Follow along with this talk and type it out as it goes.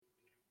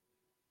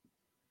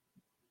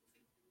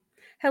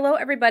Hello,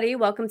 everybody.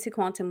 Welcome to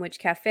Quantum Witch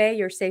Cafe,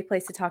 your safe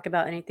place to talk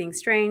about anything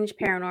strange,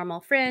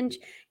 paranormal, fringe,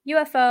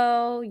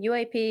 UFO,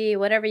 UAP,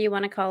 whatever you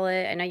want to call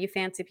it. I know you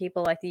fancy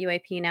people like the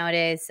UAP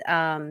nowadays.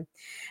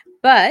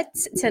 But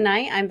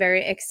tonight I'm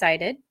very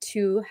excited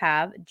to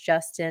have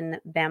Justin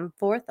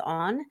Bamforth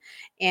on.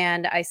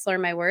 And I slur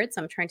my words,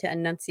 so I'm trying to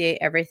enunciate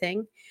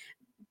everything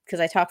because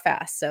I talk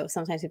fast. So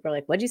sometimes people are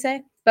like, what'd you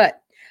say? But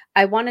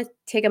I want to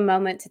take a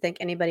moment to thank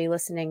anybody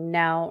listening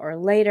now or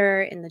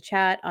later in the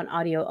chat on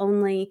audio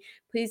only.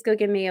 Please go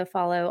give me a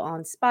follow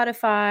on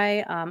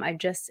Spotify. I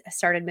just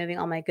started moving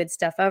all my good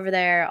stuff over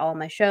there, all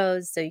my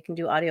shows, so you can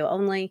do audio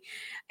only.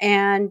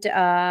 And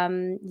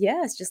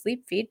yes, just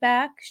leave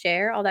feedback,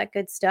 share all that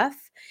good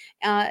stuff.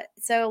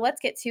 So let's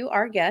get to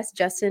our guest.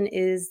 Justin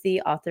is the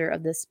author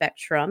of The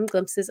Spectrum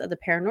Glimpses of the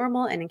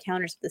Paranormal and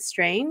Encounters with the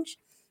Strange.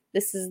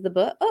 This is the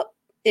book. Oh,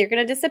 they're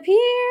gonna disappear.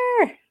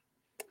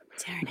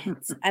 Darn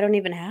it. I don't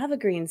even have a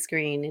green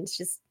screen. It's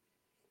just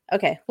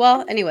okay.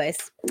 Well, anyways,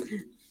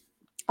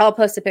 I'll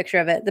post a picture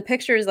of it. The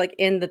picture is like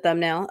in the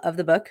thumbnail of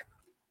the book.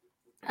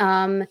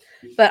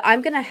 But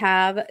I'm gonna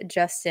have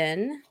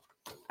Justin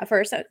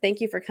first.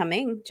 Thank you for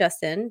coming,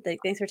 Justin.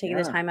 Thanks for taking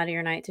the Yeah. time out of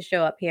your night to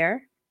show up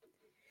here.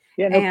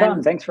 Yeah, no problem.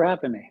 And Thanks for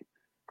having me.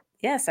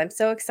 yes, I'm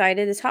so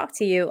excited to talk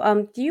to you.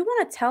 Do you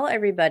want to tell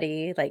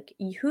everybody like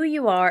who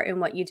you are and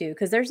what you do?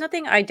 Because there's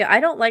nothing I do. I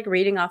don't like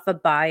reading off a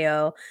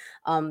bio,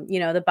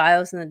 the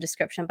bios in the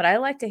description, but I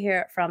like to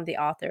hear it from the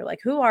author. Like,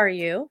 who are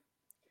you,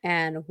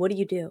 and what do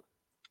you do?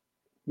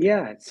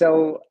 Yeah.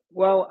 So,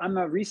 I'm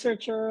a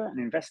researcher, an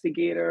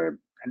investigator,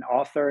 an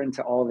author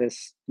into all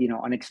this,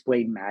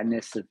 unexplained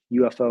madness of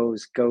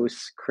UFOs,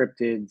 ghosts,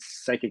 cryptids,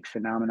 psychic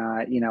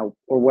phenomena,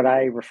 or what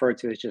I refer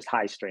to as just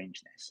high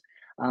strangeness.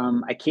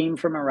 I came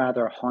from a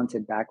rather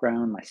haunted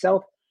background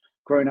myself,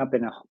 growing up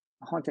in a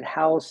haunted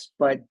house,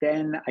 but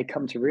then I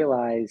come to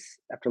realize,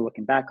 after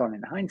looking back on it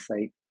in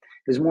hindsight,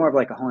 it was more of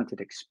like a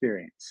haunted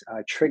experience,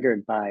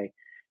 triggered by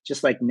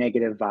just like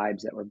negative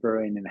vibes that were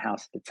brewing in the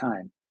house at the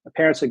time. My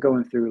parents are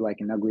going through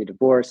like an ugly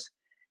divorce,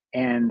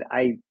 and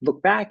I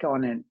look back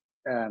on it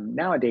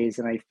nowadays,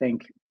 and I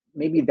think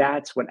maybe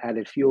that's what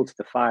added fuel to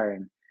the fire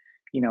and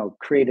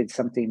created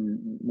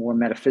something more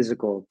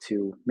metaphysical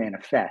to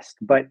manifest.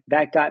 But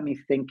that got me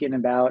thinking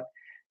about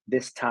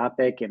this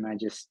topic, and I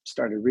just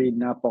started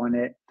reading up on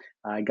it.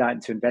 I got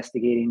into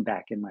investigating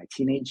back in my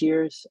teenage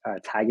years,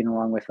 tagging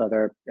along with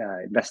other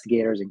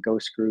investigators and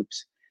ghost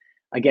groups.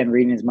 Again,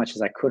 reading as much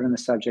as I could on the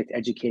subject,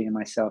 educating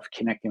myself,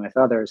 connecting with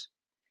others.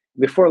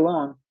 Before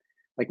long,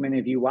 like many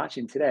of you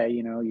watching today,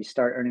 you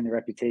start earning the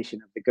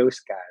reputation of the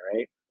ghost guy,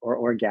 right?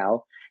 Or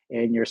gal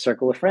in your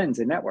circle of friends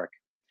and network.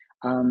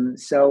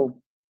 So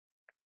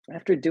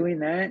after doing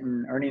that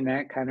and earning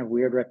that kind of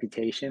weird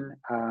reputation,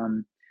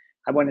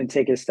 I wanted to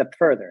take it a step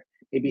further,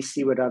 maybe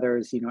see what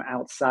others,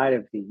 outside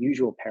of the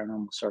usual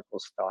paranormal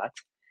circles thought.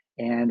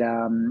 And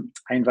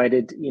I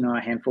invited,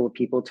 a handful of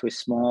people to a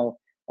small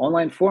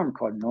online forum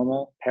called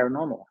Normal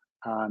Paranormal.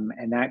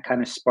 And that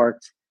kind of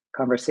sparked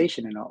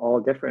conversation in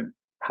all different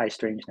high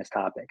strangeness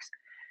topics.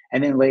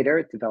 And then later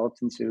it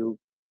developed into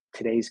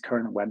today's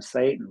current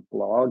website and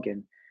blog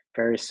and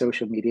various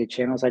social media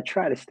channels I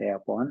try to stay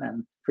up on.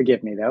 And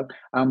forgive me though,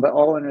 but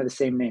all under the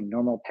same name,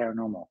 Normal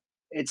Paranormal.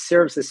 It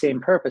serves the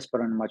same purpose,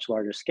 but on a much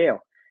larger scale.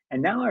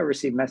 And now I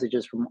receive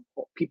messages from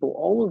people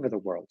all over the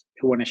world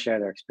who want to share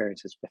their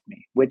experiences with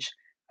me, which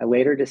I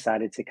later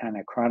decided to kind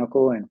of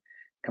chronicle and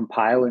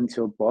compile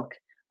into a book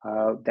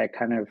that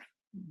kind of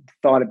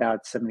thought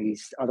about some of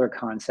these other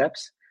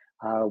concepts,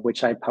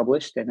 which I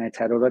published and I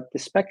titled it The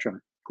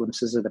Spectrum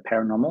Glimpses of the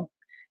Paranormal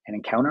and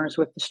Encounters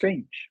with the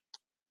Strange.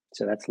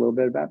 So that's a little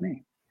bit about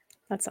me.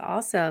 That's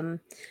awesome.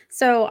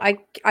 So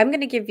I'm going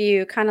to give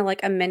you kind of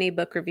like a mini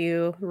book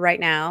review right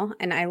now,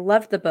 and I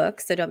love the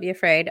book, so don't be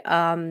afraid.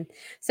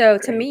 So to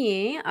Great.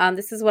 me,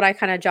 this is what I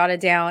kind of jotted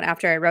down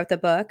after I wrote the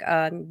book.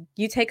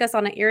 You take us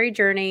on an eerie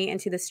journey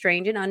into the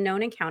strange and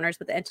unknown encounters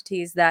with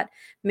entities that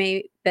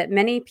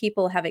many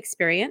people have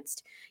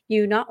experienced.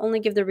 You not only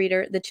give the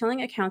reader the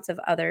chilling accounts of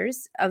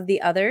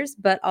the others,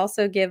 but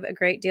also give a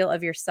great deal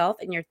of yourself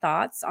and your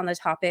thoughts on the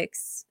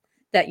topics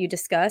that you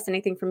discuss,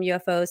 anything from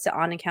UFOs to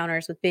on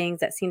encounters with beings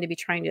that seem to be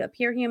trying to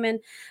appear human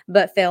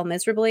but fail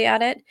miserably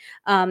at it.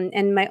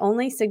 And my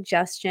only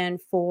suggestion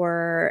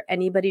for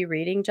anybody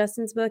reading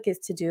Justin's book is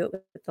to do it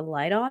with the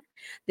light on.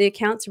 The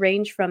accounts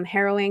range from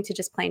harrowing to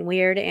just plain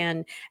weird.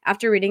 And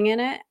after reading in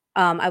it,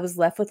 I was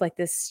left with like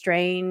this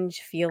strange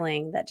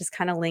feeling that just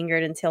kind of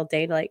lingered until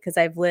daylight because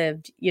I've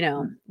lived,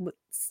 Hmm.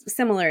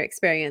 similar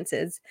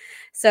experiences.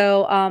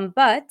 So,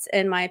 but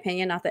in my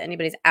opinion, not that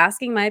anybody's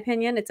asking my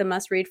opinion, it's a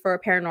must read for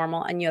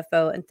paranormal and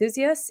UFO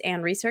enthusiasts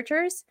and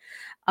researchers.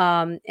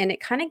 And it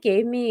kind of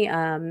gave me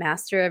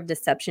Master of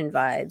Deception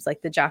vibes,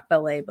 like the Jacques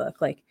Vallée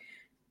book. Like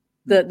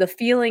Hmm. the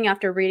feeling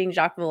after reading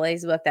Jacques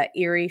Vallée's book, that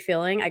eerie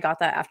feeling, I got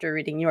that after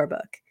reading your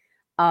book.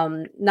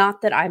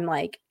 Not that I'm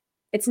like,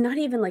 it's not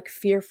even like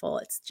fearful.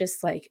 It's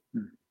just like,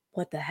 Hmm.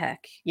 what the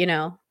heck, you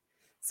know?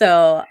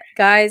 So,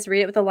 guys,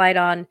 read it with the light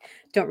on.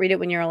 Don't read it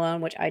when you're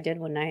alone, which I did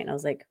one night, and I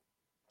was like,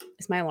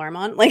 Is my alarm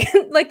on? Like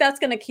like that's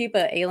gonna keep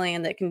an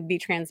alien that can be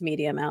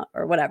transmedium out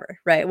or whatever,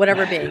 right?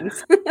 Whatever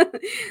beings. Oh,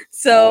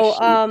 So,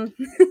 shoot.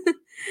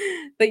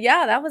 but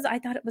yeah, that was I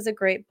thought it was a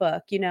great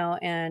book,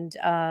 and,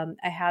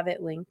 I have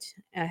it linked.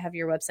 I have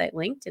your website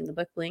linked and the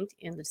book linked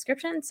in the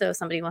description, so if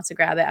somebody wants to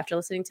grab it after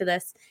listening to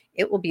this,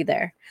 it will be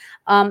there.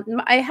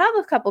 I have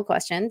a couple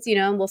questions,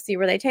 and we'll see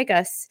where they take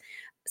us. Yeah.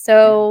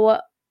 So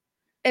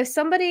if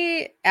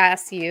somebody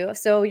asks you,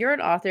 so you're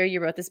an author,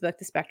 you wrote this book,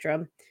 The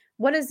Spectrum.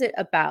 What is it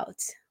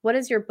about? What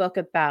is your book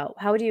about?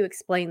 How would you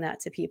explain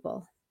that to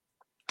people?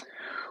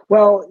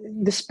 Well,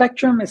 the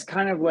spectrum is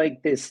kind of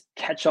like this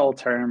catch-all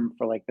term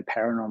for like the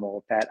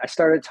paranormal that I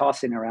started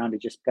tossing around to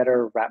just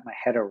better wrap my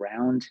head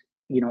around,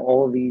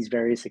 all of these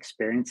various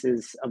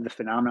experiences of the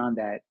phenomenon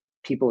that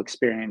people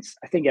experience,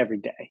 I think, every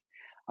day.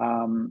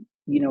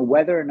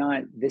 Whether or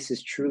not this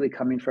is truly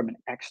coming from an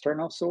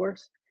external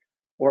source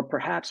or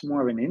perhaps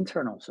more of an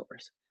internal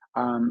source.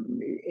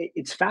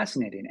 It's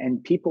fascinating,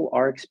 and people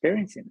are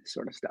experiencing this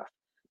sort of stuff.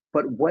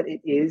 But what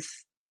it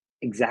is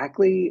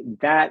exactly,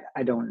 that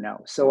I don't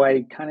know. So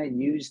I kind of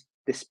used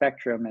the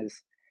spectrum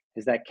as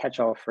that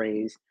catch-all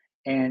phrase,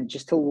 and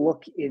just to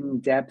look in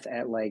depth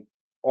at like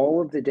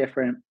all of the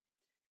different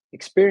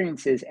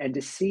experiences and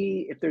to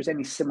see if there's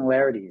any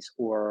similarities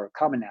or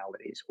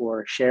commonalities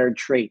or shared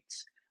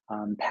traits,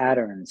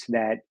 patterns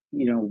that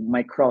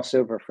might cross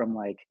over from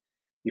like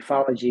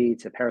ufology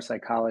to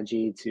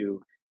parapsychology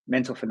to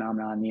mental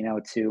phenomenon,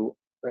 to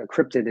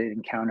cryptid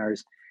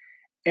encounters.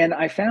 And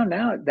I found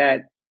out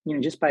that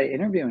just by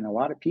interviewing a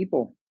lot of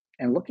people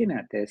and looking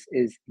at this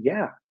is,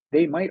 yeah,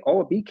 they might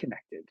all be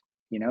connected.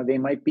 They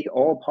might be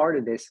all part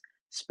of this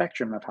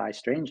spectrum of high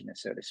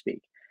strangeness, so to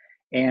speak.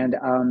 And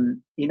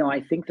I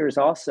think there's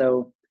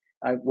also,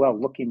 well,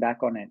 looking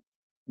back on it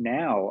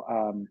now,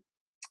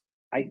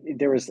 I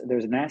there's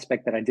an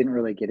aspect that I didn't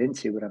really get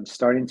into, but I'm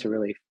starting to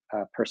really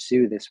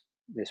pursue this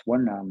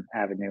one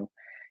avenue,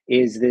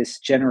 is this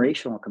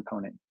generational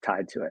component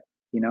tied to it.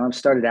 I've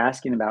started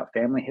asking about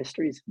family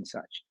histories and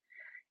such,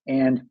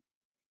 and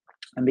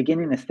I'm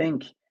beginning to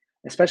think,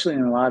 especially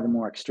in a lot of the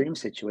more extreme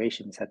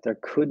situations, that there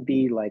could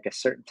be like a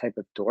certain type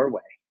of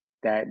doorway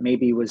that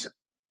maybe was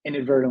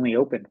inadvertently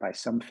opened by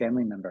some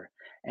family member.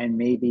 And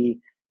maybe,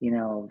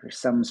 there's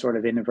some sort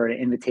of inadvertent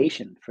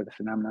invitation for the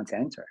phenomenon to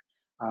enter.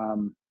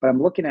 But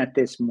I'm looking at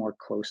this more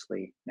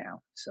closely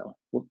now. So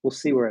we'll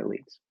see where it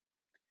leads.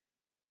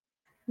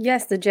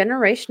 Yes, the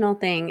generational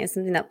thing is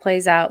something that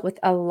plays out with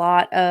a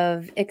lot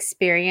of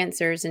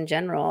experiencers in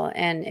general,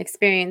 and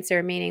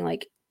experiencer meaning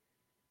like,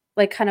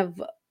 kind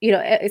of,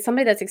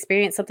 somebody that's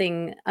experienced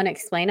something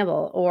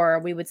unexplainable, or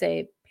we would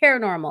say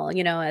paranormal,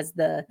 as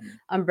the Mm.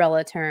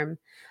 umbrella term.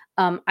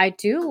 I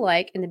do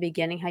like in the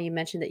beginning how you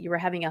mentioned that you were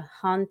having a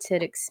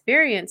haunted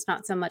experience,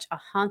 not so much a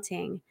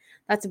haunting.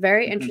 That's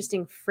very Mhm.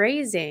 interesting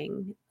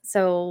phrasing.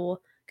 So,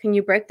 can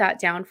you break that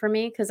down for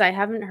me? Because I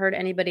haven't heard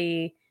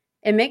anybody.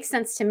 It makes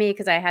sense to me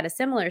because I had a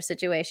similar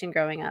situation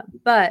growing up.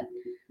 But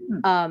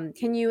Hmm.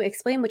 can you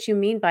explain what you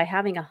mean by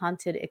having a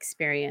haunted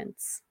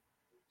experience?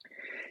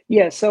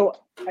 Yeah, so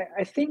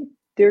I think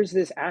there's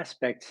this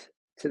aspect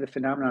to the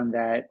phenomenon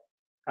that,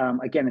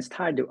 again, is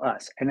tied to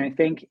us, and I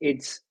think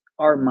it's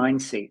our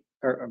mindset,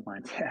 our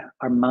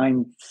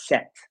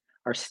mindset,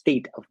 our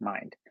state of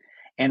mind,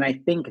 and I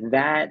think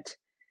that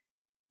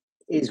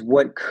is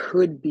what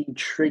could be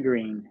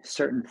triggering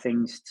certain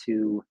things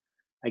to,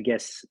 I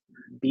guess,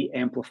 be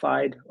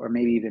amplified or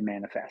maybe even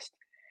manifest.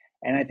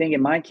 And I think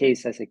in my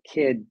case, as a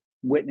kid,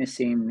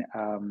 witnessing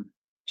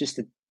just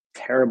a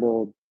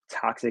terrible,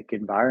 toxic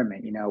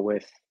environment,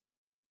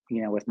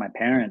 with my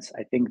parents,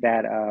 I think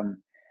that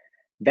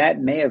that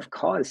may have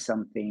caused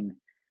something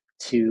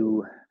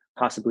to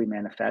possibly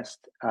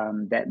manifest,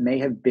 that may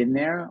have been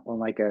there on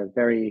like a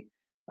very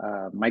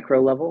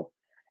micro level,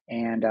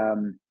 and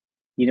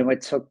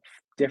it took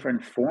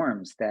different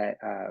forms that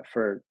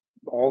for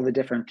all the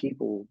different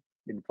people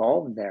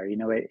involved there.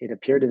 It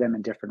appeared to them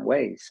in different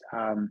ways.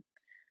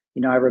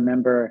 I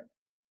remember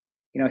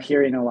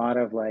hearing a lot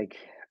of like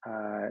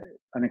uh,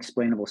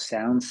 unexplainable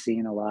sounds,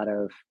 seeing a lot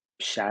of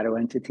shadow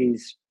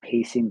entities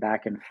pacing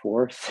back and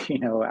forth,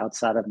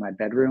 outside of my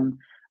bedroom.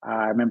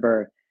 I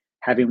remember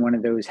having one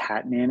of those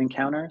Hat Man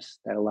encounters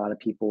that a lot of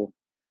people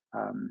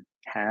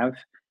have.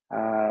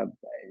 Uh,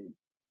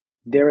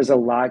 there was a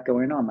lot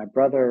going on. My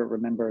brother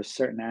remembers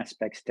certain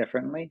aspects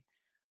differently.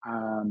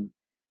 Um,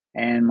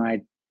 and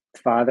my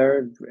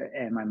father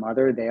and my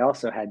mother, they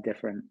also had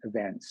different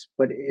events.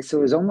 So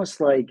it was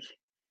almost like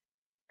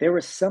there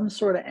was some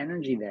sort of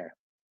energy there,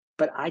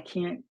 but I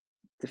can't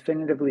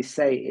definitively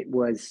say it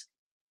was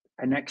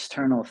an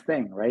external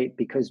thing, right?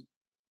 Because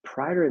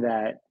prior to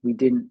that,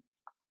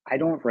 I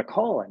don't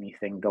recall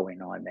anything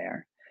going on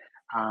there.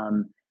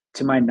 Um,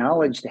 to my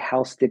knowledge, the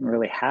house didn't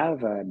really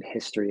have a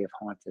history of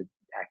haunted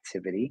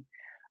activity.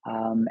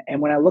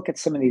 And when I look at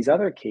some of these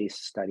other case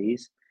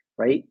studies,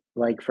 right,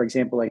 like for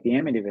example, like the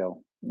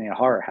Amityville,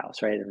 horror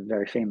house, right, a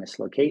very famous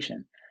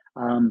location.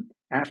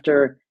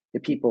 After the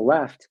people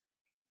left,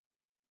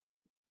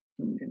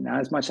 not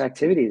as much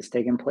activity has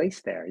taken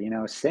place there,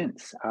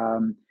 since.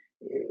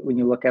 When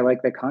you look at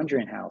like the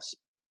Conjuring house,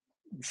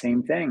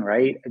 same thing,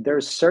 right?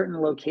 There's certain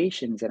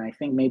locations, and I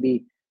think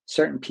maybe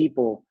certain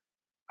people,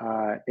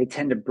 they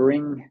tend to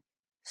bring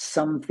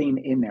something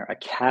in there, a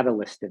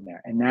catalyst in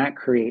there, and that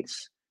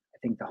creates, I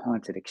think, the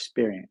haunted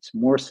experience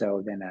more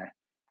so than a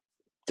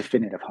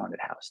definitive haunted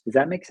house. Does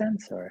that make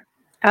sense? Or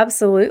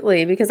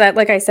Absolutely, because I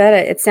like I said,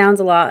 it sounds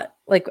a lot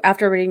like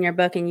after reading your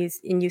book and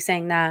you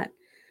saying that,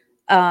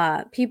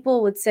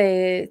 people would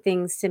say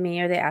things to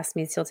me or they ask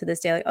me still to this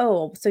day, like,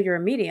 "Oh, so you're a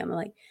medium?" I'm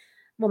like,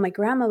 "Well, my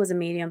grandma was a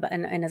medium, but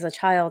and as a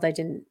child, I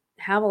didn't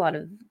have a lot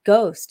of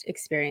ghost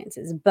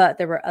experiences, but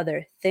there were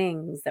other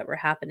things that were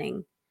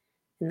happening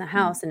in the mm,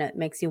 house, and it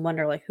makes you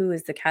wonder, like, who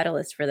is the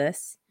catalyst for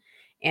this?"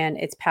 And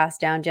it's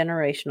passed down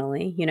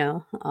generationally,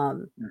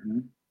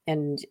 mhm,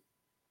 and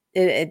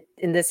it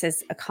and this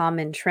is a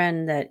common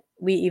trend that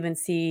we even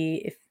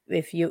see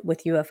if you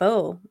with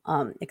UFO,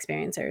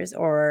 experiencers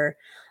or,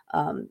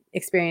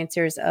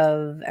 experiencers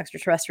of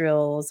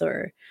extraterrestrials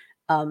or,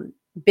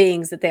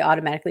 beings that they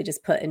automatically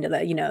just put into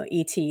the,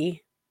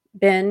 ET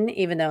bin,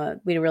 even though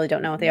we really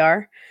don't know what they mhm,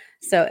 are.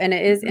 So and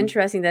it is mhm.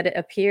 interesting that it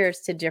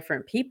appears to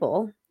different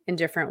people in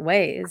different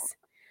ways.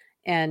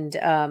 And,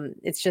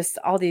 it's just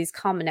all these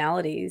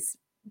commonalities,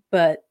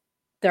 but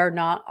they're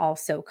not all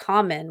so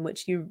common,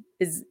 which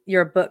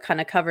your book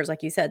kinda covers,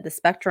 like you said, the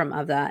spectrum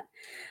of that.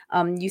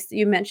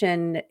 You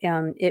mentioned,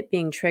 it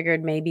being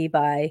triggered maybe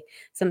by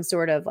some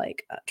sort of,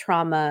 like,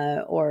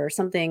 trauma or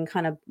something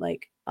kind of,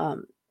 like,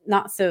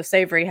 not so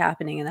savory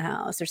happening in the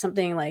house or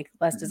something, like,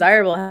 less Mhm.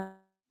 desirable,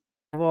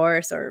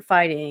 divorce or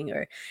fighting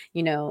or,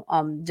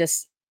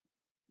 just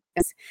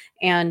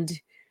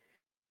and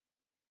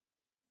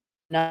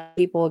not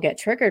people get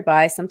triggered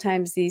by.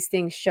 Sometimes these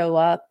things show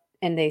up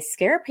and they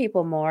scare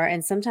people more,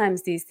 and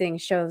sometimes these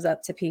things shows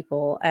up to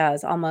people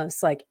as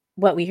almost like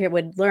what we here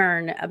would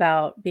learn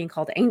about being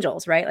called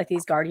angels, right? Like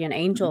these guardian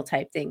angel Mhm.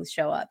 type things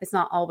show up. It's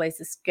not always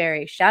a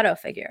scary shadow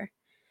figure.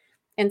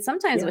 And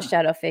sometimes with Yeah.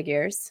 shadow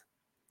figures,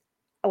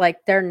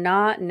 like, they're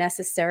not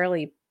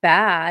necessarily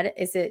bad.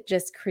 Is it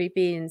just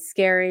creepy and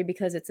scary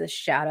because it's a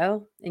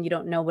shadow and you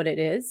don't know what it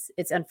is?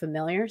 It's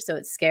unfamiliar, so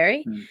it's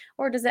scary? Mm.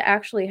 Or does it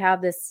actually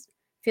have this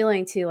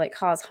feeling to, like,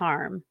 cause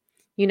harm?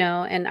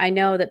 And I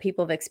know that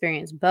people have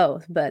experienced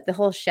both, but the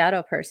whole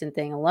shadow person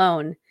thing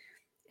alone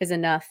is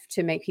enough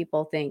to make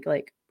people think,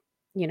 like,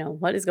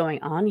 "What is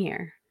going on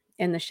here?"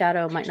 And the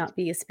shadow might not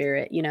be a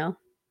spirit, you know?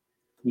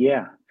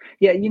 Yeah.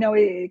 Yeah,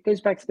 it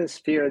goes back to this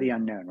fear of the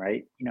unknown,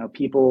 right?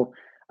 People,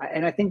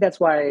 and I think that's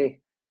why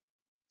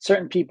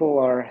certain people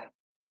are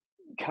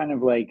kind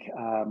of like,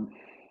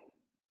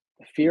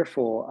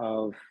 fearful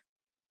of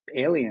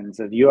aliens,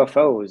 of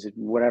UFOs,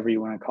 whatever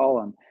you wanna call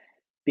them,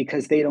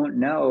 because they don't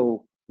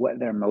know what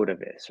their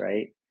motive is,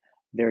 right?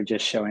 They're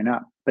just showing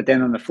up. But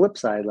then on the flip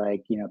side,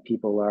 like,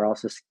 people are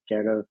also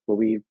scared of what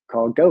we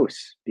call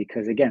ghosts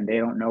because, again, they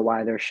don't know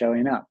why they're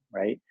showing up,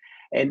 right?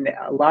 And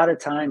a lot of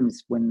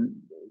times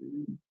when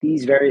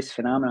these various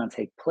phenomena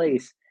take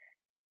place,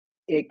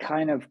 it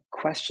kind of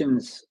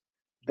questions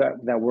that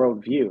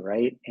worldview,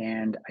 right?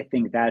 And I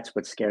think that's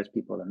what scares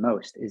people the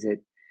most. Is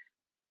it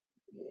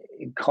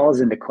calls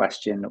into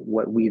question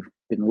what we've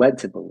been led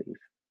to believe,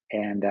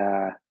 and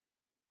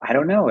I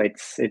don't know.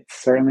 It's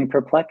certainly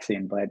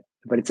perplexing, but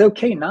it's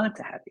okay not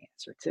to have the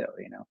answer too.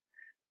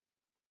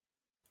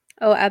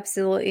 Oh,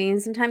 absolutely,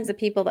 and sometimes the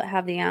people that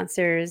have the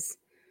answers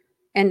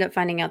end up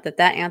finding out that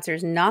that answer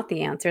is not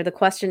the answer. The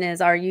question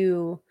is, are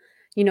you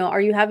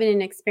having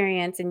an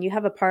experience and you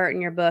have a part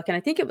in your book, and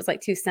I think it was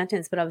like 2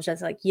 sentence, but I was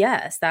just like,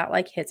 "Yes, that,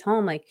 like, hits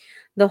home." Like,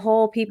 the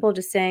whole people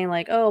just saying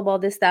like, "Oh, well,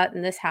 this, that,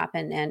 and this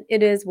happened, and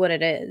it is what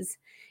it is."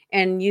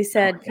 And you Oh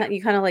said yeah.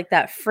 you kinda like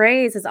that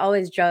phrase has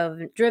always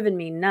driven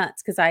me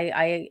nuts because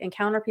I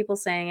encounter people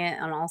saying it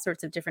on all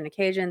sorts of different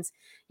occasions,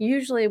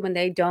 usually when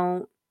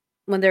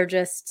they're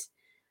just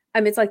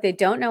it's like they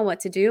don't know what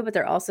to do, but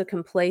they're also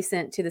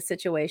complacent to the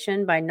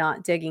situation by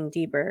not digging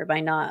deeper, by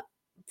not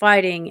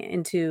fighting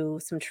into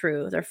some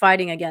truth or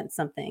fighting against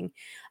something.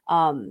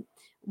 Um,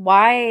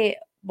 why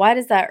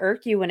does that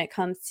irk you when it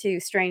comes to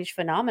strange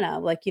phenomena?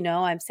 Like,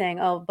 I'm saying,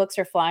 "Oh, books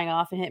are flying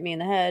off and hit me in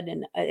the head,"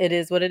 and it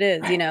is what it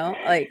is, you know?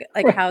 Like,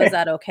 how is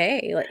that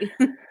okay? Like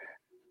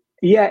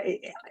Yeah,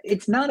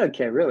 it's not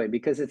okay, really,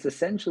 because it's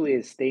essentially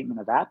a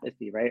statement of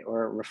apathy, right?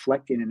 Or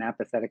reflecting an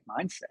apathetic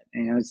mindset.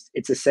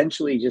 It's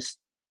essentially just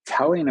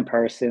telling a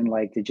person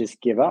like to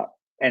just give up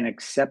and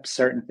accept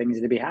certain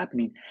things to be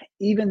happening,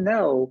 even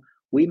though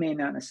we may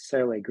not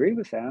necessarily agree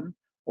with them,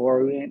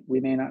 or we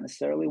may not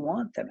necessarily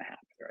want them to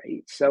happen,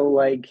 right? So,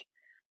 like,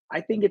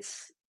 I think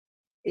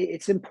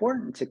it's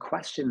important to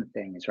question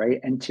things, right?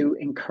 And to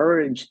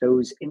encourage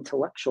those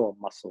intellectual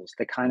muscles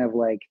to kind of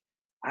like,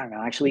 I don't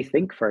know, actually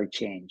think for a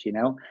change.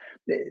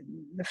 The,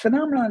 the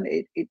phenomenon,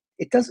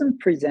 it doesn't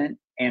present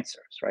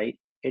answers, right?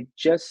 It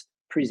just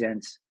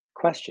presents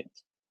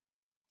questions.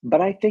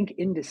 But I think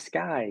in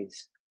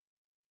disguise,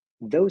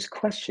 those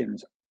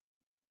questions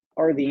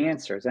are the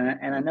answers.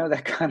 And I know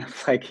that kind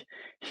of like,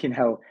 you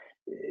know,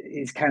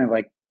 is kind of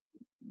like,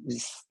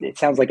 it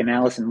sounds like an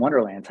Alice in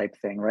Wonderland type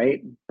thing,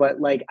 right? But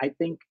like, I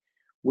think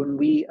when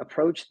we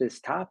approach this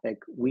topic,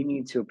 we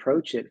need to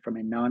approach it from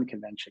a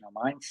non-conventional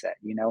mindset,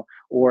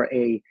 or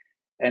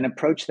an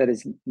approach that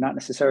is not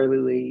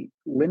necessarily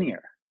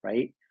linear,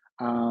 right?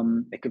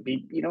 It could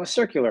be, a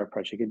circular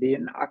approach. It could be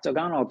an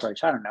octagonal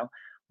approach. I don't know,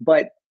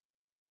 but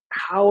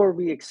how are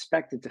we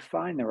expected to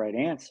find the right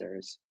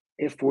answers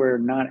if we're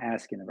not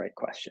asking the right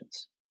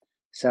questions?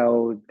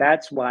 So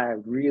that's why I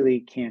really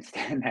can't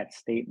stand that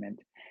statement.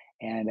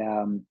 And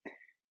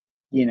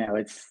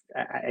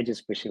I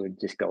just wish it would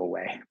just go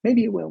away.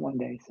 Maybe it will one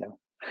day. So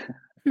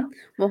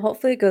Well,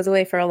 hopefully it goes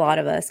away for a lot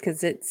of us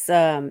because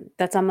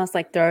that's almost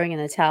like throwing in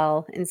the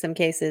towel in some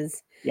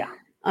cases. yeah.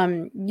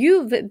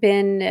 You've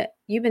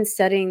been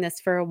studying this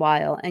for a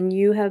while, and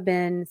you have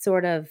been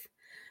sort of,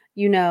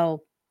 you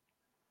know,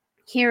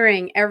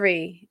 hearing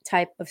every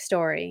type of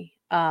story,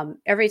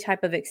 every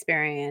type of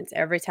experience,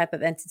 every type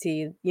of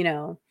entity,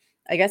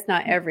 I guess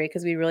not Mm. every,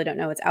 because we really don't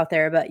know what's out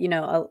there, but,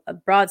 a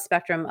broad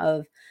spectrum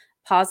of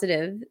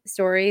positive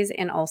stories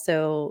and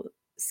also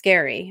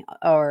scary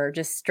or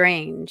just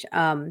strange.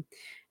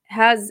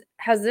 Has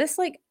this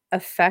like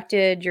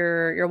affected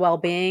your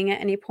well-being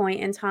at any point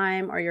in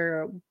time or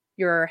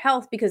your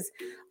health? Because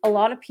a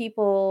lot of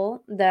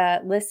people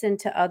that listen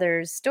to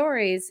others'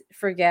 stories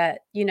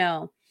forget,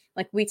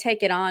 like, we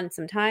take it on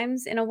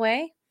sometimes in a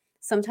way.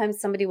 Sometimes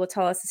somebody will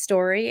tell us a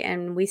story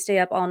and we stay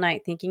up all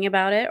night thinking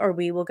about it, or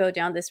we will go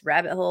down this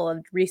rabbit hole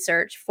of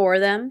research for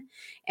them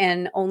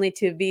and only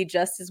to be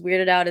just as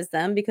weirded out as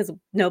them because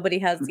nobody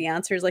has the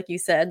answers, like you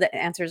said, that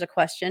answers a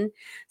question.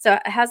 So,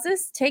 has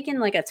this taken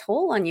like a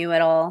toll on you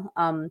at all,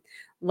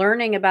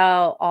 learning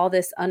about all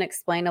this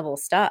unexplainable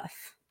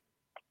stuff?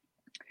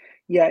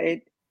 Yeah,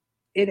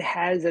 it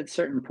has at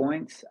certain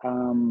points.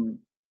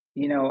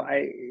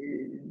 I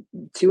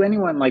to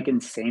anyone like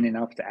insane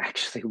enough to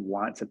actually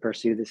want to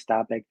pursue this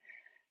topic,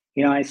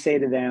 I say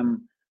to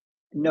them,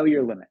 know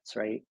your limits,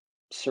 right?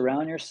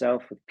 Surround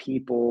yourself with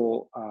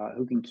people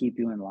who can keep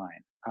you in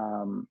line,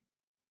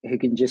 who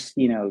can just,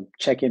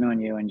 check in on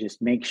you and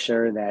just make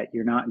sure that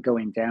you're not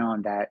going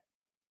down that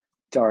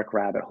dark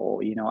rabbit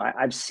hole.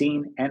 I've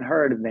seen and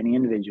heard of many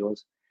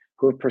individuals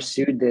who have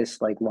pursued this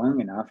like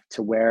long enough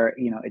to where,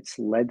 it's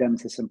led them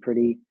to some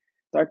pretty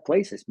dark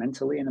places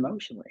mentally and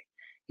emotionally.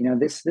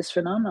 This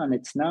phenomenon,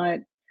 it's not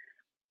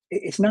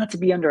to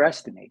be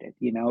underestimated.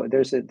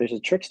 There's a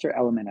trickster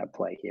element at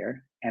play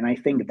here, and I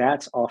think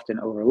that's often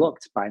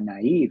overlooked by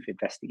naive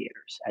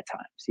investigators at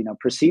times.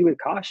 Proceed with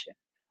caution.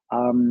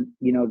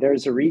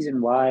 There's a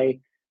reason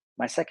why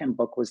my second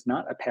book was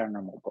not a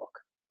paranormal book.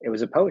 It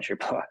was a poetry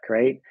book,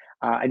 right?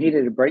 I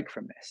needed a break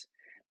from this.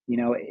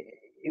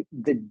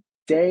 The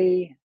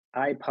day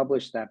I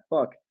published that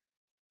book,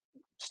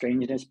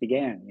 strangeness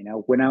began.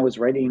 When I was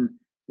writing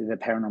the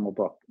paranormal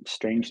book,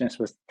 strangeness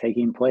was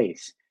taking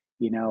place.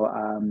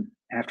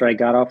 After I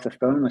got off the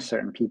phone with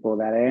certain people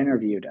that I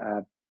interviewed,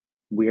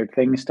 weird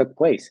things took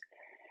place.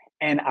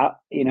 And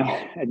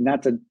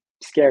not to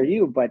scare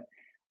you, but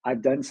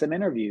I've done some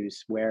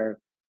interviews where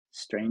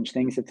strange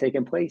things have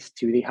taken place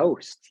to the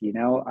host,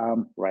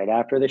 right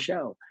after the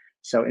show.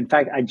 So, in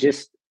fact, I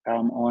just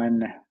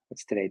on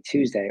what's today,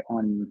 Tuesday,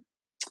 on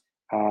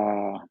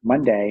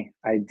Monday,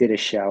 I did a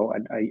show,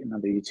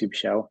 another YouTube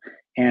show,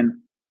 and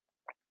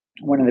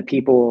one of the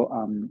people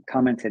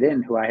commented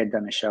in who I had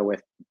done a show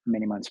with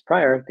many months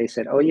prior. They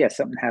said, "Oh yeah,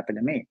 something happened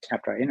to me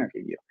after I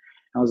interviewed you."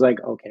 I was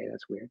like, "Okay,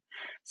 that's weird."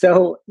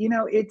 So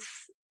it's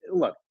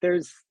look.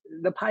 There's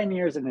the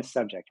pioneers in this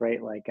subject,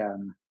 right? Like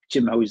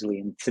Jim Moseley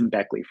and Tim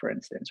Beckley, for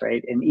instance,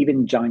 right? And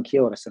even John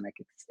Keel to some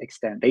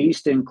extent. They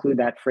used to include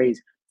that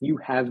phrase, "You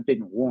have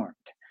been warned,"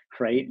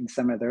 right, in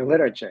some of their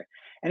literature.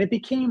 And it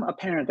became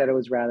apparent that it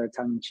was rather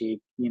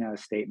tongue-in-cheek,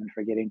 statement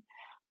for getting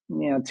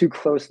too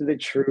close to the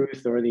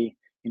truth or the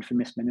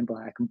infamous Men in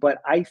Black. But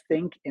I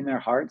think in their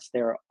hearts,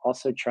 they're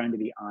also trying to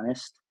be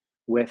honest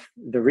with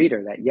the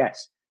reader that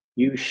yes,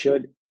 you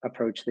should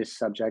approach this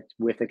subject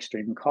with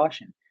extreme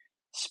caution,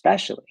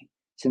 especially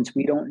since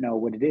we don't know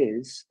what it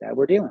is that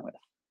we're dealing with.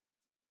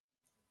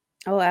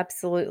 Oh,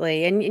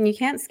 absolutely, and you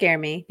can't scare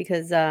me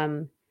because,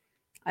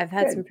 I've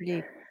had some Good.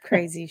 pretty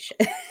crazy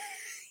shit,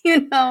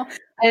 you know,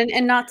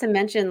 and not to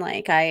mention,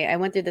 like, I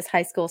went through this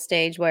high school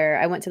stage where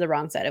I went to the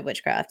wrong side of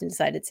witchcraft and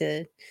decided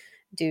to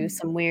do Mm,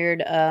 some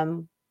weird,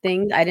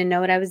 things. I didn't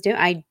know what I was doing.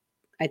 I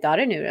thought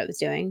I knew what I was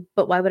doing,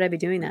 but why would I be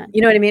doing that? mm,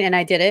 You know what I mean? And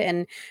I did it,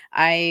 and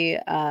I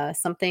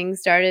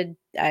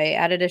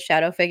added a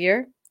shadow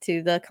figure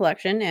to the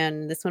collection,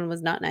 and this one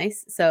was not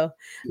nice. So,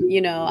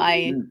 you know,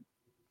 I mm.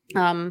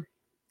 um,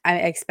 I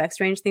expect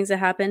strange things to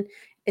happen.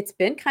 It's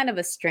been kind of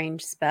a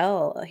strange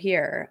spell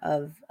here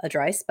of a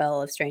dry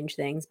spell of strange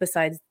things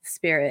besides the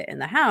spirit in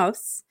the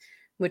house,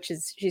 which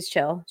is she's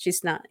chill.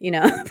 She's not,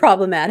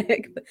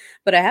 problematic,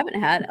 but I haven't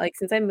had like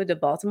since I moved to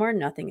Baltimore,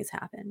 nothing has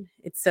happened.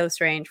 It's so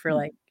strange for Mm.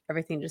 like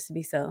everything just to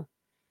be so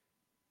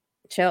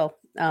chill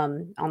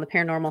on the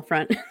paranormal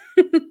front.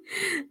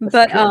 That's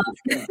But good.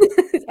 That's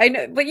good. I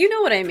know, but you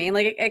know what I mean.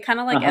 Like it kind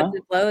of like ebbs Uh-huh.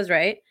 and flows,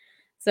 right?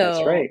 That's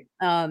So, right.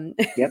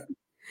 Yep.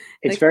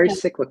 It's like very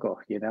cyclical.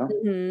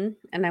 and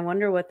I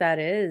wonder what that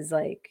is,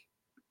 like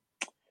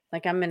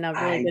Like, I'm in a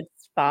really I good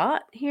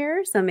spot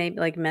here, so maybe,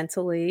 like,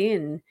 mentally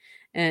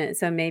and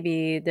so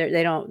maybe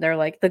they don't they're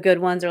like the good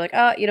ones are like,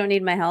 "Oh, you don't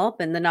need my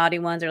help," and the naughty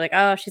ones are like,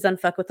 "Oh, she's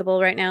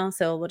unfuckwithable right now,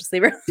 so we'll just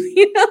leave her,"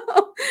 you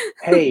know?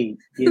 Hey,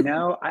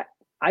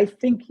 I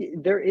think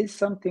there is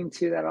something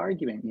to that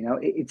argument,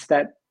 it's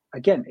that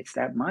again, it's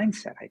that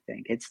mindset, I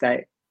think. It's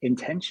that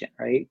intention,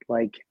 right?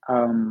 Like,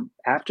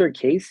 after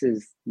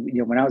cases,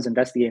 when I was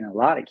investigating a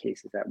lot of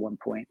cases at one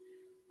point,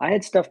 I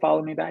had stuff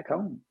follow me back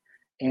home,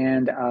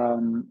 and,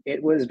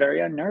 it was very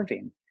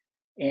unnerving,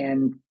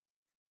 and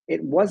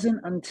it wasn't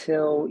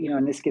until,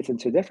 and this gets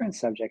into a different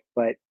subject,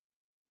 but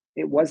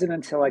it wasn't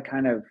until I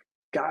kind of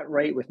got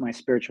right with my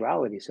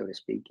spirituality, so to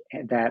speak,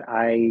 and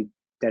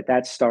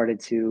that started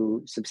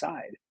to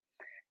subside.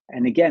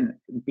 And again,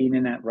 being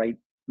in that right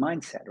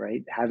mindset,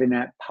 right? Having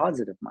that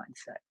positive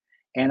mindset.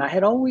 And I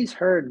had always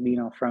heard,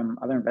 from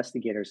other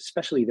investigators,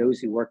 especially those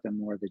who worked on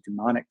more of the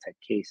demonic type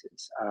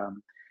cases,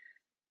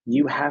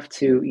 you have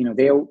to,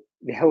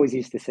 they always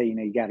used to say,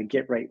 you got to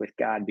get right with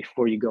God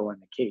before you go on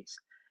the case.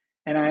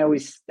 And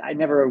I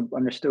never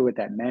understood what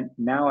that meant.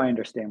 Now I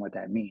understand what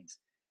that means.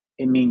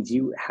 It means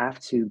you have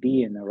to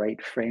be in the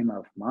right frame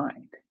of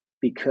mind,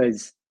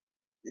 because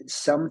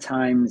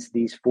sometimes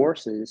these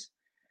forces,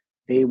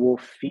 they will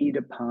feed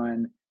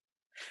upon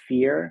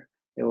fear,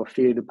 they will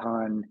feed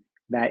upon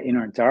that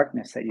inner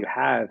darkness that you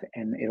have,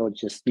 and it'll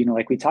just,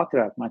 like we talked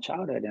about my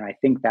childhood, and I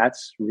think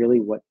that's really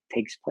what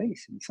takes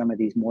place in some of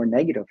these more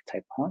negative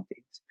type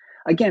hauntings.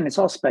 Again, it's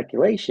all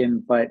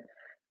speculation, but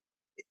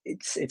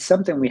it's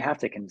something we have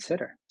to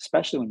consider,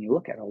 especially when you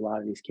look at a lot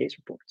of these case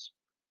reports.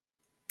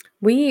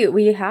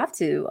 We have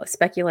to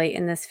speculate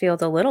in this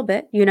field a little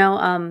bit,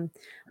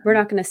 we're Right.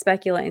 not gonna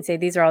speculate and say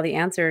these are all the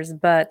answers,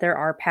 but there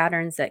are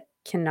patterns that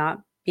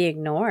cannot be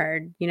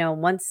ignored,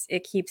 once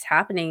it keeps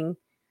happening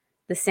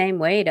the same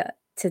way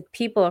to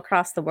people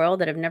across the world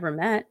that have never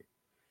met,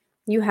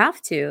 you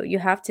have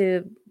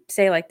to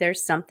say, like,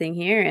 "There's something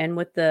here," and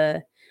with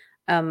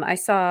I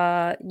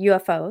saw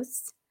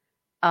UFOs.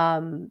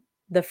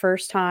 The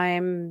first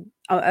time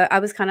I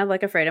was kind of,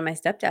 like, afraid of my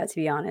stepdad, to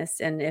be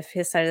honest, and if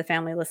his side of the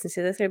family listens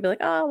to this, they'd be like,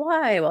 "Oh,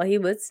 why?" Well, he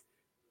was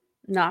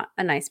not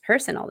a nice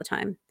person all the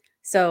time.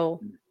 So,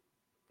 Mm.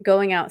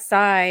 going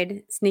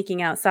outside,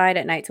 sneaking outside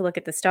at night to look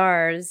at the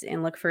stars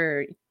and look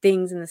for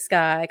things in the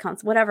sky,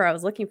 whatever I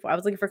was looking for. I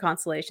was looking for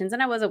constellations,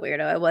 and I was a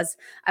weirdo.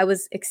 I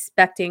was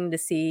expecting to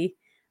see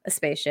a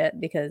spaceship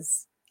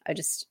because I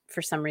just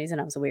for some reason,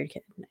 I was a weird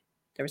kid.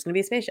 There was gonna be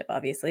a spaceship,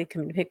 obviously,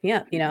 coming to pick me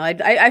up,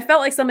 I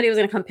felt like somebody was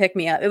gonna come pick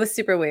me up. It was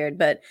super weird,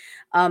 but,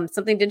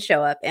 something did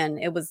show up, and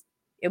it was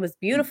Mm.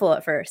 beautiful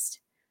at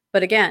first.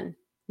 But again,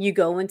 you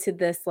go into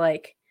this,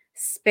 like,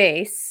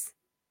 space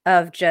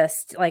of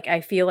just, like,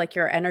 I feel like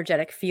your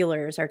energetic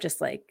feelers are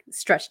just, like,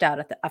 stretched out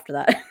after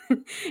that,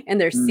 and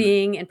they're Mm.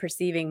 seeing and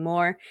perceiving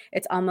more.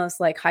 It's almost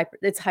like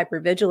it's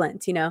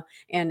hypervigilant,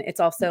 and it's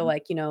also Mhm.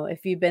 like,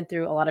 if you've been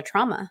through a lot of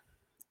trauma,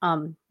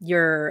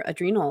 your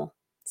adrenal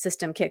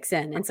system kicks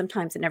in, and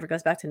sometimes it never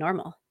goes back to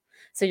normal.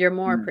 So you're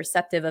more Mm.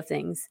 perceptive of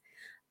things.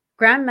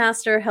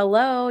 Grandmaster,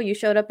 hello, you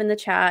showed up in the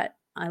chat.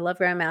 I love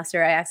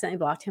Grandmaster. I accidentally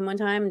blocked him one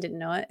time and didn't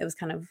know it. It was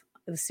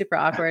super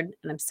awkward,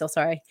 and I'm still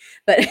sorry,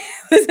 but it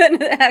was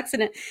an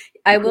accident.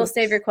 I Of will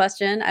save your course.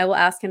 question. I will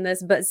ask him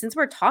this, but since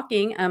we're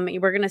talking,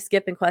 we're gonna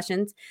skip in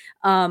questions.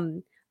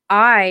 Um,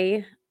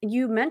 I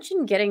you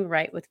mentioned getting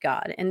right with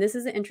God, and this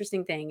is an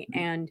interesting thing. Mhm.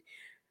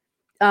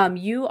 And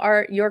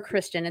you're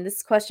Christian, and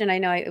this question I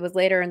know it was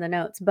later in the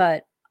notes,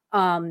 but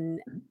um,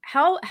 Mhm.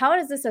 how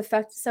does this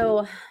affect?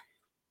 So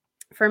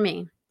for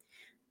me,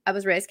 I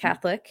was raised Mhm.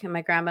 Catholic, and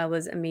my grandma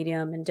was a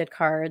medium and did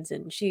cards,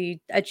 and she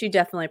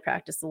definitely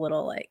practiced a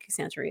little, like,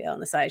 Santeria on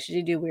the side. She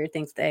did do weird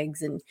things with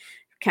eggs and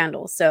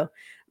candles, so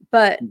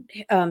but,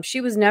 Mhm.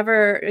 she was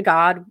never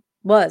God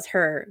was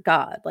her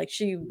God, like,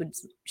 she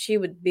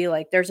would be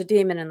like, "There's a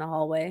demon in the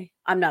hallway.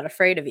 I'm not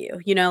afraid of you,"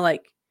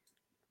 like,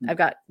 Mhm. "I've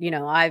got"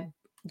 I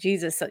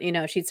Jesus,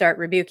 she'd start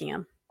rebuking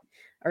him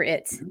or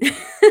it.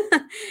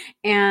 Mhm.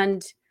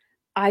 And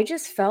I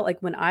just felt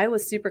like when I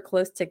was super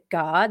close to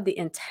God, the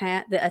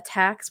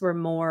attacks were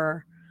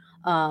more,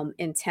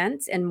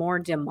 intense and more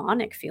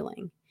demonic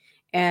feeling.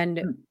 And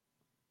Mm.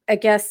 I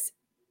guess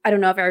I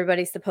don't know if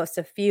everybody's supposed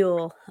to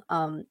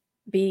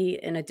be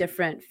in a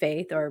different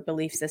faith or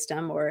belief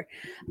system or,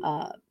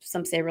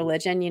 some say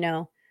religion,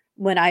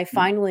 when I Mhm.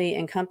 finally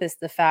encompassed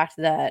the fact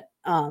that,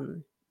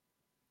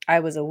 I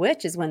was a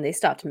witch is when they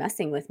stopped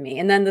messing with me,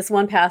 and then this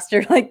one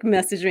pastor, like,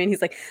 messaged me, and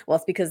he's like, "Well,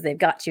 it's because they've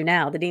got you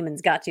now. The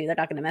demons got you. They're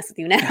not gonna mess with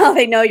you now.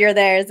 They know you're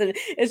theirs." And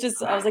it's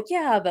just I was Wow. like,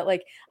 "Yeah," but,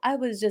 like, I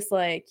was just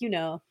like,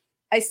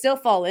 I still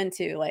fall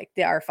into, like,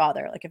 the Our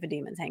Father, like, if a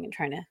demon's hanging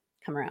trying to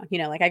come around,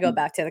 like, I go Mm.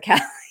 back to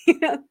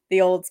the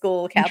the old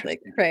school Catholic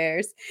Interesting.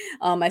 prayers.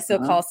 I still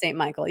Uh-huh. call Saint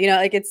Michael,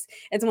 like, it's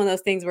one of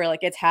those things where,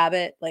 like, it's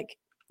habit, like,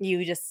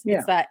 it's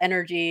Yeah. that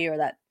energy or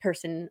that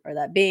person or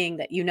that being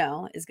that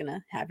is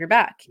gonna have your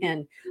back,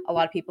 and a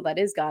lot of people that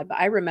is God, but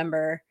I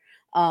remember,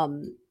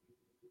 um,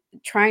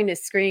 trying to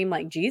scream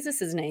like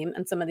Jesus's name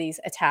in some of these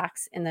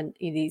attacks, and then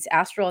these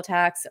astral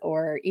attacks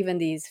or even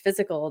these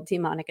physical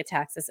demonic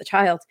attacks as a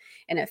child,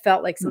 and it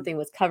felt like Mm, something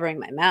was covering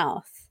my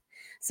mouth.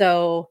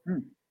 So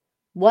mm.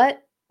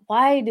 what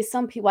why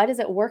does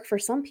it work for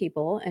some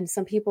people and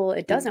some people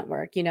it doesn't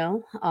work, you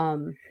know?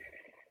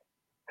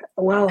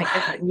 Well, I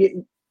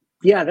guess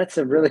yeah, that's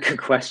a really good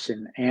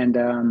question, and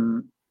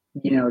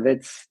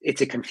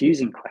it's a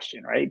confusing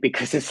question, right?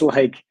 Because it's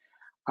like,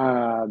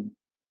 um,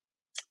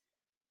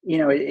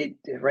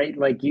 right,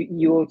 like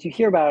you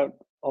hear about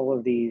all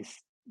of these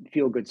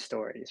feel good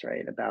stories,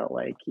 right? About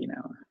like,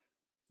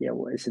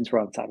 since we're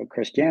on top of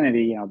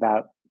Christianity,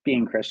 about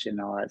being Christian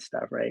and all that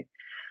stuff, right?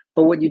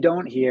 But what you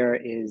don't hear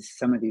is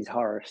some of these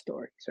horror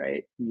stories,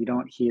 right? You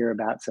don't hear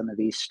about some of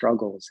these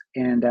struggles,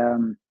 and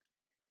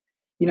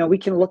we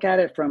can look at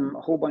it from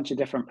a whole bunch of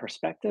different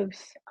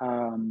perspectives.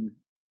 Um,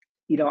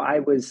 you know, I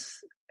was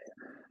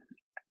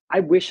I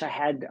wish I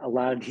had a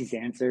lot of these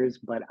answers,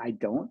 but I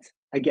don't.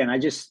 Again, I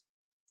just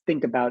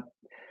think about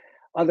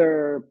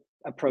other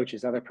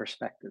approaches, other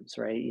perspectives,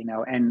 right?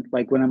 And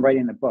like when I'm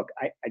writing the book,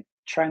 I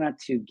try not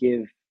to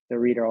give the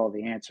reader all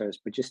the answers,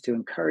 but just to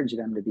encourage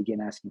them to begin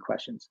asking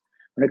questions.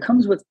 When it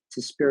comes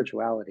to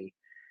spirituality,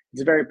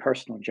 it's a very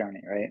personal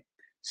journey, right?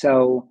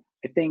 So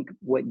I think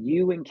what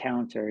you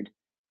encountered,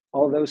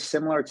 although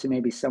similar to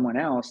maybe someone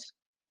else,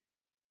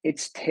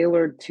 it's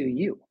tailored to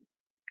you.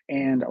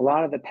 And a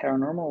lot of the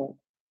paranormal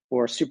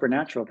or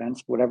supernatural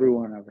events, whatever you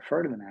want to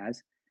refer to them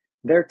as,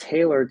 they're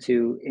tailored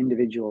to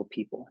individual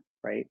people,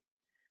 right?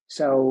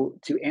 So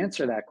to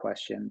answer that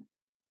question,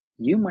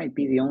 you might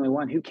be the only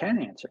one who can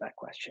answer that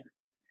question.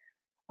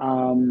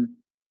 Um,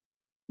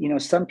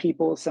 some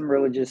people, some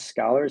religious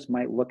scholars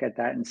might look at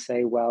that and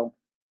say, well,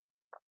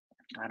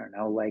 I don't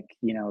know, like,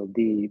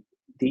 the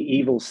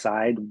evil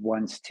side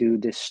wants to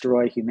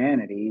destroy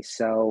humanity.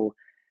 So,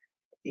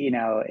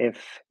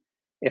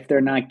 if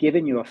they're not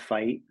giving you a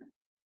fight,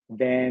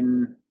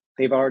 then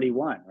they've already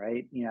won,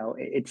 right?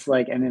 It's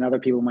like, and then other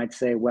people might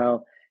say,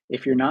 well,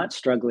 if you're not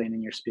struggling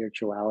in your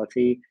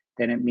spirituality,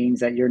 then it means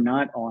that you're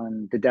not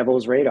on the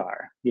devil's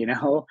radar, you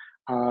know?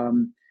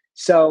 Um,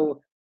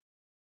 so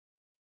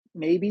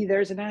maybe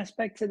there's an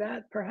aspect to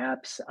that,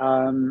 perhaps.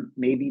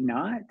 Maybe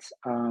not.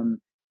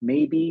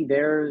 Maybe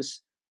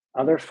there's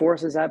other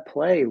forces at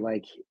play,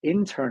 like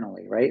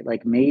internally, right?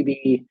 Like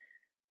maybe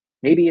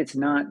it's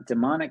not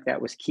demonic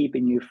that was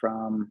keeping you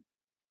from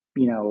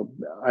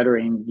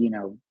uttering,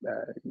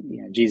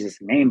 Jesus'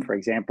 name, for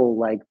example,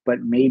 like,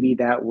 but maybe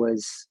that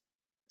was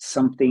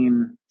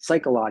something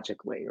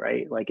psychologically,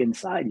 right? Like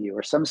inside you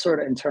or some sort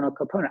of internal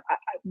component.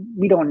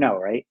 We don't know,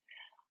 right?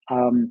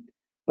 Um,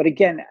 but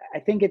again, I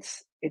think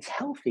it's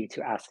healthy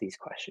to ask these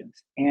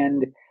questions.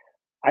 And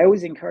I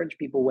always encourage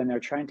people when they're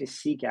trying to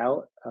seek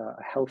out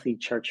a healthy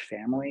church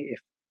family,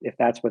 if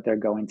that's what they're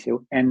going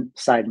to. And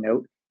side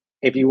note,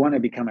 if you want to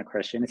become a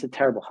Christian, it's a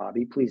terrible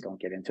hobby. Please don't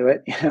get into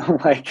it.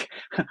 Like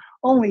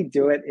only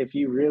do it if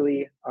you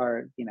really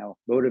are,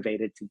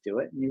 motivated to do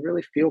it and you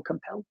really feel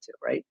compelled to,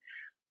 right?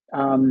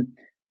 Um,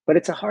 but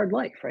it's a hard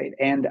life, right?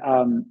 And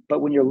but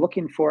when you're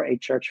looking for a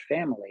church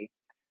family,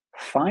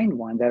 find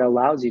one that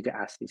allows you to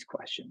ask these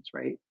questions,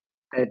 right?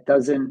 That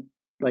doesn't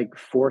like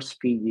force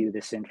feed you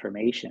this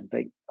information,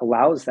 but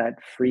allows that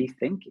free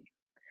thinking.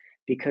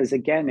 Because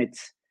again, it,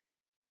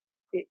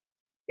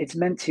 it's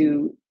meant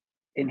to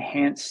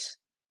enhance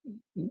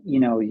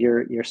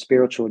your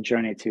spiritual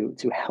journey, to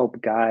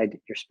help guide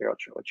your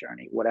spiritual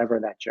journey, whatever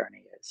that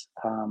journey is.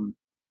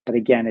 But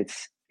again,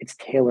 it's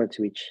tailored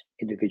to each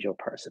individual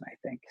person, I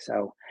think.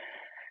 So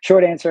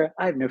short answer,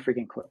 I have no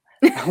freaking clue.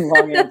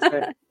 Long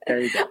answer,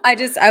 there you go.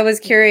 I was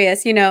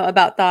curious,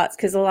 about thoughts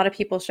because a lot of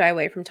people shy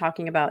away from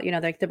talking about,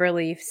 like the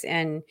beliefs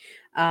and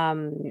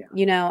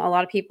Yeah, a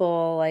lot of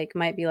people like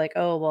might be like,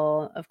 "Oh,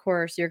 well, of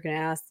course you're going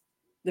to ask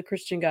the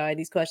Christian guy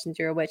these questions,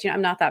 you're a witch."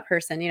 I'm not that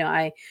person.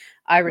 I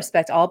right.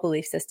 respect all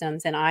belief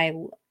systems and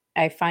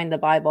I find the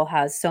Bible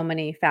has so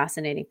many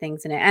fascinating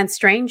things in it and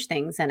strange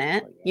things in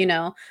it, Oh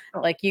yeah.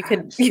 Oh, like you could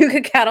you absolutely.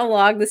 could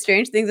catalog the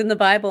strange things in the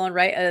Bible and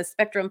write a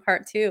spectrum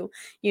part 2,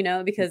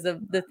 because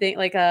of the thing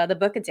like, the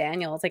book of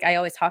Daniel. It's like I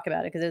always talk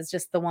about it because it's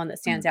just the one that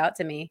stands Mm, out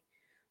to me.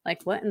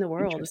 Like, what in the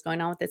world is interesting.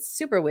 going on with this?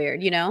 Super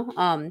weird,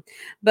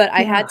 but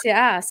I Yeah, had to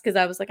ask because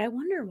I was like, I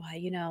wonder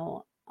why,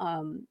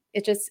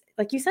 it just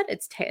like you said,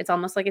 it's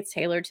almost like it's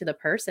tailored to the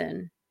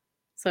person.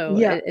 So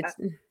yeah, it's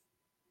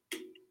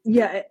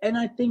yeah, and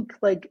I think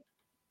like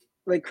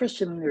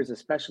Christian leaders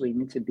especially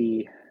need to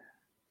be,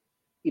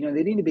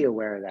 they need to be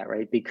aware of that,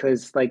 right?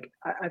 Because like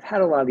I've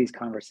had a lot of these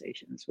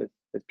conversations with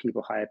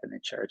people high up in the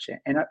church,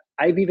 and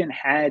I've even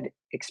had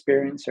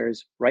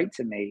experiencers write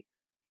to me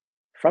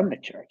from the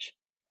church.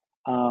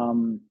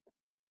 Um,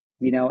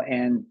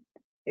 and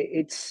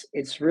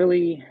it's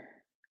really,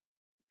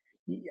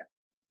 yeah,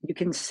 you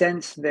can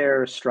sense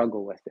their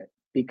struggle with it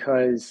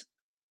because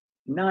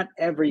not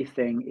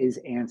everything is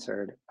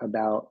answered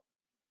about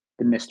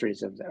the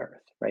mysteries of the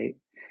earth, right?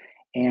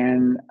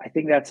 And I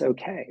think that's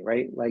okay,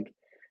 right? Like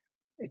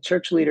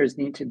church leaders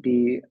need to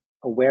be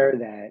aware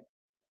that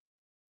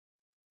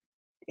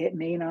it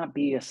may not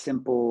be a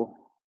simple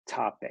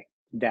topic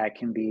that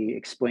can be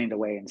explained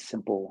away in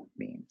simple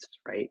means,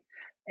 right?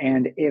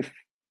 And if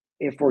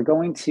we're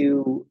going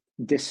to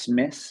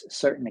dismiss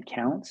certain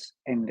accounts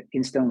and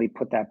instantly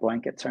put that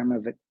blanket term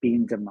of it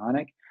being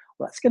demonic,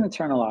 well, that's going to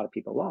turn a lot of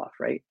people off,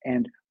 right?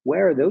 And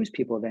where are those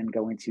people then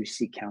going to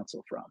seek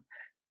counsel from?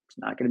 It's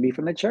not going to be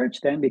from the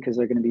church then, because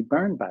they're going to be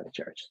burned by the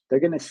church. They're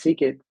going to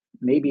seek it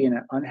maybe in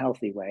an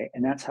unhealthy way.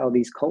 And that's how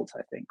these cults,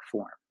 I think,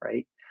 form,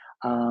 right?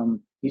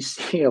 You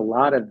see a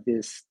lot of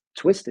this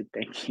twisted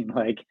thinking,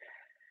 like,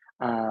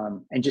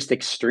 and just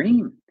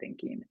extreme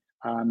thinking,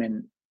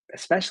 and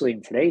especially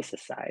in today's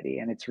society.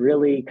 And it's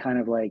really kind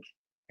of like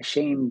a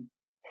shame.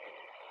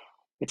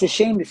 It's a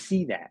shame to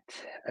see that,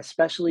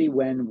 especially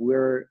when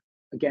we're,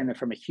 again,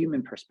 from a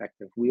human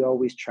perspective, we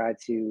always try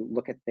to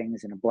look at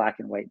things in a black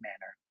and white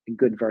manner,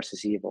 good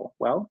versus evil.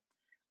 Well,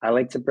 I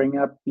like to bring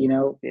up,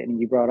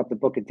 and you brought up the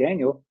book of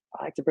Daniel.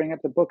 I like to bring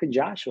up the book of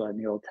Joshua in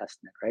the Old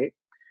Testament, right?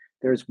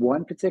 There's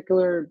one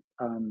particular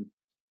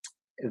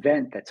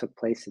event that took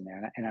place in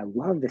there, and I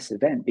love this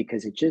event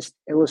because it just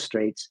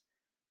illustrates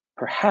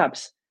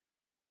perhaps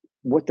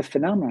what the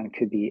phenomenon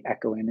could be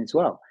echoing as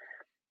well.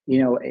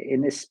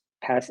 In this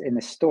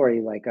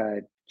story, like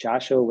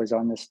Joshua was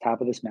on this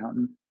top of this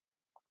mountain,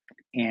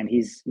 and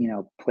he's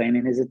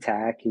planning his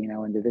attack,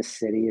 into this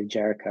city of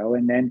Jericho,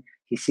 and then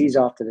he sees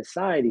off to the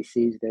side, he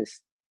sees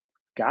this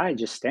guy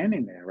just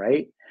standing there,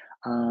 right,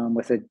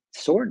 with a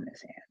sword in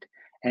his hand.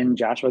 And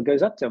Joshua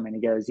goes up to him and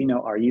he goes,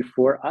 "Are you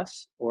for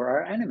us or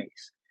our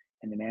enemies?"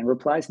 And the man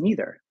replies,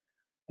 "Neither.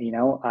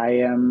 I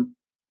am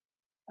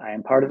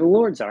part of the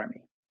Lord's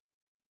army."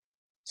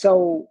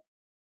 So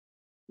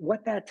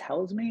what that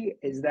tells me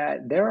is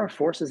that there are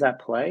forces at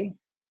play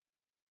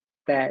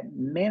that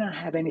may not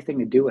have anything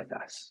to do with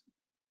us.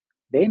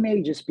 They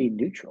may just be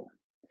neutral,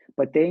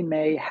 but they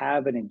may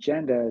have an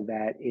agenda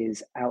that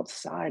is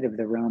outside of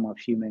the realm of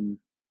human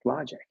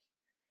logic.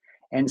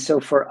 And so,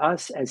 for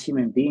us as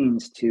human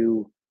beings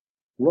to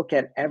look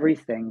at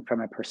everything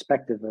from a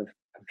perspective of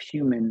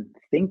human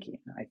thinking,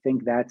 I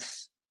think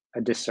that's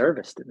a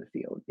disservice to the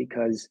field,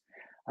 because,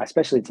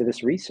 especially to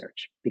this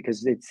research,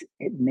 because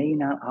it may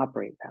not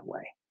operate that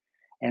way.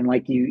 And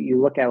like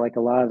you look at like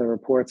a lot of the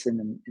reports in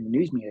the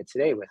news media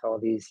today with all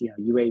these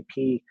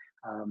UAP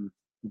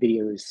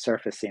videos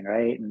surfacing,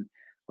 right? And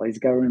all these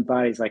government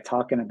bodies like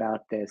talking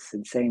about this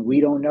and saying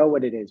we don't know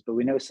what it is, but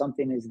we know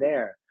something is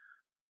there.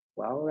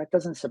 Well, that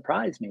doesn't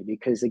surprise me,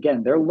 because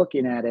again, they're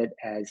looking at it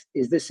as,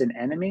 is this an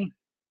enemy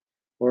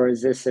or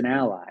is this an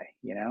ally?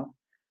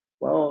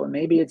 Well,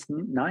 maybe it's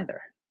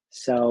neither.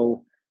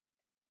 So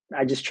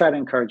I just try to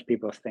encourage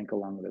people to think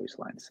along those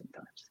lines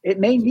sometimes. It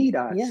may need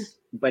Yeah. us,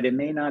 but it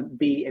may not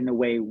be in the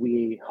way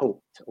we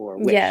hoped or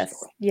wished Yes,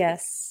 or yeah.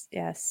 yes,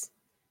 yes.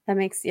 That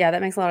makes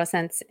a lot of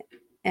sense.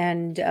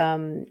 And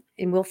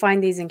we'll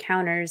find these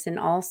encounters in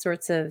all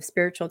sorts of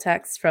spiritual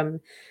texts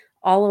from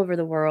all over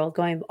the world,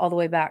 going all the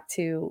way back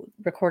to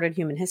recorded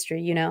human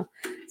history, you know?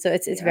 So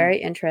it's Yeah. very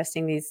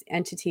interesting these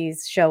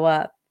entities show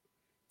up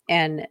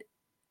and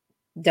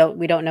don't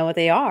know what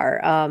they are.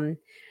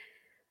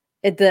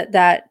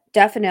 That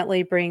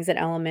definitely brings an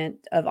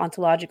element of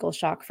ontological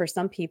shock for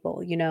some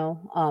people, you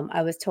know?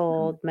 I was Mhm.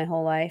 told my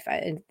whole life,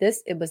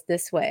 it was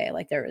this way,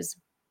 like, there was,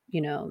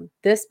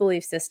 this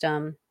belief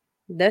system,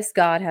 this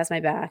God has my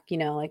back,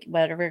 like,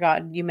 whatever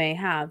God you may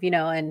have,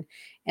 and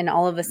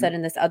all of a Mhm.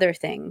 sudden, this other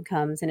thing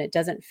comes, and it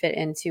doesn't fit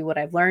into what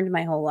I've learned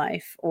my whole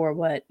life or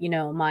what,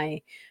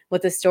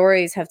 what the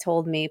stories have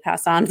told me,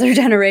 passed on through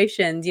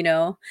generations,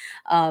 Yeah.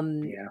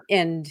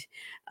 and,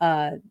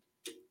 uh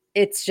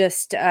it's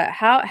just,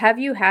 how have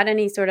you had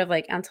any sort of,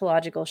 like,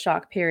 ontological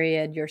shock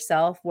period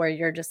yourself where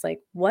you're just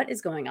like, "What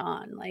is going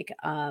on?" Like,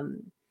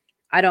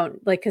 I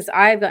don't like because 'cause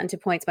I've gotten to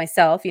points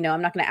myself,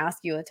 I'm not gonna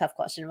ask you a tough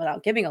question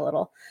without giving a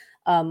little,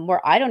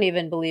 where I don't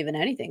even believe in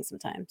anything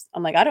sometimes.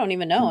 I'm like, "I don't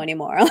even know Mm.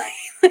 anymore."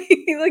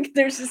 Like,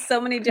 there's just so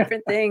many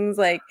different things,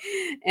 like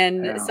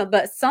and Yeah. so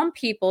but some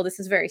people, this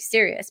is very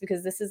serious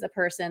because this is a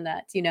person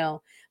that,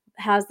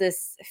 has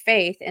this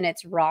faith and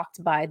it's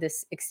rocked by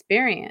this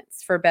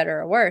experience for better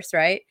or worse,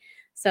 right? Yeah.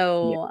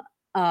 So,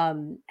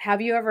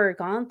 have you ever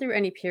gone through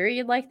any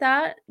period like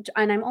that?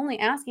 And I'm only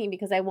asking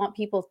because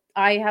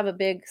I have a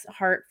big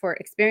heart for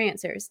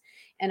experiencers,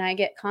 and I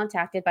get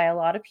contacted by a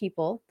lot of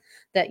people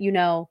that,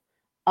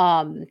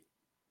 um,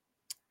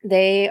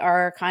 they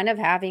are kind of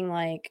having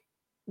like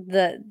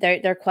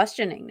they're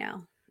questioning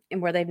now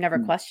and where they've never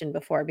Mm. questioned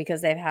before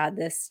because they've had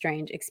this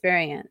strange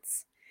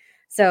experience.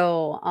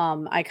 So,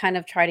 I kind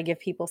of try to give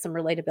people some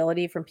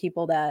relatability from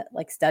people that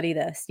like study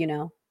this.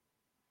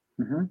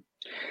 Mhm.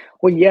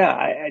 Well,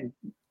 yeah,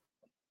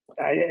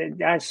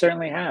 I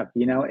certainly have.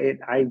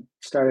 I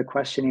started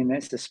questioning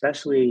this,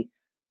 especially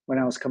when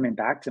I was coming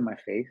back to my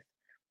faith.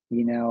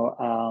 You know,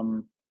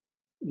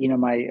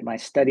 my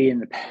study in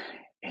the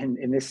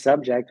in this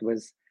subject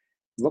was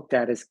looked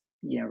at as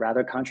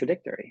rather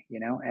contradictory.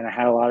 And I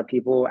had a lot of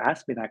people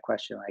ask me that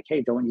question, like,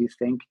 "Hey, don't you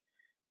think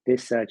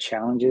this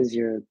challenges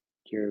your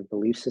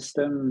belief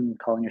system,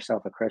 calling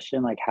yourself a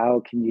Christian? Like, how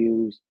can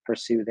you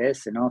pursue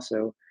this and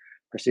also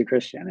pursue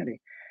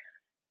Christianity.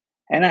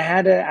 And I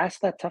had to ask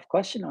that tough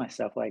question to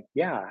myself, like,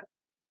 yeah,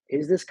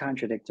 is this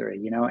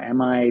contradictory?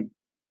 Am I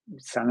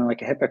sounding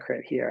like a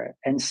hypocrite here?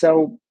 And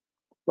so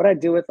what I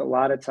do with a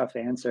lot of tough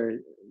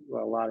answers,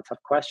 well, a lot of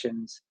tough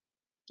questions,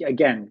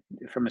 again,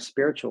 from a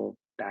spiritual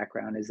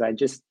background, is I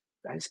just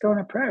go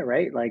into prayer,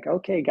 right? Like,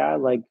 okay,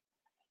 God, like,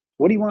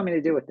 what do you want me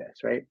to do with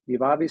this, right?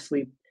 You've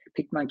obviously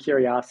piqued my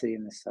curiosity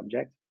in this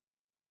subject,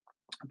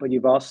 but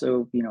you've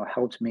also,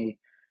 helped me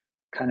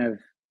kind of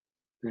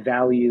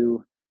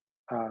value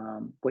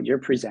what you're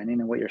presenting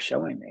and what you're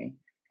showing me,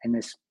 and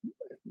this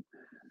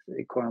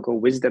quote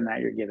unquote wisdom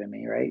that you're giving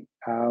me, right?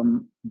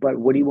 But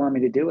what do you want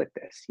me to do with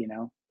this?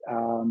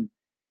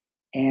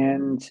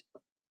 And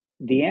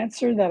the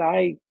answer that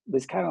I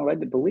was kind of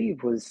led to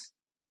believe was,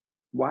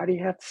 why do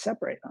you have to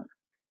separate them?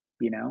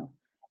 You know?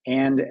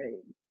 And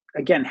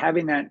again,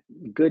 having that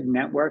good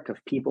network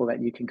of people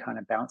that you can kind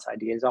of bounce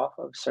ideas off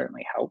of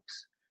certainly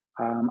helps.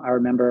 I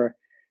remember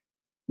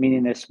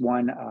meeting this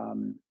one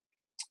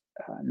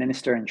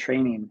minister in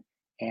training,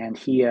 and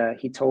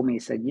he told me, he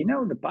said,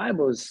 the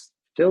Bible is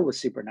filled with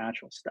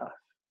supernatural stuff.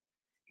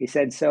 He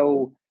said,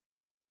 so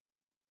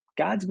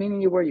God's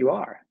meeting you where you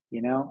are,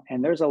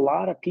 and there's a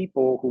lot of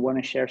people who want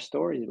to share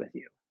stories with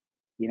you.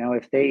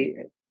 If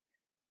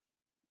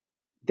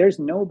there's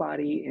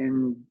nobody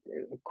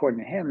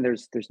according to him,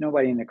 there's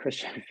nobody in the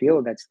Christian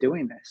field that's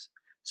doing this.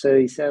 So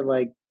he said,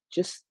 like,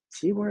 just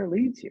see where it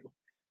leads you.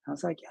 I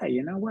was like, yeah,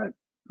 you know what?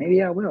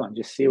 Maybe I will, and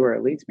just see where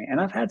it leads me. And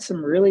I've had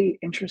some really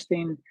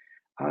interesting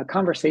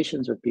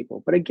conversations with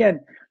people. But again,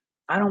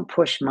 I don't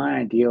push my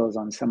ideals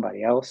on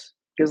somebody else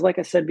because, like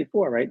I said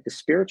before, right, the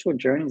spiritual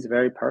journey is a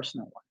very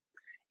personal one.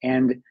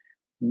 And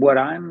what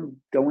I'm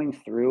going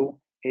through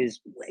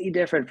is way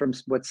different from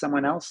what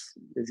someone else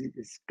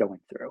is going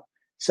through.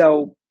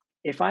 So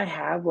if I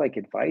have like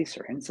advice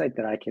or insight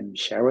that I can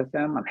share with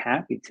them, I'm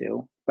happy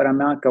to, but I'm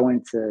not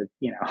going to,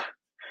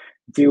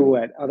 do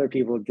what other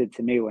people did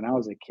to me when I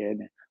was a kid.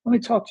 Let me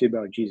talk to you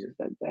about Jesus.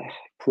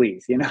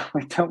 Please,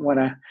 I don't want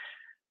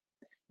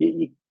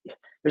to.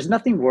 There's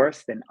nothing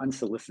worse than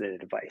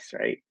unsolicited advice,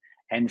 right?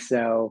 And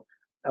so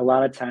a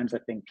lot of times I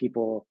think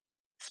people,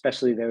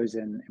 especially those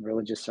in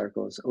religious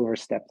circles,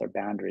 overstep their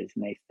boundaries,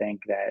 and they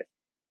think that,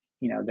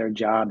 their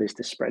job is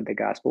to spread the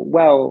gospel.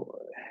 Well,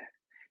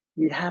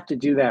 you have to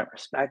do that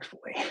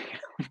respectfully,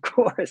 of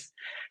course,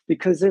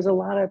 because there's a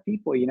lot of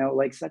people,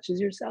 like such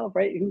as yourself,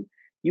 right? Who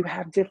you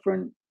have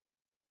different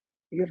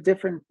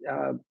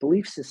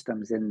belief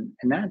systems, and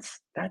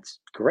that's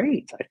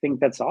great. I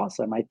think that's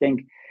awesome. I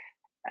think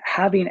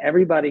having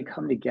everybody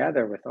come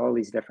together with all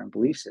these different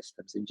belief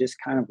systems and just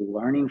kind of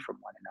learning from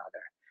one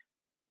another,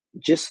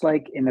 just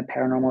like in the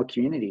paranormal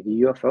community,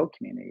 the UFO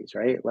communities,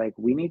 right? Like,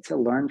 we need to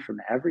learn from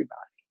everybody,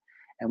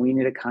 and we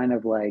need to kind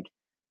of like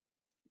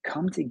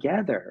come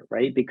together,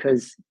 right?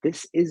 Because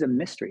this is a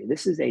mystery.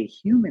 This is a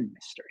human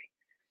mystery.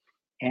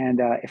 And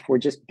if we're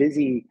just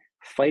busy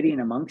fighting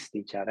amongst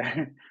each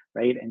other,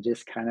 right? And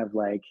just kind of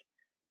like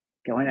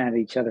going at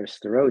each other's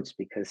throats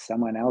because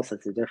someone else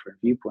has a different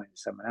viewpoint than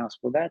someone else,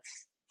 well,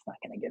 that's it's not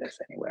going to get us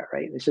anywhere,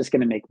 right? It's just going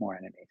to make more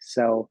enemies.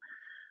 So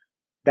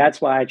that's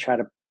why I try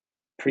to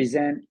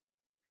present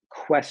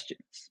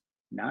questions,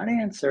 not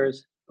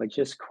answers, but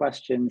just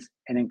questions,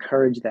 and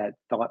encourage that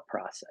thought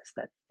process,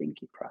 that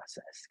thinking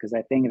process, because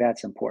I think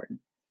that's important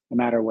no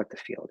matter what the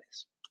field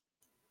is.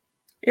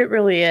 It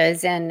really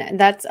is, and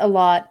that's a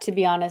lot, to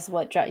be honest,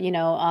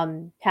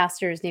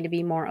 pastors need to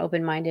be more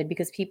open-minded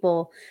because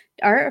people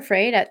are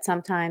afraid at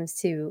sometimes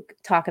to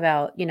talk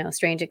about,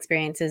 strange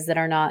experiences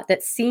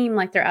that seem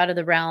like they're out of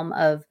the realm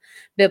of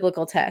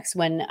biblical text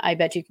when I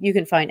bet you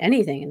can find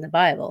anything in the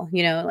Bible,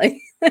 like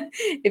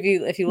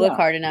if you look Yeah,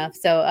 hard enough.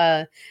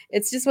 So,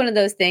 it's just one of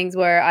those things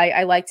where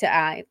I like to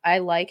I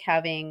like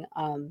having,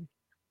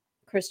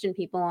 Christian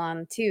people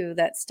on too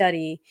that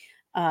study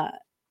uh,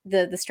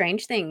 the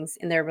strange things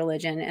in their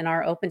religion and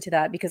are open to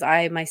that because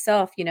I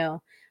myself, I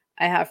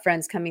have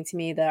friends coming to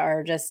me that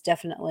are just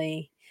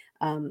definitely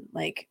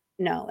like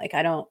no, like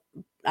I don't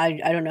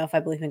know if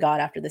I believe in God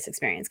after this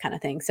experience kind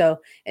of thing. So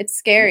it's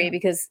scary yeah,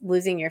 because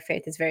losing your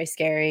faith is very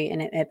scary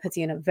and it puts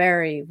you in a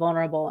very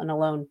vulnerable and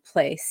alone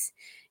place.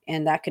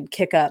 And that could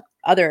kick up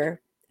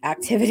other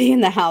activity in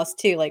the house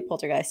too, like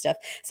poltergeist stuff.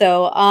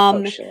 So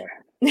oh, sure.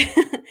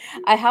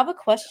 I have a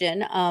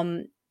question.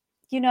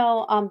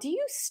 Do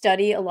you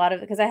study a lot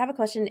of because I have a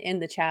question in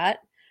the chat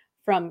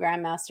from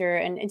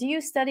Grandmaster, and do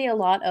you study a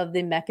lot of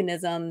the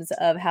mechanisms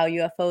of how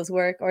UFOs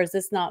work, or is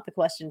this not the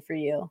question for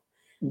you?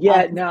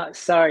 Yeah, Um, no,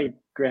 sorry, he's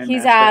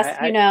Grandmaster.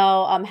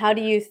 asked, how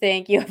do you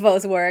think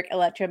UFOs work?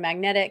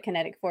 Electromagnetic,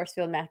 kinetic force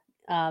field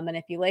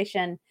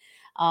manipulation.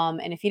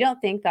 And if you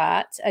don't think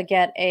that,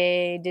 get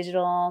a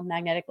digital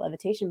magnetic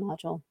levitation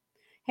module.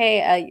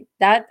 Hey,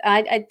 that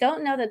I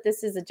don't know that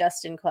this is a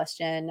Justin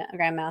question,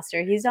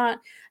 Grandmaster. He's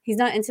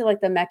not into like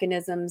the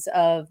mechanisms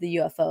of the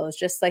UFOs,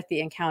 just like the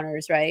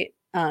encounters, right?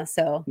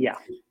 Yeah,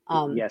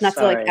 yes, Not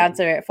to like sorry.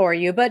 answer it for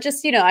you, but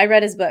just I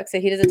read his book, so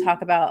he doesn't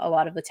talk about a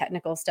lot of the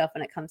technical stuff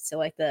when it comes to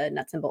like the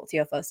nuts and bolts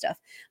UFO stuff.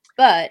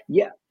 But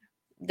Yeah,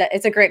 that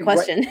it's a great right.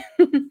 question.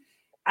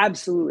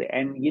 absolutely.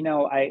 And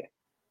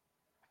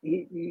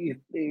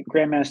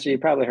Grandmaster, you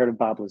probably heard of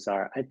Bob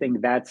Lazar. I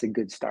think that's a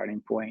good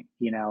starting point.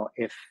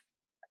 If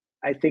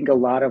I think a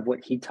lot of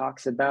what he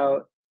talks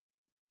about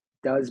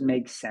does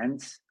make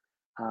sense.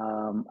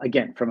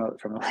 Again, from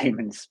a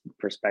layman's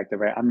perspective,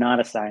 right? I'm not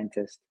a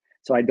scientist,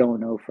 so I don't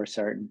know for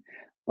certain,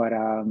 but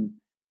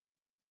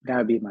that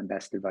would be my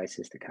best advice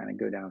is to kind of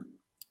go down,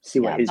 see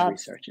what Yeah, his Bob's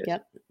research is.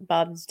 yep,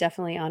 Bob's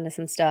definitely onto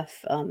some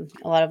stuff. A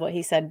lot of what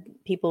he said,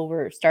 people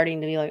were starting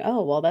to be like,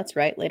 "Oh, well, that's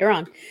right," later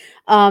on.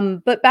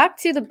 But back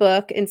to the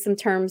book and some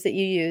terms that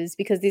you use,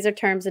 because these are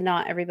terms that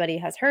not everybody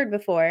has heard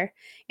before,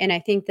 and I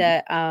think Mhm.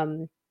 that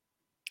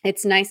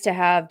it's nice to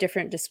have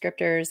different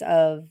descriptors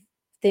of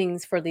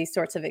things for these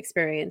sorts of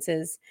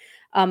experiences.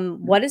 Mhm.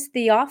 What is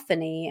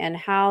theophany, and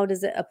how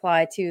does it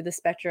apply to the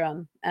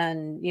spectrum?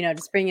 And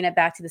just bringing it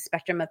back to the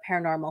spectrum of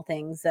paranormal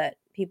things that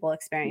people Yeah.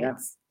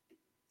 experience.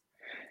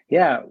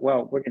 Yeah.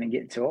 Well, we're going to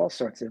get into all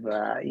sorts of,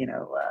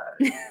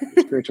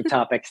 spiritual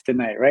topics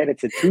tonight, right?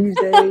 It's a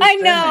Tuesday I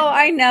sermon. know,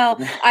 I know.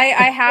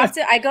 I have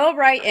to I go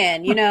right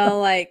in,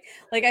 like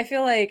I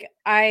feel like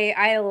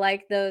I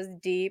like those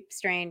deep,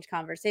 strange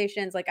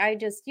conversations. Like I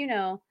just,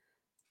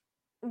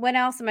 when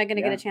else am I going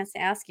to get a Yeah. chance to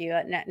ask you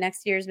at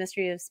next year's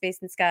Mystery of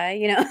Space and Sky? I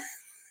don't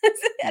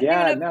even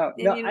Yeah. know. No,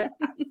 If, no, you know.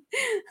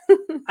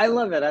 I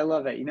love it. I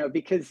love it,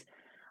 because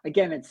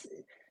again,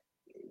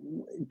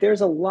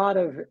 there's a lot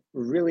of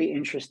really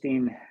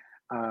interesting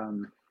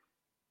um,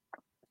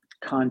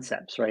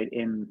 concepts, right?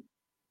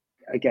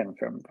 Again,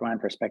 from my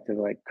perspective,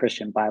 like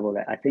Christian Bible,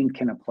 that I think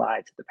can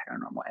apply to the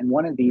paranormal. And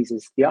one of these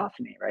is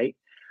theophany, right?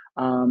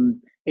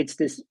 It's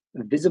this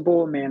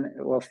visible man.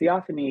 Well,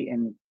 theophany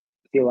in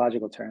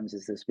theological terms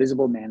is this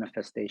visible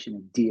manifestation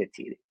of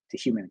deity to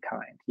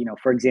humankind.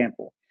 For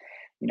example,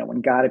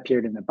 when God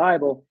appeared in the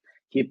Bible,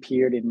 he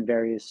appeared in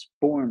various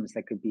forms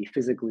that could be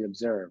physically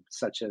observed,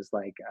 such as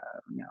like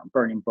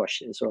burning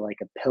bushes or like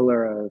a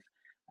pillar of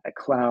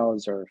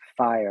clouds or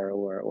fire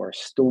or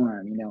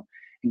storm.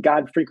 And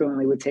God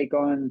frequently would take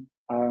on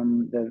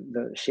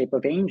the shape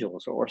of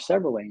angels or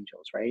several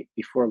angels, right?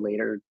 Before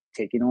later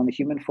taking on the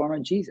human form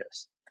of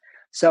Jesus.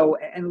 So,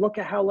 and look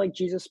at how like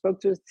Jesus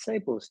spoke to his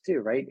disciples too,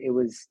 right?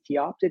 He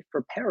opted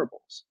for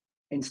parables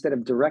instead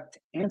of direct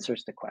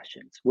answers to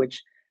questions,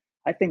 which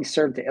I think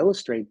serve to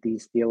illustrate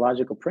these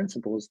theological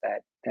principles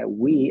that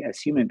we as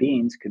human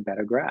beings could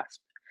better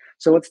grasp.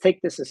 So let's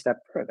take this a step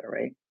further,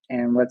 right?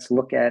 And let's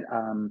look at,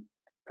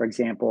 for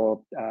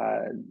example,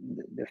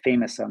 the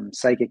famous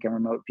psychic and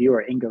remote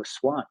viewer Ingo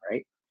Swann,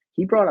 right?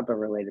 He brought up a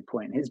related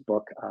point in his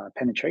book,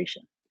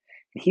 Penetration.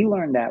 He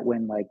learned that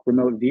when like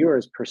remote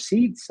viewers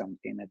perceived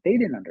something that they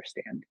didn't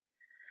understand,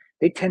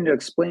 they tend to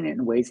explain it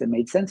in ways that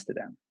made sense to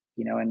them.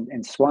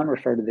 And Swan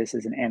referred to this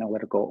as an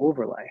analytical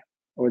overlay,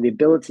 or the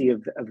ability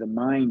of the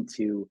mind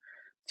to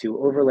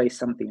overlay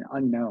something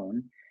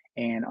unknown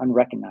and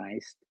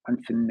unrecognized,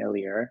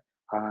 unfamiliar,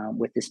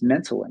 with this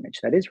mental image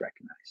that is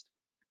recognized.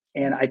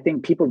 And I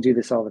think people do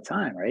this all the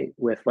time, right?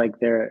 With like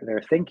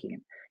their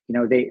thinking.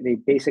 They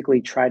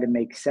basically try to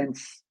make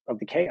sense of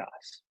the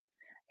chaos.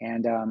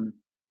 And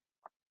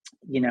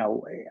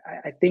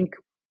I think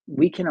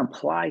we can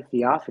apply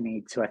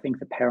theophany to, I think,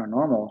 the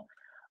paranormal,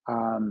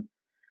 um,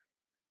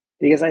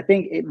 because I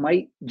think it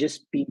might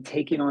just be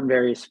taking on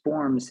various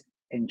forms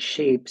and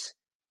shapes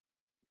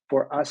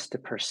for us to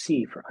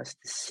perceive, for us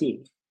to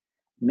see.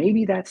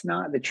 Maybe that's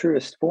not the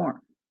truest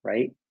form,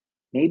 right?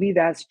 Maybe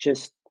that's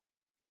just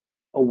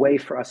a way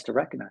for us to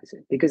recognize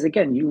it. Because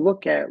again, you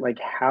look at like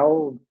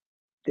how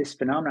this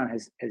phenomenon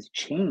has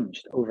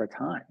changed over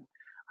time.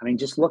 I mean,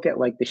 just look at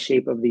like the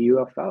shape of the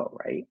UFO,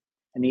 right?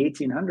 In the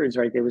 1800s,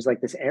 right, there was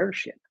like this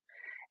airship,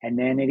 and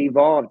then it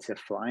evolved to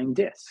flying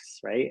discs,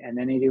 right? And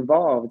then it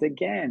evolved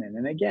again and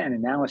then again,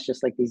 and now it's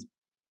just like these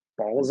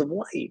balls of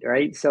light,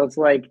 right? So it's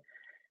like,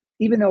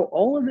 even though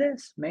all of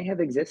this may have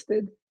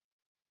existed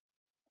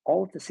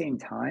all at the same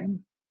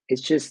time,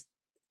 it's just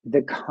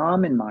the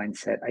common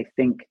mindset, I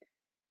think,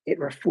 it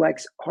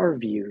reflects our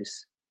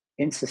views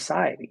in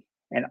society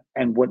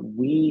and what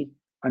we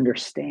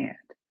understand.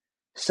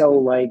 So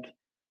like,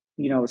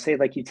 say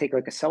like you take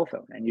like a cell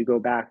phone and you go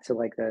back to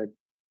like the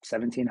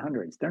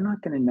 1700s, they're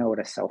not going to know what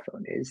a cell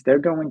phone is. They're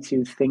going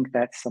to think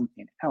that's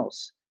something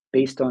else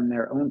based on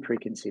their own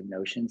preconceived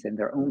notions and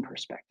their own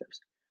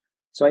perspectives.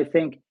 So I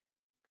think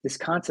this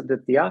concept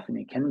of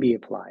theophany can be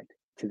applied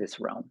to this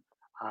realm.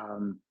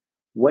 Um,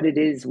 what it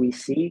is we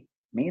see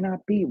may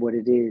not be what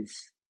it is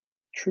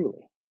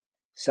truly.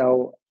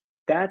 So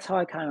that's how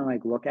I kind of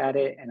like look at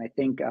it. And I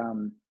think,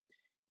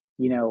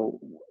 you know,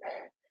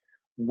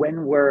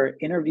 when we're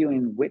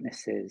interviewing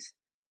witnesses,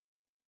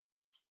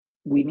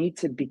 we need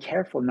to be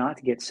careful not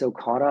to get so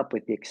caught up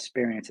with the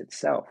experience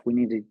itself. We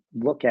need to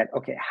look at,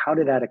 okay, how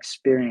did that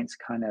experience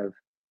kind of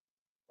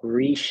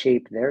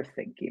reshape their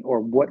thinking, or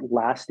what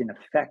lasting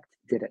effect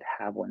did it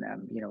have on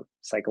them,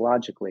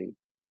 psychologically,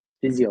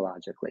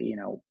 physiologically,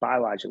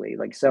 biologically.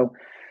 Like, so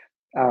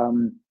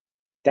um,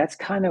 that's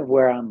kind of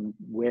where I'm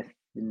with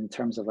in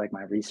terms of like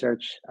my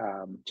research,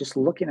 just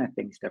looking at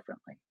things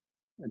differently,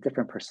 a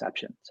different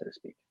perception, so to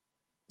speak.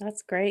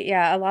 That's great.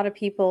 Yeah, a lot of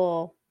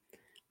people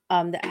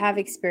that have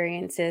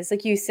experiences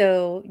like you.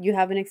 So you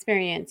have an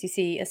experience, you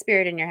see a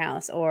spirit in your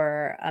house,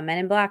 or a men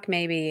in black,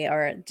 maybe,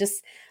 or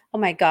just oh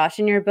my gosh,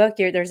 in your book,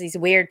 there's these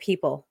weird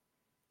people.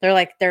 They're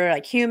like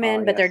Oh,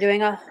 human, but they're yes.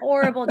 doing a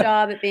horrible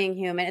job at being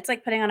human. It's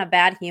like putting on a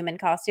bad human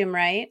costume,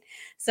 right?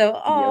 So,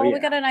 Oh, oh, we yeah.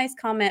 got a nice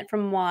comment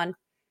from Juan.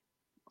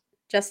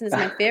 Justin is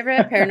my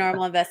favorite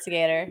paranormal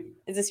investigator.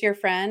 Is this your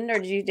friend, or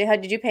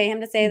did you pay him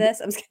to say this?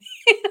 I'm just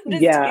kidding. I'm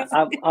just Yeah,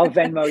 teasing. I'll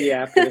Venmo you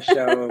after the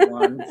show,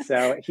 Juan.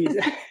 So he's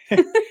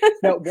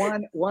no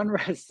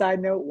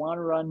side note, Juan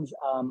runs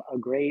a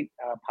great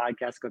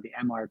podcast called the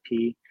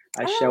MRP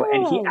show,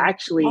 and Oh,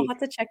 I'll have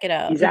to check it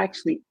out.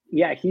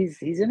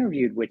 he's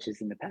interviewed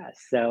witches in the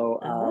past. So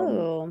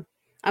Oh,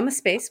 I'm a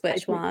space I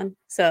witch, think Juan.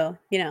 So,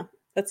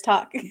 let's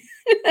talk.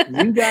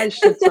 you guys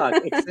should talk.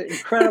 It's an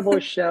incredible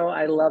show.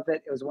 I love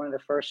it. It was one of the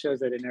first shows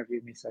that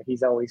interviewed me, so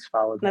he's always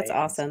followed That's me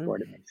and awesome.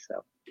 supported me.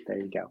 So there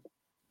you go.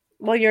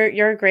 Well,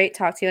 you're a great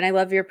talk to, and I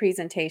love your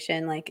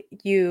presentation. Like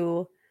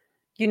you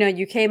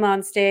came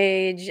on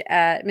stage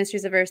at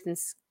Mysteries of Earth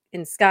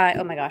and Sky.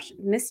 Oh my gosh,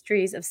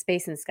 Mysteries of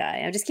Space and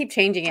Sky. I just keep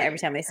changing it every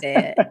time I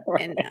say it,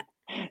 and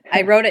Right.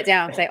 I wrote it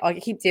down because I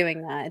keep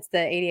doing that. It's the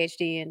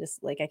ADHD and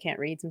just like I can't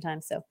read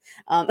sometimes. So,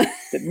 um,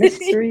 The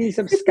mysteries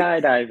of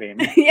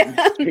skydiving, yeah,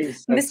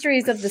 mysteries of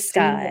Mysteries of the sea,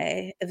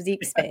 Sky, of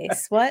deep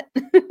space. What?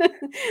 of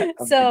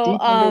the So,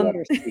 deep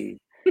underwater sea.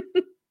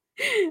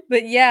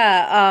 but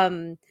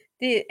yeah,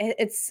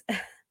 it's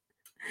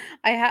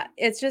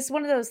it's just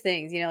one of those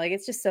things, like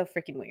it's just so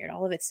freaking weird.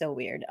 All of it's so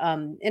weird,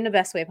 in the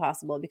best way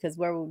possible. Because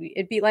where would we?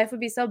 It'd be life would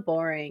be so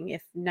boring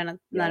if none Oh, of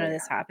yeah.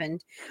 this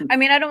happened. I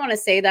mean, I don't want to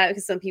say that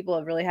because some people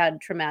have really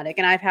had traumatic,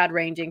 and I've had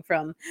ranging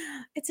from,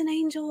 it's an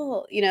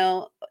angel,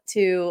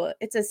 to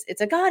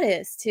it's a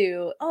goddess,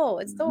 to oh,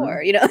 it's Mhm.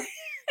 Thor.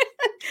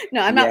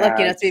 No, I'm not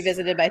lucky Yeah, enough to be it's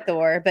visited by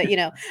Thor, but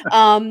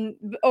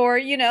or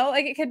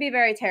like it could be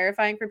very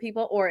terrifying for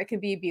people, or it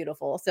could be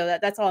beautiful. So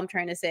that's all I'm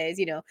trying to say is,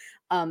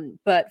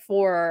 but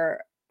for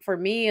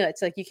me,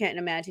 it's like you can't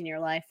imagine your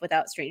life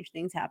without strange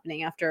things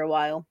happening after a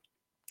while.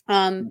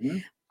 Um,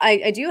 mhm,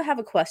 I do have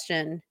a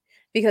question,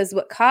 because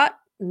what caught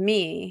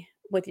me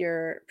with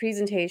your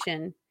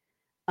presentation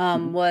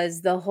mhm,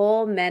 was the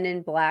whole Men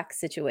in Black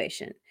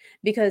situation.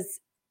 Because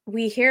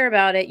we hear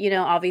about it,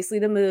 obviously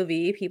the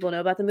movie, people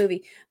know about the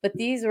movie, but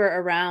these were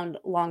around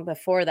long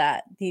before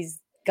that. These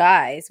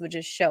guys would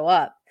just show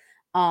up.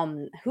 Who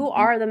mhm,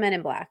 are the Men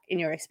in Black in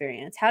your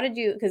experience? How did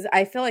you, because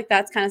I feel like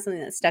that's kind of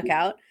something that stuck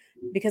out,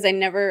 because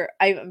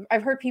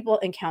I've heard people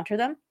encounter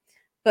them,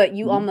 but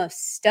you mhm.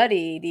 almost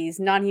study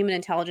these non-human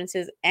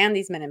intelligences and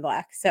these Men in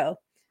Black. So,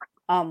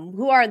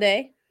 who are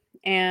they,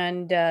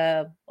 and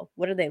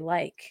what are they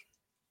like?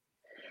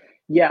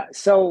 Yeah,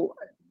 so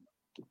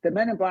the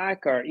Men in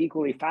Black are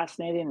equally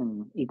fascinating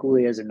and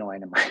equally as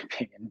annoying, in my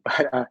opinion.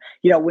 But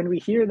when we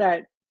hear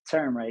that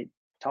term, right,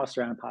 tossed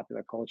around in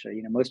popular culture,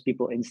 most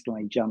people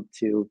instantly jump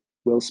to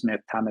Will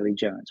Smith, Tommy Lee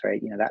Jones, right?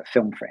 That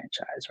film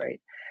franchise, right?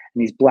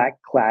 And these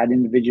black clad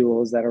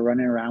individuals that are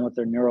running around with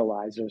their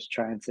neuralizers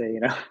trying to,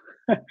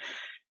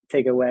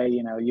 take away,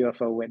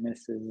 UFO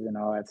witnesses and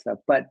all that stuff.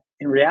 But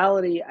in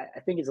reality, I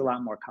think it's a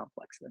lot more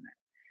complex than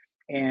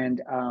that.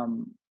 And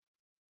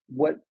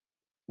what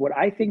what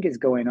I think is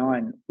going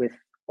on with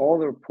all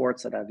the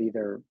reports that I've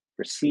either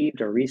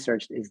received or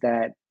researched is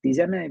that these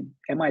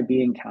MIB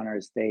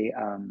encounters,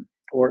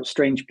 or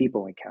strange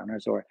people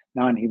encounters, or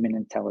non-human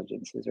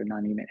intelligences or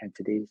non-human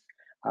entities,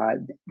 uh,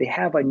 they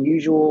have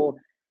unusual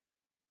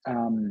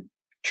um,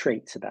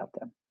 traits about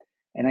them,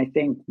 and I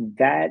think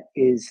that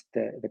is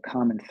the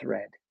common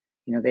thread.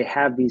 They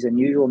have these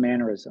unusual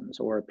mannerisms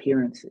or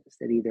appearances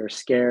that either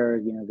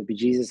scare the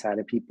bejesus out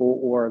of people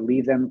or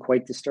leave them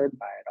quite disturbed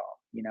by it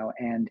all.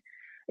 And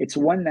it's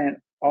one that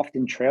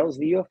often trails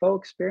the UFO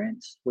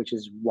experience, which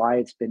is why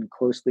it's been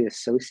closely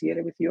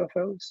associated with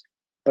UFOs.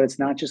 But it's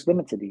not just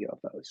limited to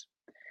UFOs.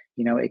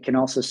 It can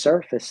also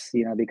surface,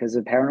 because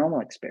of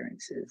paranormal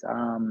experiences,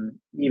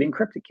 even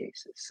cryptic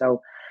cases.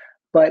 So,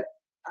 but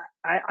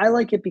I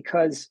like it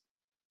because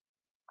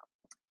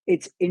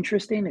it's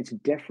interesting, it's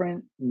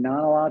different.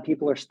 Not a lot of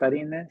people are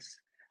studying this.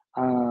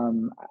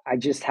 I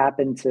just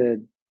happened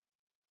to,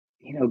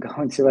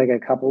 go into like a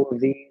couple of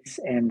these,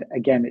 and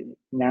again,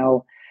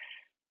 now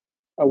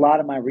a lot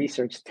of my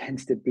research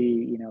tends to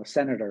be,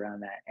 centered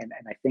around that, and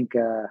I think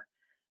a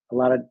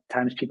lot of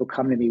times people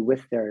come to me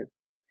with their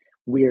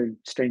weird,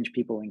 strange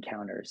people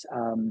encounters.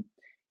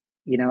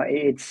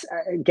 It's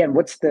again,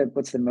 what's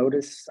the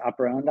modus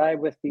operandi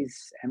with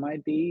these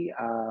MIB?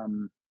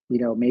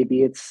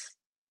 Maybe it's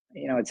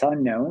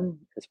unknown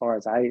as far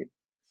as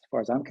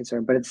I'm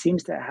concerned, but it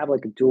seems to have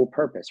like a dual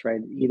purpose,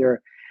 right?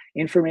 Either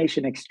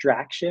information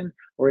extraction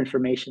or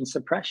information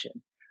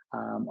suppression,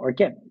 or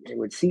again, it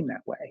would seem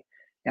that way.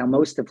 Now,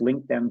 most have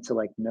linked them to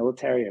like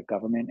military or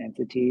government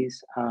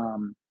entities,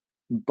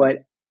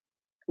 but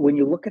when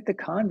you look at the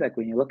conduct,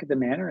 when you look at the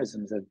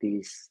mannerisms of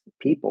these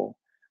people,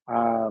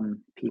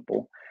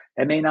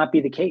 that may not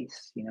be the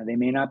case. They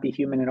may not be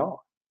human at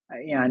all.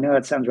 I know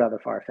that sounds rather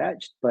far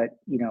fetched, but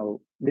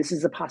this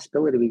is a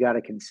possibility we got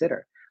to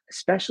consider.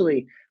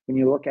 especially when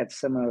you look at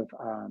some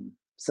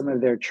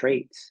of their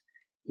traits.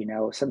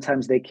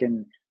 Sometimes they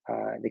can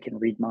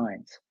read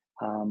minds.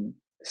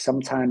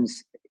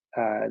 Sometimes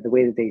the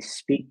way that they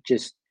speak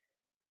just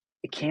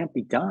it can't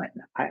be done.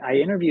 I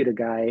interviewed a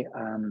guy.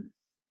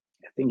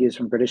 I think he was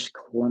from British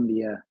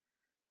Columbia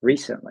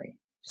recently,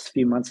 just a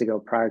few months ago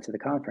prior to the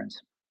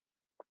conference,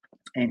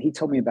 and he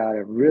told me about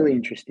a really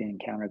interesting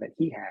encounter that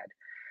he had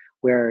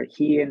where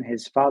he and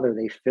his father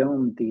they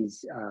filmed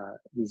these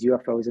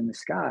UFOs in the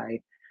sky,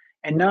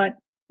 and not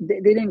they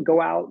didn't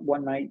go out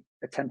one night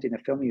attempting to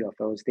film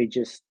UFOs.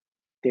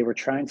 They were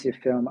trying to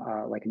film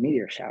like a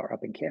meteor shower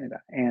up in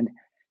Canada, and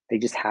they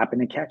just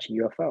happened to catch a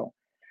UFO,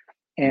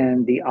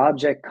 and the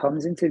object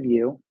comes into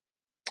view,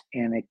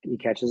 and he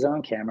catches it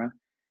on camera,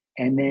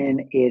 and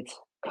then it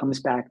comes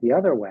back the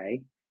other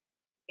way,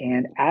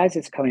 and as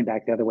it's coming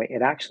back the other way,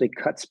 it actually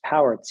cuts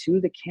power to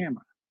the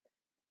camera.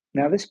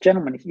 Now, this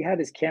gentleman, he had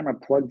his camera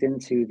plugged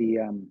into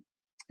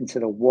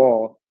the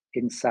wall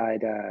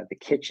inside the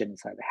kitchen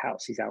inside the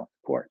house. He's out on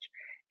the porch,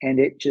 and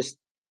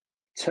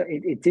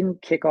it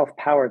didn't kick off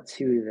power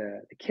to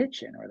the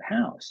kitchen or the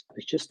house. It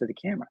was just to the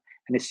camera.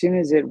 And as soon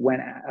as it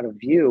went out of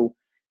view,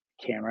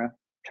 camera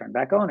turned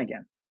back on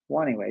again.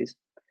 Well, anyways,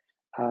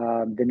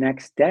 the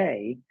next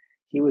day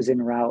he was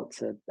en route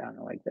to I don't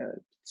know, like the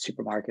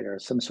supermarket or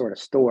some sort of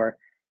store,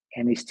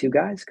 and these two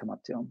guys come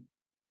up to him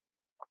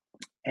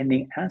and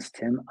they asked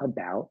him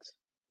about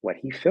what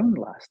he filmed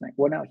last night.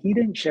 Well, now he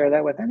didn't share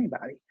that with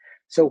anybody.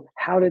 So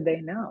how did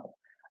they know?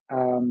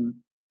 Um,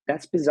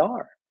 that's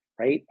bizarre,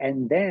 right?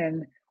 And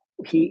then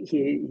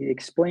he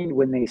explained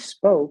when they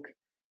spoke,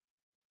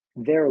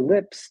 their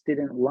lips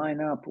didn't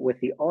line up with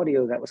the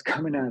audio that was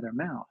coming out of their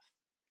mouth.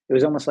 It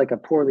was almost like a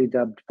poorly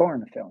dubbed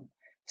foreign film.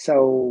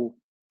 So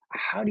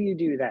how do you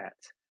do that?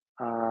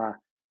 Uh,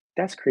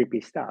 that's creepy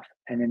stuff.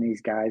 And then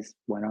these guys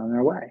went on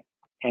their way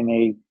and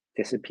they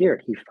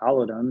disappeared. He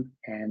followed them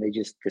and they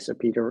just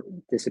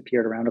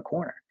disappeared around a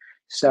corner.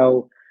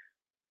 So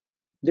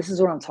this is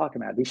what I'm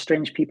talking about. These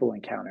strange people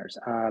encounters.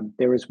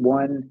 There was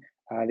one,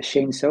 the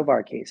Shane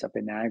Sovar case up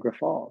in Niagara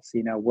Falls.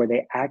 Where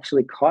they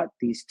actually caught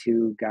these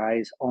two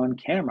guys on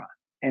camera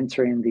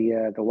entering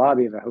the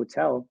lobby of a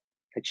hotel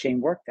that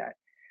Shane worked at.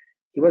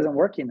 He wasn't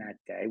working that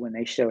day when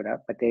they showed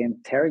up, but they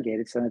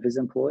interrogated some of his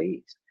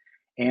employees.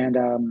 And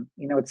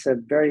it's a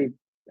very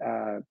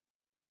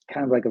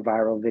kind of like a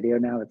viral video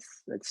now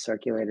that's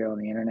circulated on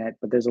the internet,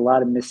 but there's a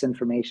lot of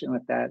misinformation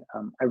with that.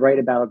 I write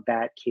about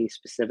that case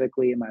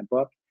specifically in my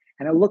book,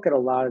 and I look at a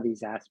lot of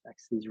these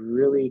aspects, these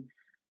really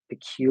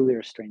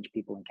peculiar, strange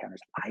people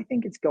encounters. I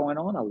think it's going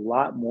on a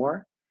lot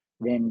more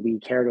than we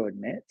care to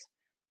admit.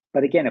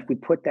 But again, if we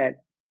put that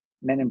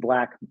Men in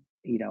Black,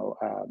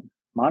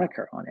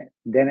 moniker on it,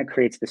 then it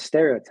creates the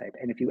stereotype.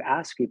 And if you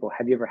ask people,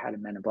 "Have you ever had a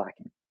Men in Black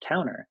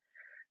encounter?"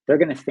 They're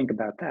going to think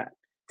about that.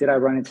 Did I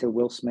run into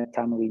Will Smith,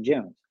 Tommy Lee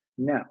Jones?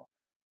 No,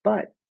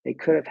 but they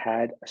could have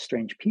had a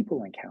strange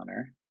people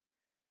encounter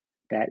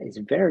that is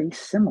very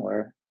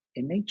similar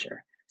in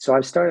nature. So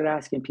I've started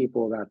asking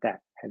people about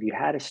that. Have you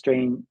had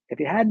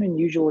an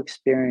unusual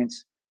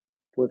experience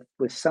with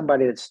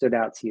somebody that stood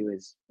out to you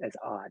as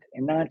odd,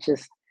 and not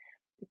just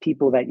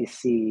people that you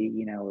see,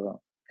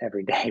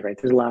 every day, right?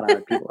 There's a lot of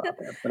odd people out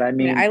there, but I I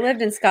mean, mean, I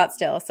lived in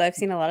Scottsdale, so I've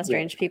seen a lot of yeah,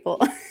 strange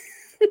people.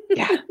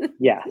 yeah,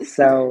 yeah.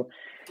 So,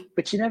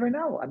 but you never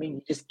know. I mean,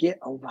 you just get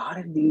a lot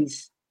of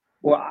these.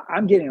 Well,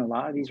 I'm getting a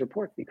lot of these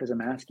reports because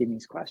I'm asking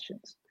these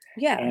questions,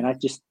 Yeah, and I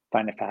just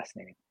find it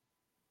fascinating.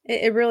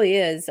 it really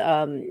is.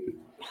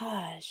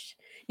 Gosh,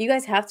 you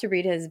guys have to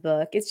read his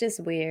book. It's just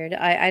weird.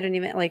 I don't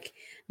even like.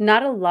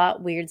 Not a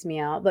lot weirds me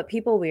out, but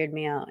people weird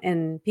me out,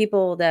 and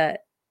people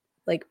that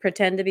like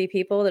pretend to be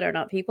people that are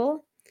not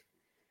people.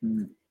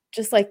 Mm,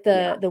 Just like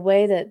yeah, the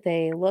way that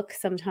they look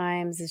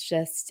sometimes is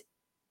just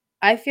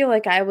I feel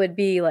like I would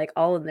be, like,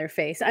 all in their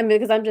face. I mean,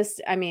 because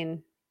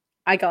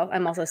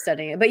I'm also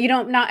studying it, but you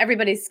don't not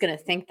everybody's gonna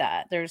think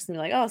that. They're just gonna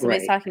be like, "Oh,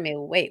 somebody's right. talking to me.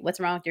 Wait, what's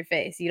wrong with your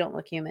face? You don't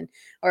look human."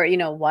 Or,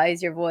 "Why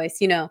is your voice"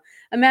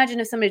 imagine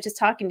if somebody's just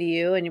talking to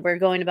you and we're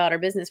going about our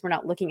business, we're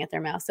not looking at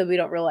their mouth, so we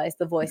don't realize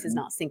the voice is Mhm.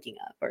 not syncing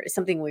up or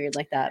something weird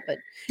like that, but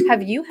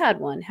have you had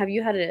one? Have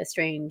you had a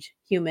strange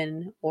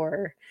human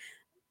or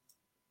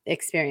Yeah.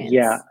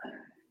 experience?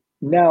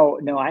 No,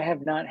 no, I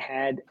have not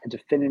had a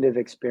definitive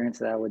experience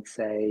that I would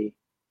say,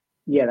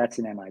 yeah, that's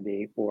an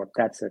MIB or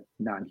that's a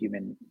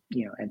non-human,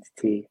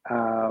 entity.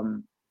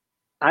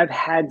 I've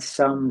had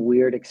some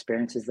weird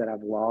experiences that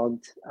I've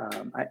logged.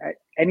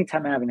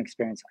 Anytime I have an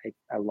experience,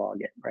 I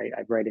log it, right?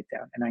 I write it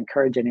down. And I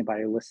encourage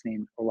anybody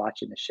listening or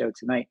watching the show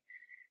tonight,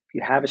 if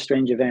you have a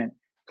strange event,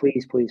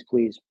 please, please,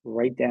 please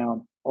write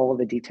down all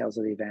the details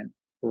of the event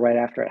right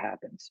after it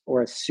happens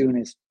or as soon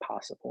as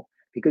possible,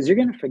 because you're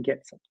going to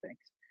forget some things.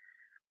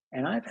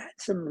 And I've had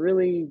some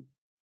really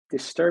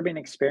disturbing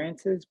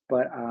experiences,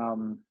 but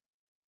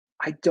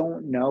I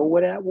don't know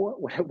what it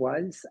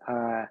was.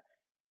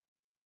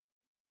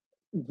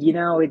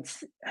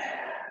 It's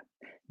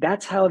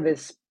that's how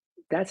this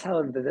that's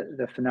how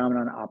the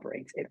phenomenon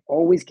operates. It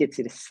always gets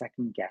you to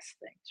second guess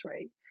things,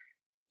 right?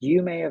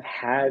 You may have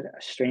had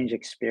a strange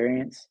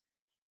experience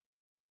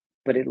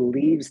but it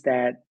leaves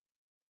that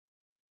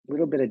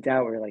little bit of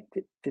doubt where you're like,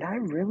 did I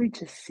really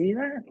just see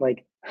that?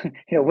 Like,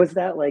 was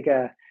that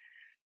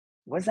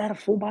a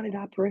full-bodied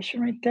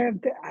apparition right there?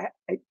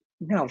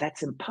 No,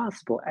 that's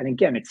impossible. And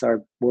again, it's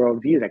our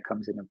worldview that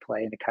comes into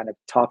play, and it kind of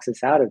talks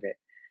us out of it.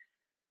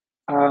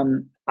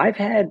 I've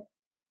had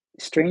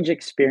strange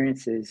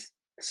experiences,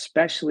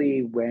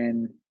 especially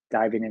when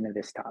diving into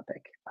this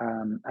topic.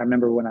 I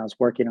remember when I was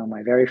working on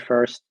my very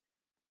first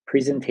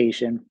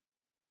presentation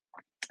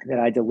that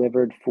I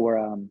delivered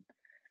for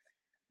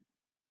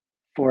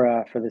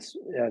this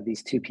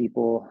these two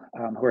people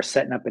who are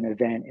setting up an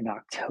event in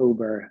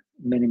October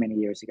many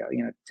years ago.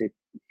 To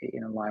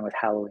in line with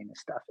Halloween and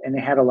stuff. And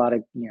they had a lot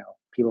of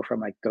people from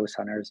like ghost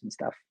hunters and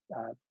stuff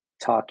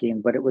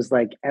talking, but it was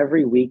like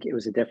every week it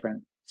was a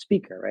different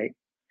speaker, right?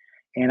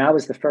 And I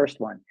was the first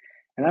one.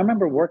 And I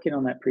remember working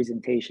on that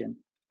presentation.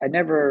 I'd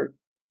never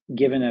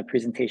given a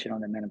presentation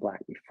on the Men in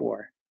Black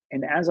before.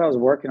 And as I was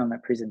working on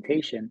that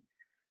presentation,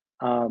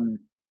 um,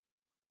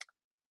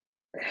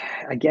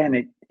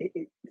 again,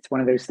 it's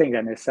one of those things.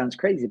 And it sounds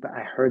crazy, but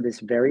I heard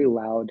this very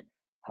loud,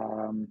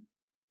 um,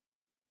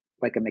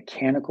 like a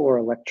mechanical or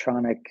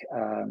electronic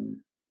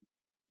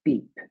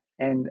beep.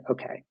 And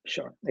okay,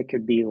 sure, it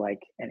could be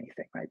like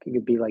anything, right? It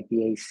could be like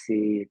the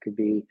AC. It could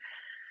be,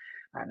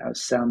 I don't know,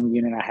 some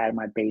unit I had in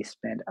my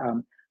basement.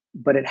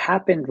 But it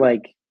happened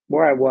like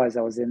where I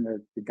was in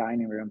the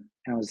dining room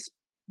and I was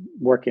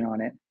working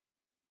on it.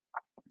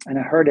 And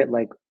I heard it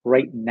like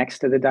right next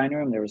to the dining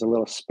room. There was a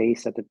little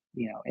space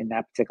in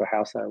that particular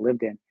house that I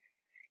lived in.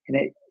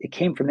 And it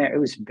came from there. It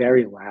was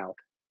very loud.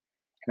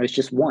 And it was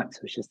just once,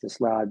 it was just this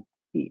loud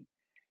beep.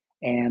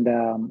 And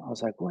I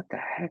was like, what the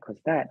heck was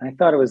that? And I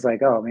thought it was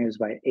like, oh, maybe it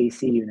was my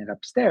AC unit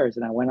upstairs.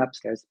 And I went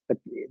upstairs, but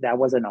that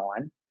wasn't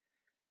on.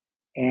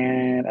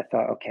 And I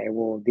thought, okay,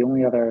 well, the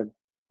only other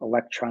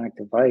electronic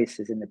device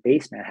is in the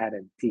basement. Had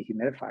a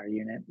dehumidifier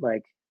unit.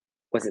 Like,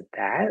 was it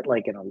that?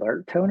 Like an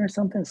alert tone or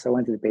something? So I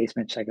went to the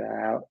basement, checked that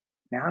out.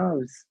 Now it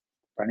was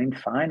running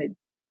fine.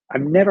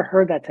 I've never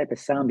heard that type of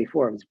sound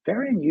before. It was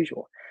very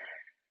unusual.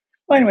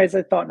 Well, anyways,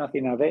 I thought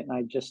nothing of it, and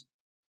I just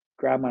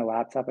grabbed my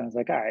laptop and I was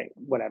like, all right,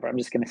 whatever. I'm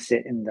just gonna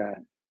sit in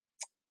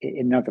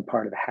another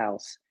part of the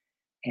house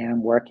and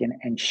I'm working.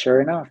 And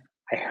sure enough,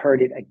 I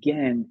heard it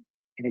again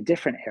in a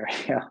different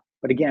area,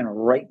 but again,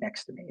 right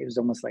next to me. It was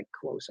almost like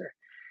closer.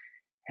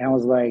 And I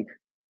was like,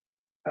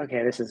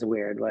 okay, this is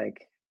weird.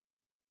 Like,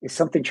 is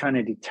something trying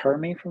to deter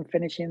me from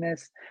finishing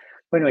this?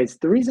 But, anyways,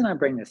 the reason I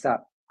bring this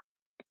up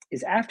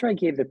is after I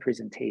gave the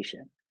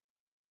presentation,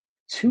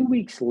 2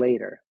 weeks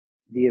later,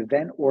 the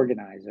event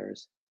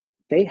organizers,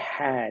 they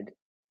had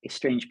a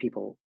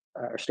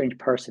or strange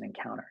person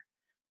encounter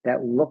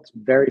that looked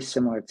very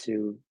similar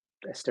to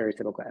a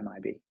stereotypical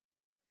MIB.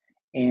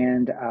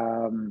 And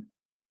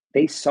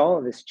they saw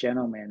this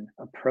gentleman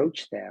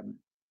approach them,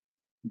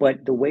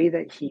 but the way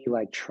that he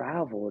like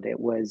traveled, it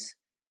was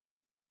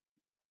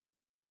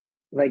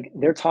like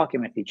they're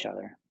talking with each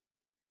other.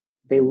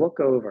 They look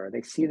over,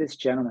 they see this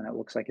gentleman that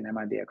looks like an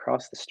MIB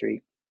across the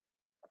street.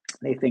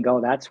 They think,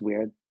 oh, that's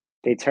weird.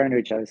 They turn to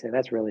each other and say,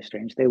 that's really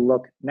strange. They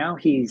look, now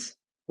he's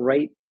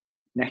right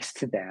next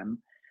to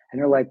them. And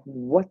they're like,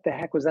 what the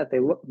heck was that? They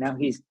look, now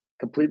he's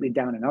completely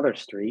down another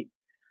street.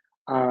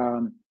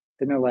 Then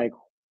they're like,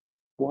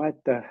 what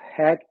the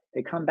heck?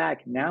 They come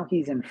back. Now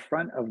he's in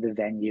front of the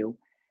venue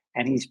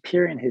and he's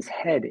peering his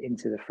head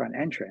into the front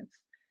entrance,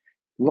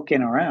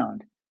 looking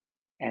around.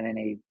 And then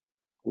he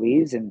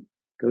leaves and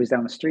goes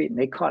down the street. And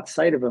they caught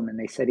sight of him and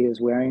they said he was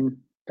wearing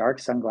dark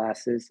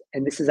sunglasses.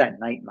 And this is at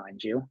night,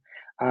 mind you.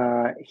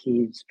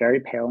 He's very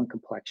pale in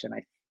complexion.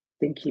 I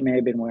think he may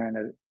have been wearing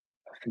a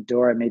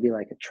fedora, maybe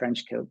like a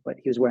trench coat, but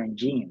he was wearing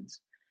jeans.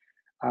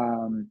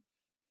 Um,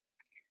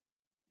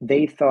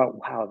 they thought,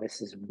 wow,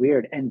 this is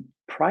weird. And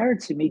prior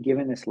to me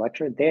giving this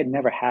lecture, they had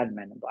never had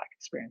Men in Black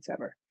experience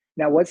ever.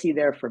 Now, was he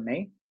there for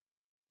me?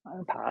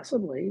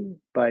 Possibly,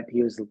 but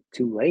he was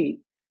too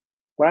late.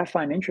 What I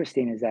find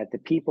interesting is that the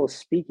people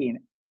speaking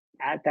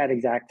at that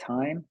exact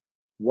time,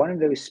 one of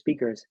those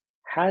speakers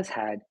has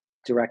had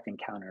direct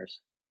encounters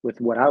with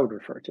what I would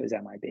refer to as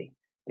MIB.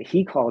 But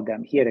he called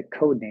them, he had a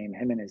code name,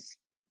 him and his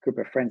group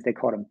of friends, they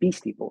called him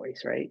Beastie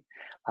Boys, right?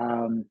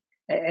 Um,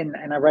 and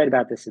I write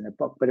about this in the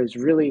book, but it was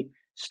really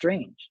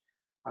strange.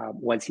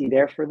 Was he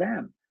there for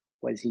them?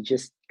 Was he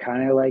just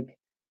kind of like,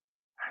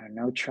 I don't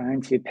know,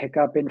 trying to pick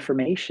up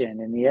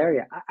information in the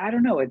area? I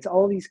don't know. It's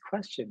all these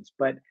questions.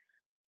 But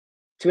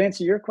to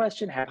answer your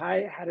question, have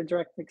I had a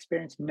direct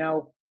experience?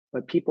 No,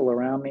 but people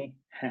around me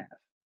have.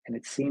 And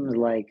it seems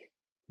like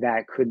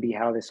that could be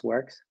how this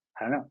works.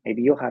 I don't know.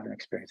 Maybe you'll have an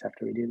experience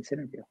after we do this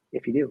interview.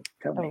 If you do,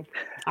 tell me.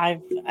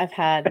 Oh, I've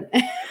had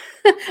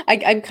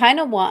I kind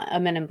of want a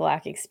Men in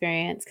Black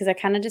experience because I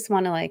kind of just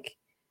want to like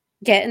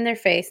get in their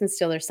face and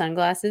steal their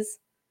sunglasses.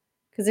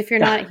 Because if you're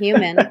not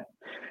human,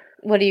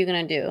 what are you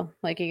gonna do?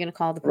 Like, you're gonna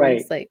call the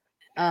police? Right. Like,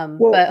 but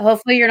Well,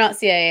 hopefully you're not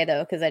CIA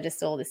though, because I just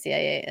stole the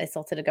CIA. I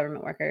assaulted a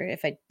government worker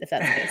if that's the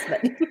case.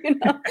 But you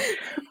know,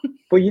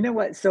 well, you know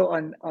what? So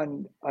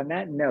on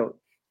that note,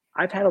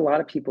 I've had a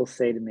lot of people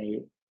say to me,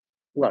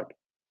 "Look,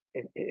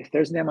 if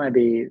there's an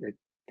MIB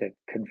that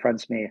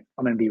confronts me,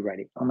 I'm gonna be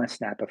ready. I'm gonna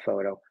snap a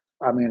photo.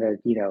 I'm gonna,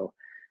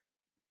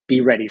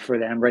 be ready for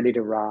them, ready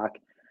to rock.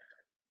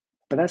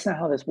 But that's not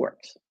how this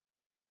works.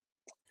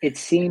 It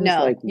seems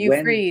No, like you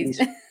when freeze.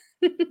 these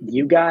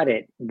you got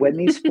it. When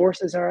these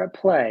forces are at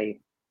play,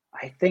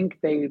 I think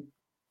they,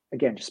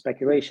 again, just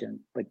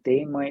speculation, but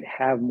they might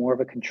have more of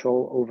a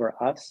control over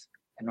us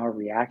and our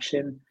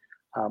reaction,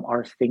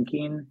 our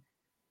thinking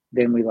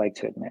than we like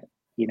to admit.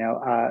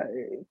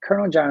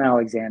 Colonel John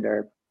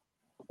Alexander,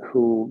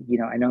 who,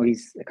 I know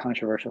he's a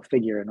controversial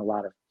figure in a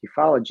lot of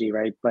ufology,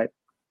 right? But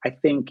I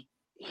think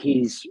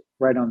he's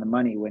right on the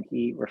money when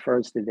he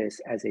refers to this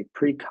as a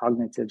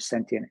precognitive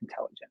sentient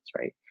intelligence,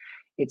 right?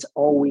 It's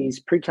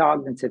always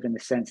precognitive in the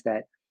sense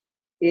that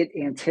it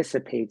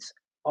anticipates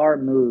our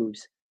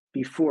moves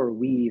before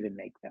we even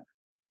make them.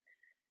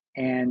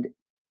 And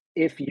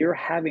if you're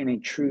having a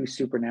true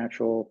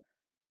supernatural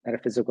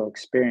metaphysical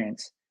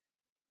experience,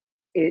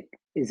 it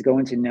is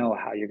going to know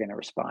how you're going to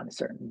respond to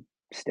certain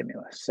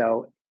stimulus.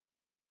 So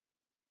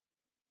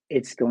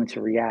it's going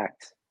to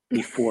react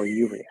before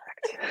you react.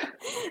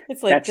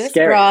 It's like, That's "This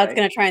scary, broad's right?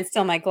 gonna try and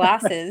steal my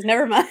glasses.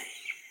 Never mind.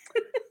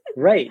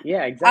 Right.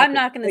 Yeah, I'm exactly.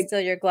 not gonna steal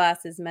your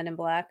glasses, Men in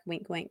Black.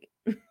 Wink, wink."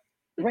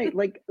 Right.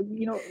 Like, for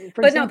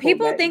But no, example,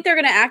 people that, think they're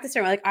gonna act a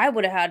certain way, like, "I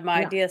woulda had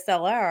my no,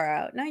 DSLR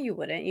out." No, you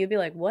wouldn't. You'd be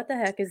like, "What the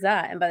heck is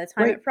that?" And by the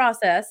time right. it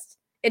processed,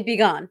 it'd be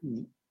gone.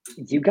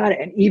 You got it.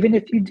 And even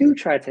if you do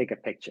try to take a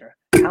picture,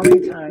 how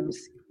many times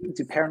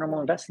do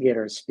paranormal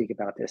investigators speak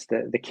about this?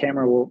 The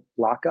camera will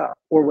lock up.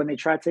 Or when they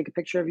try to take a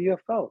picture of a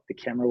UFO, the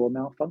camera will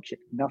malfunction.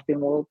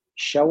 Nothing will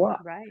show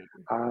up. Right.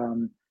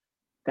 Um,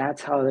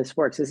 that's how this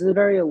works. This is a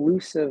very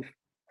elusive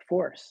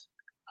force.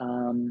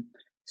 Um,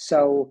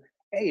 so,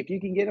 hey, if you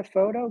can get a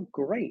photo,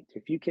 great.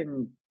 If you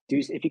can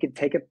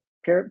take a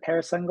pair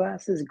of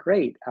sunglasses,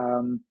 great.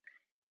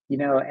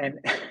 And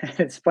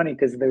it's funny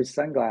because those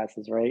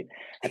sunglasses, right?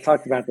 I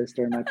talked about this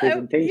during my Yep,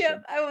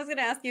 presentation. I was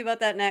gonna ask you about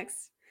that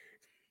next.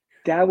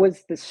 That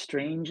was the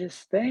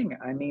strangest thing.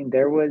 I mean,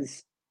 there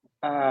was,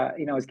 I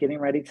was getting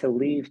ready to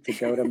leave to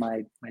go to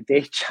my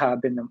day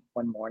job in the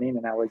one morning,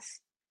 and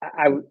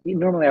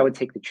normally I would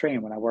take the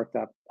train when I worked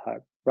up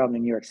around the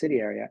New York City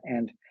area,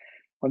 and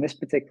on this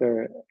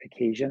particular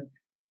occasion,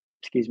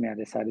 excuse me, I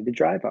decided to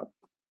drive up.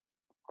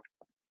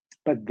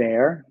 But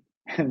there,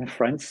 in the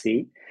front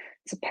seat,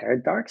 it's a pair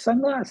of dark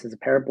sunglasses, a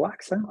pair of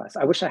black sunglasses.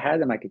 I wish I had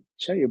them. I could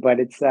show you, but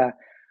it's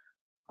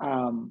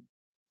um,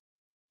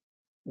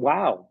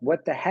 wow,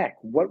 what the heck?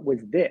 What was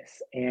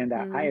this? And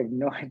I Mhm. have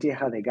no idea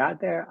how they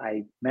got there.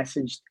 I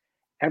messaged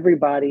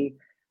everybody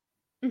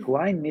who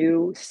I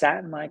knew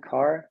sat in my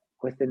car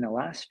within the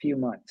last few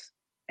months.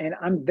 And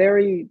I'm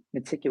very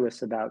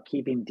meticulous about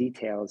keeping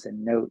details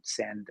and notes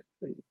and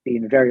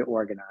being very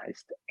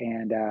organized.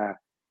 And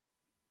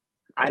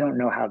I don't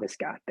know how this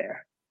got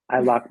there. I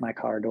lock my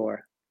car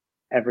door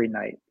every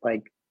night.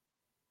 Like,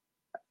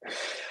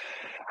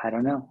 I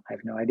don't know. I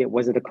have no idea.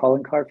 Was it a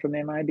calling card from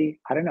MIB?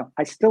 I don't know.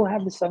 I still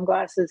have the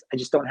sunglasses. I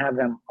just don't have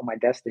them on my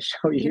desk to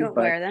show You you, don't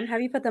but wear them?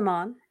 Have you put them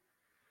on?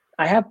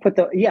 I have put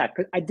the yeah,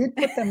 'cause I did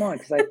put them on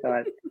because I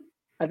thought,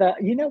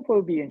 what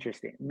would be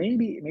interesting?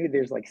 Maybe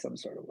there's like some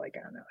sort of like,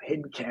 I don't know,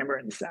 hidden camera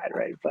inside,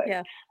 right? But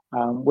Yeah.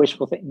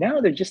 wishful think.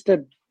 No, they're just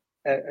a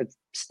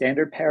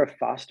standard pair of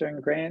Foster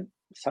and Grant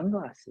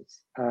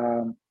sunglasses.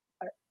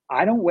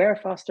 I don't wear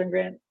Foster and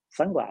Grant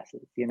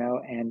sunglasses,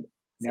 and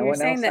So no you're one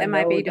saying else that I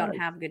know MIB don't does.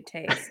 have good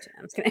taste.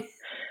 I'm just kidding.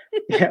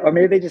 Yeah, or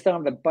maybe they just don't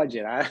have the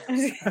budget.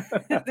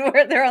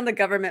 They're on the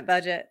government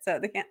budget, so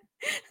they can't.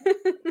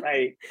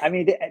 Right. I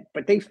mean,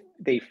 but they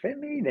fit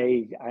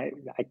me. I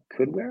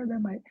could wear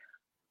them. I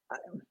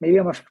maybe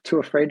I'm too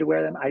afraid to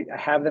wear them. I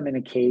have them in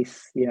a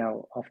case,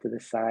 off to the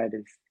side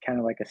as kind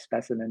of like a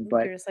specimen,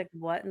 but You're just like,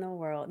 "What in the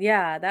world?"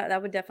 Yeah,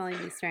 that would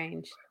definitely be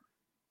strange.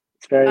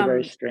 it's very,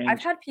 very I've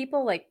strange. had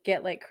people, like,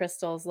 get, like,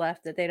 crystals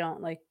left that they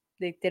don't like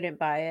they didn't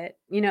buy it,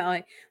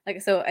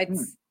 so Hmm.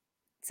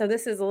 so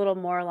this is a little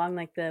more along,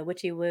 like, the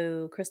witchy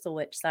woo crystal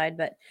witch side,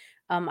 but,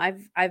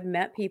 I've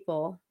met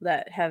people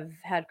that have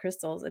had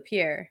crystals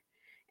appear,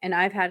 and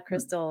I've had Hmm.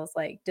 crystals,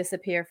 like,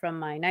 disappear from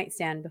my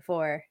nightstand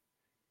before,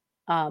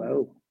 um,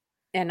 Whoa.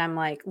 and I'm,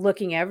 like,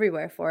 looking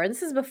everywhere for it.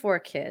 This is before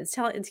kids.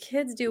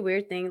 Kids do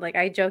weird things, like,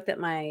 I joke that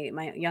my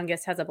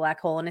youngest has a black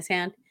hole in his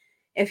hand.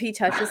 If he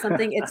touches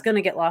something, it's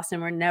gonna get lost,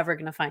 and we're never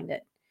gonna find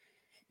it.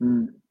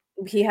 Mm.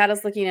 He had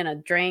us looking in a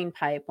drain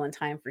pipe one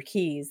time for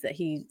keys that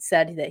he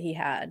said that he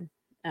had.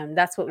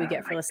 That's what we Oh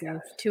get for my listening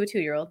god. to a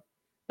two-year-old.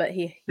 But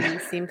he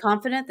seemed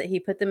confident that he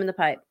put them in the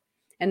pipe.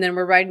 And then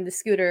we're riding the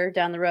scooter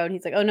down the road, and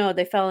he's like, "Oh, no,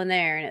 they fell in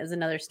there, and it was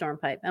another storm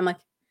pipe." I'm like,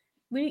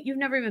 You've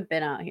never even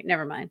been out here,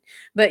 never mind."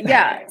 But,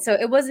 yeah, so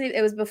it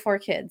was before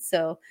kids,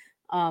 so,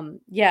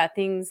 yeah,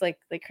 things like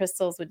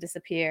crystals would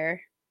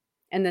disappear,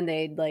 and then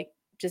they'd, like,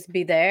 just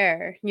be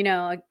there,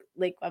 I'm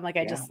like,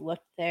 "I Yeah. just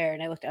looked there,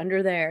 and I looked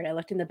under there, and I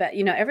looked in the bed,"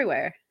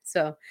 everywhere.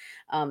 So,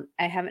 I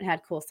haven't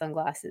had cool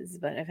sunglasses,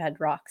 but I've had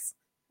rocks,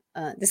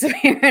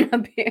 disappear and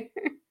appear.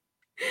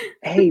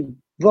 Hey,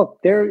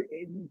 look,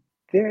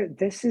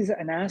 this is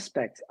an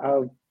aspect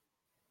of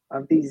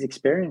of these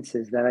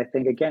experiences that I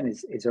think again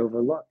is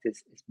overlooked.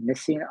 Is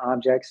missing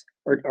objects,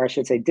 or I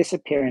should say,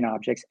 disappearing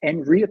objects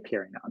and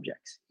reappearing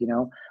objects.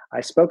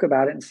 I spoke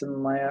about it in some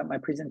of my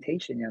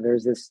presentation.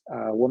 There's this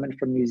woman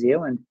from New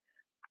Zealand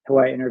who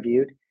I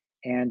interviewed,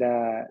 and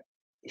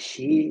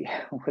she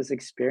was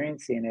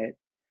experiencing it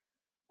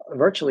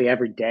virtually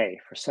every day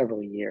for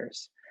several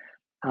years.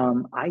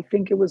 I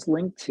think it was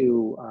linked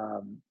to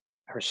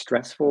her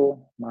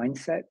stressful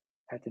mindset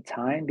at the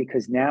time,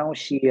 because now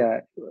she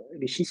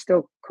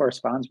still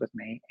corresponds with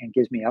me and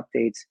gives me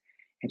updates,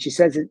 and she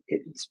says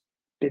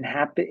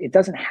it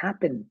doesn't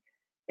happen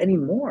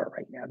anymore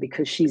right now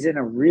because she's in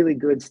a really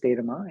good state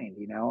of mind,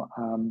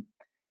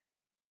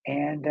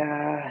 and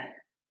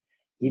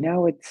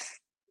it's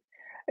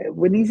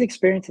when these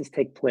experiences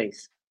take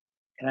place,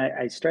 and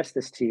I stress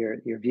this to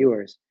your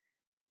viewers,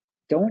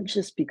 don't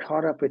just be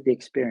caught up with the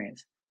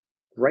experience.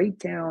 Write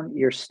down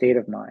your state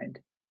of mind.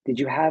 Did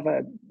you have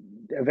a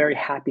very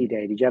happy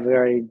day? Did you have a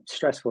very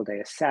stressful day,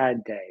 a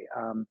sad day?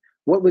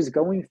 What was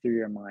going through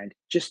your mind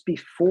just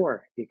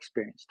before the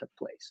experience took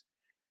place?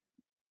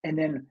 And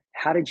then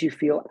how did you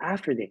feel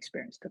after the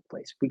experience took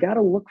place? We got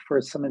to look for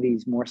some of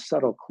these more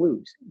subtle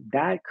clues.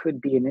 That could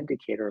be an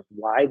indicator of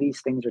why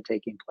these things are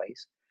taking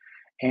place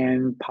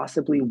and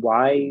possibly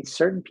why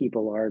certain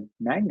people are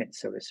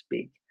magnets, so to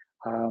speak.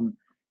 Um,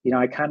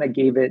 I kind of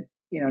gave it,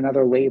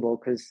 another label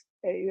because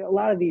a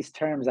lot of these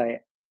terms,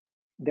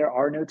 there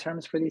are no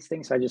terms for these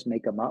things, so I just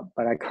make them up.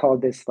 But I call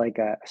this like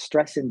a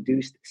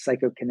stress-induced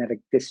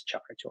psychokinetic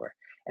discharge, or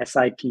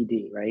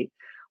SIPD, right?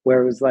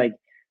 Where it was like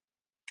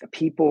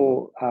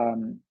people,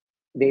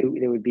 they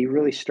would be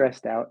really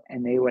stressed out,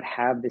 and they would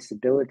have this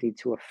ability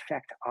to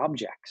affect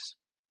objects,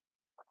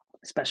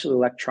 especially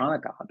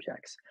electronic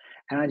objects.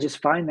 And I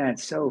just find that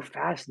so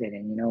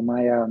fascinating.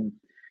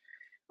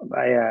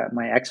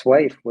 My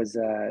ex-wife was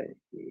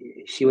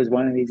she was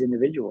one of these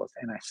individuals,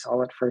 and I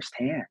saw it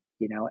firsthand.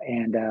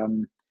 And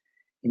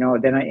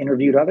then I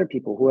interviewed other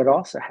people who had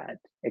also had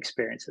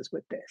experiences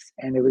with this,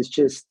 and it was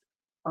just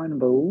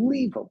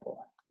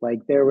unbelievable.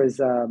 Like there was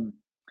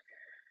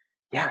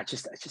yeah,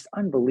 just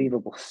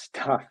unbelievable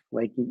stuff.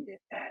 Like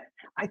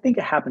I think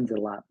it happens a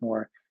lot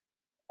more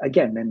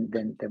again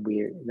than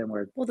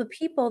Well, the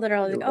people that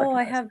are like, we're "Oh,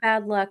 I recognizing. have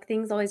bad luck,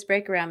 things always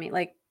break around me,"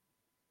 like,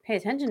 pay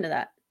attention to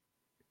that.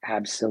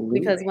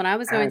 Because Absolutely, when I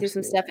was going through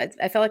some stuff, absolutely.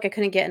 I felt like I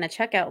couldn't get in a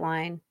checkout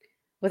line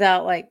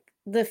without, like,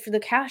 the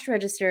cash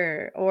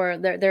register or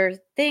their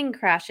thing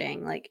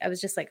crashing, like, I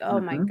was just like, "Oh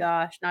my Mhm.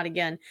 gosh, not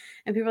again."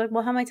 And people are like,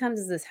 "Well, how many times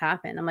does this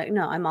happen?" I'm like,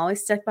 "No, I'm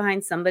always stuck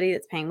behind somebody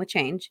that's paying with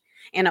change,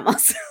 and I'm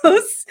also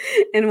s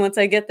and once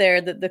I get there,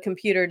 the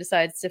computer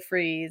decides to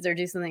freeze or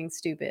do something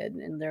stupid,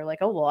 and they're like,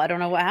 'Oh, well, I don't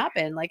know what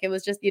happened.'" Like, it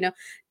was just,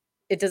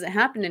 it doesn't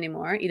happen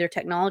anymore. Either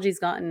technology's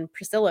gotten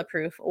Priscilla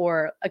proof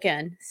or,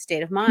 again,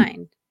 state of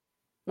mind.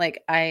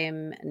 Like, I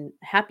am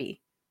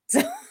happy.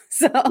 So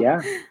so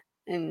Yeah,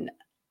 and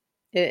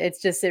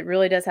it's just it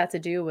really does have to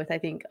do with, I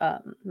think,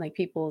 like,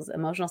 people's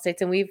emotional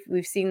states, and we've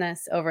seen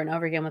this over and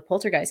over again with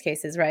poltergeist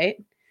cases, right?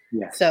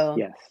 yes, So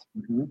yes.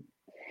 Mhm.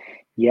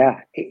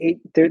 Yeah,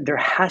 there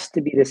has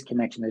to be this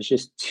connection. There's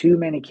just too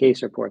many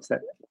case reports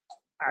that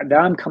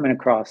I'm coming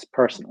across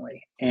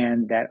personally,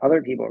 and that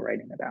other people are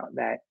writing about,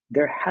 that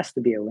there has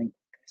to be a link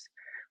with this.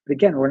 But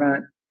again,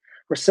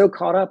 we're so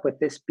caught up with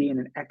this being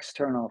an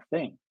external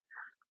thing.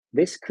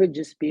 This could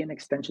just be an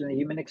extension of the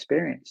human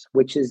experience,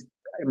 which is,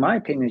 in my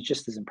opinion, is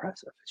just as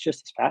impressive. It's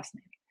just as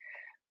fascinating.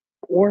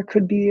 Or it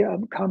could be a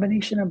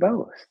combination of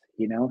both.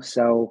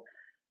 So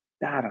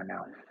I don't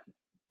know.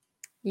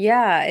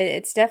 yeah,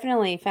 it's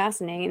definitely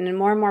fascinating, and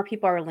more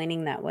people are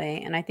leaning that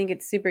way, and I think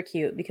it's super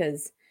cute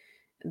because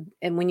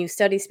and when you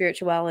study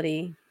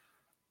spirituality,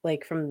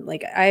 like,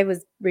 I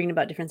was reading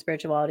about different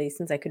spiritualities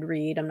since I could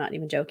read, I'm not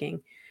even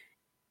joking.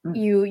 Mm,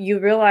 You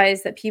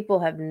realize that people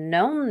have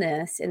known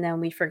this, and then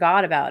we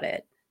forgot about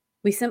it.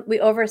 We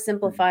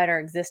mhm, oversimplified our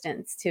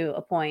existence to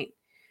a point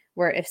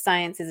where if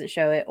science doesn't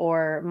show it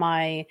or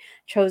my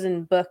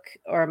chosen book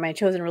or my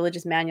chosen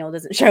religious manual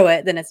doesn't show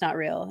it, then it's not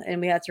real,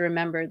 and we have to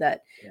remember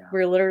that yeah.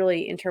 we're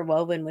literally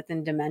interwoven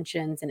within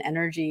dimensions and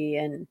energy,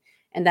 and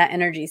that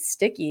energy is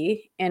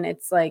sticky, and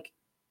it's like,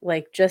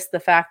 just the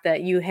fact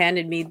that you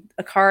handed me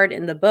a card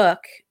in the book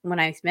when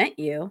I met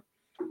you,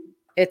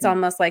 it's Mm,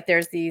 almost like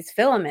there's these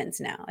filaments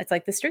now. It's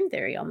like the string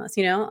theory almost,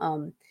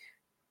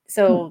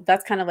 mm, so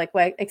that's kind of like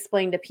what I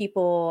explain to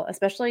people,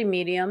 especially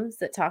mediums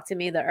that talk to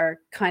me that are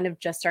kind of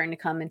just starting to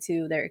come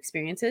into their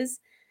experiences.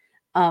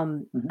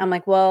 mhm, I'm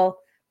like, "Well,"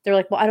 they're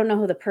like, "Well, I don't know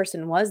who the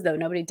person was though.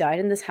 Nobody died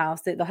in this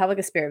house." They'll have like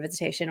a spirit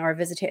visitation or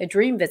a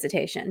dream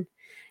visitation.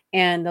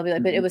 And they'll be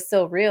like, "But it mhm, was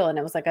so real, and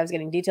it was like I was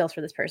getting details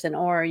for this person,"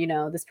 or,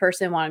 "This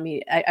person wanted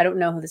me I don't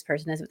know who this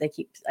person is, but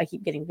I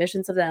keep getting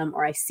visions of them,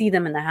 or I see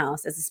them in the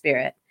house as a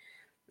spirit."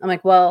 I'm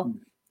like, "Well,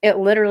 mm, it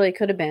literally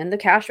could have been the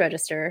cash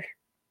register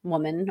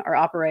woman or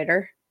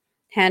operator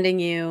handing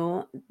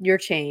you your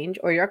change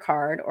or your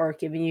card or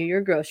giving you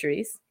your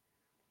groceries,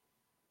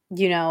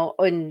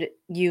 and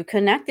you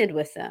connected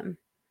with them,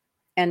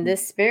 and mm,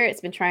 this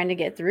spirit's been trying to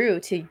get through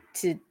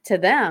to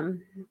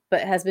them,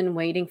 but has been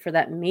waiting for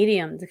that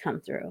medium to come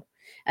through.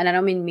 And I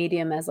don't mean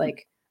medium as mm.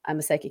 like I'm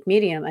a psychic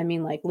medium. I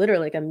mean like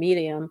literally like a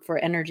medium for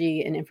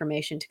energy and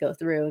information to go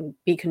through and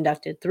be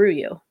conducted through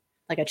you,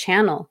 like a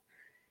channel.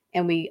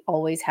 And we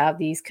always have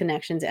these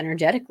connections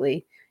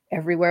energetically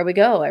everywhere we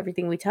go,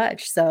 everything we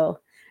touch. So,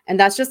 and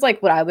that's just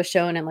like what I was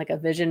shown in like a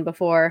vision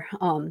before.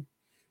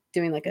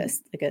 Doing like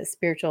a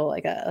spiritual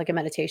like a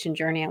meditation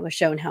journey, I was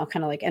shown how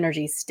kind of like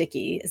energy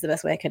sticky is the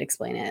best way I could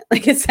explain it.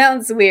 Like it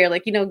sounds weird,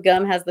 like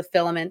gum has the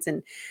filaments,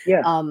 and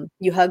Yeah.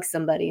 you hug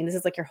somebody, and this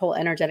is like your whole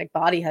energetic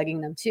body hugging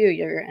them too.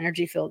 Your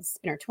energy fields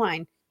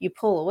intertwine. You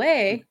pull Mm.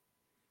 away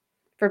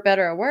for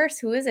better or worse.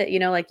 Who is it?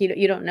 Like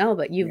you don't know,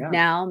 but you've Yeah.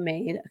 now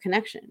made a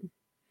connection,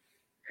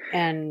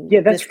 and Yeah,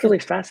 this that's could really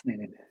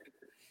fascinating.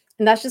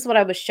 and that's just what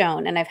I was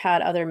shown, and I've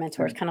had other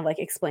mentors Right. kind of, like,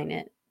 explain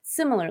it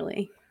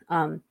similarly,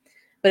 um,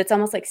 but it's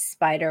almost like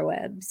spider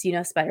webs.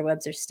 Spider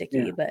webs are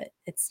sticky, Yeah. but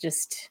it's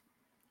just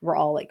we're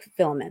all, like,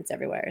 filaments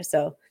everywhere,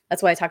 so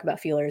that's why I talk about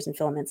feelers and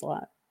filaments a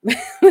lot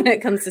when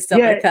it comes to stuff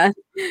Yeah, like that.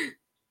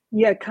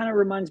 yeah, it kinda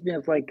reminds me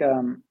of, like,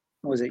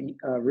 what was it?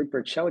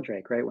 Rupert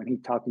Sheldrake, right? When he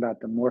talked about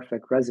the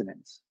morphic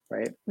resonance,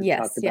 right? It talked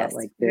Yes, about, yes,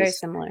 like, very this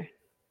similar.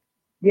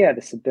 yeah,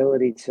 this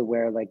ability to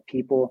where, like,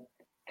 people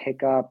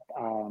pick up,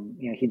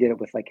 he did it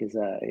with, like, his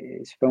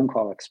phone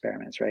call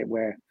experiments, right?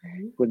 Where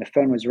Mhm, when the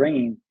phone was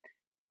ringing,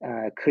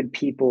 could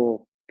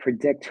people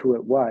predict who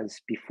it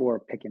was before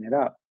picking it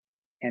up?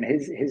 And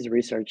his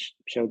research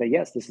showed that,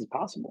 yes, this is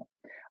possible.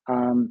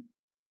 Um,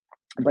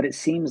 but it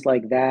seems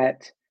like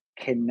that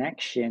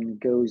connection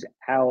goes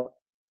out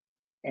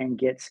and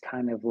gets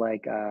kind of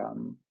like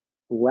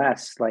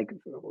less like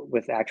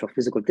with actual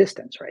physical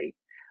distance, right?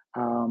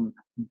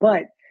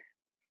 But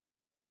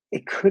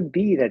it could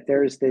be that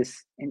there's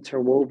this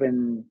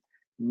interwoven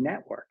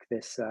network,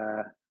 this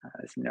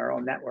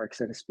neural network,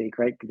 so to speak,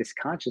 right? This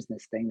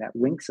consciousness thing that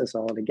links us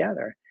all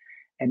together,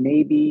 and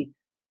maybe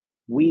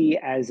we,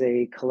 as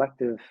a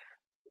collective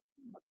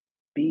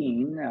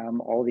being,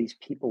 all these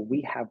people,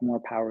 we have more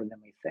power than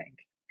we think,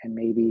 and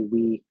maybe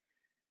we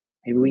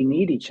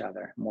need each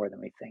other more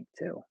than we think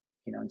too.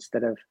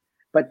 Instead of,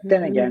 but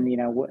then mhm. again,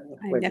 I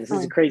wait, this is a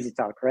definitely crazy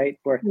talk, right?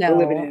 We're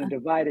living no, in a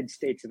divided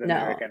states of no,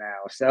 America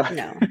now, so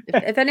no.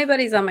 If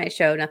anybody's on my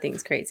show,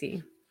 nothing's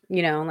crazy,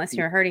 unless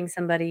you're hurting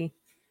somebody,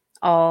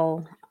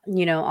 all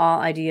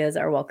all ideas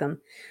are welcome.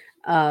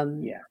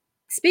 Um, yeah,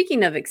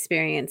 Speaking of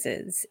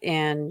experiences,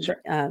 and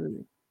sure.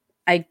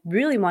 I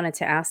really wanted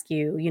to ask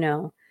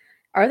you,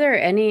 are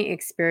there any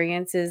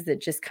experiences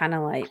that just kind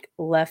of like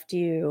left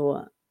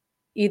you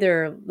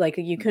either like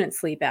you couldn't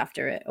sleep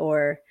after it,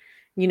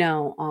 you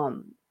know,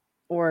 um,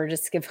 or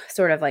just give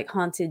sort of like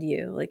haunted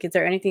you? Like, is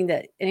there any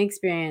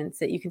experience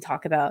that you can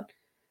talk about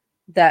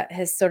that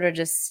has sort of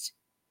just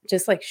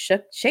like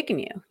shaken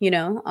you,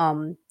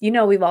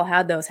 we've all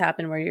had those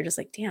happen where you're just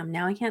like, damn,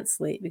 now I can't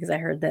sleep because I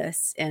heard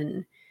this.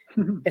 And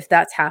if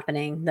that's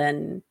happening,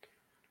 then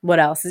what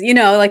else is,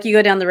 like you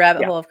go down the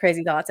rabbit Yeah. hole of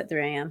crazy thoughts at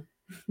 3 a.m.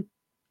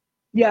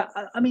 Yeah,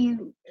 I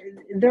mean,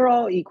 they're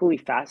all equally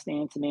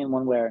fascinating to me in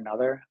one way or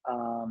another.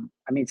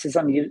 I mean, since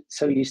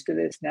so used to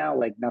this now,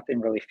 like nothing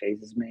really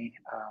phases me.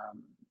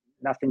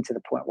 Nothing to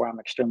the point where I'm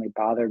extremely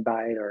bothered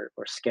by it or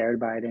scared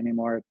by it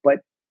anymore. But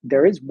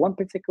there is one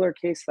particular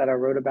case that I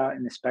wrote about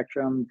in the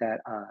Spectrum that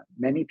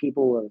many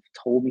people have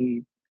told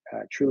me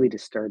truly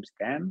disturbs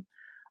them,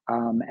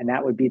 and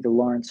that would be the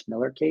Lawrence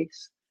Miller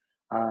case,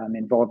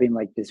 involving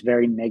like this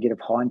very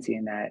negative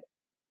haunting that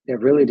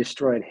really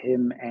destroyed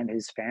him and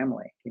his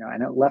family,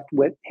 and it left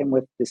with him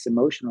with this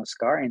emotional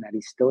scarring that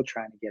he's still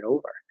trying to get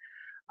over.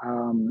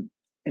 Um,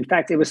 in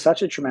fact, it was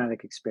such a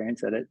traumatic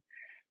experience that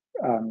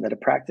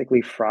it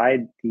practically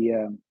fried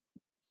the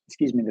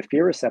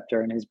fear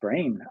receptor in his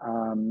brain,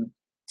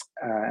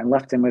 and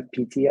left him with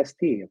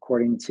PTSD.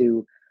 According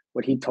to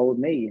what he told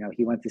me,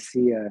 he went to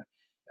see a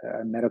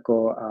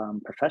medical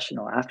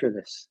professional after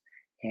this,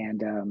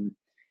 and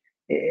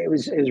it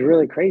was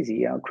really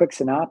crazy. Quick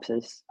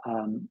synopsis.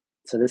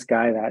 So this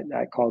guy that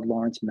I called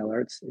Lawrence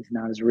Miller, is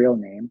not his real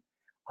name.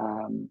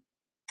 Um,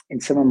 in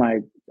some of my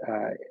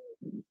uh,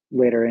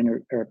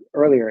 or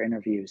earlier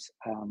interviews,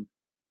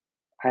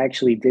 I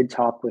actually did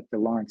talk with the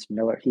Lawrence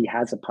Miller. He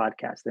has a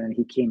podcast, and then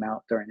he came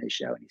out during his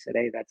show and he said,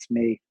 "Hey, that's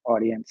me,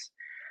 audience."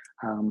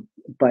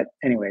 But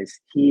anyways,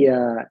 he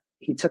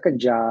took a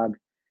job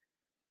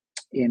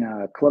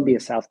in Columbia,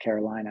 South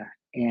Carolina,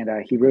 and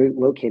he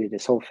relocated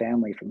his whole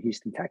family from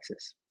Houston,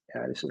 Texas.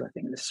 This was, I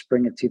think, in the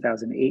spring of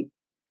 2008.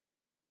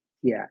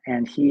 Yeah,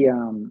 and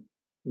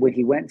when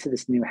he went to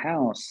this new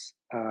house,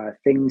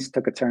 things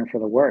took a turn for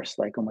the worse,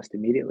 like almost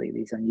immediately.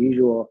 These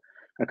unusual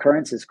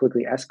occurrences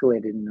quickly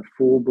escalated into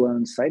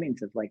full-blown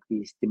sightings of like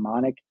these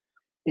demonic,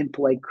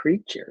 imp-like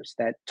creatures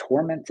that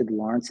tormented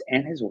Lawrence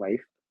and his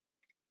wife.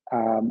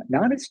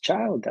 Not his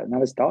child, though,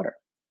 not his daughter,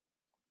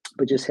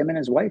 but just him and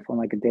his wife on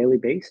like a daily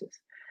basis.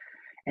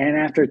 And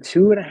after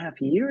 2.5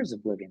 years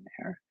of living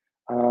there,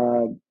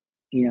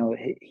 he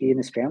and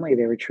his family,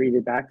 they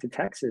retreated back to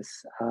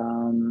Texas.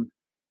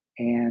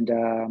 And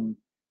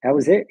that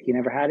was it. He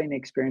never had any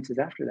experiences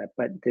after that.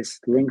 But this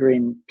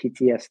lingering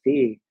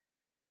PTSD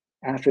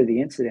after the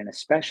incident,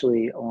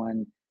 especially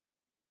on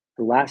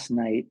the last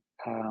night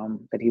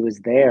that he was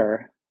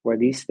there, where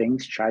these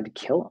things tried to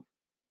kill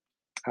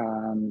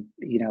him.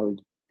 You know,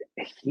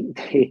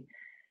 they,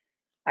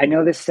 I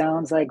know this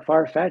sounds like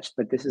far fetched,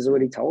 but this is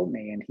what he told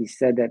me. And he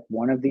said that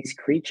one of these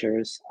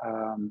creatures,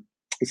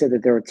 he said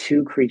that there were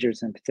two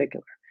creatures in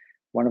particular.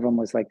 One of them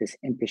was like this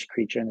impish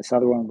creature, and this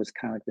other one was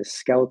kind of like this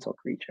skeletal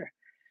creature.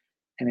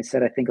 And he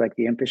said, I think like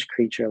the impish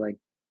creature like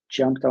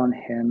jumped on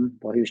him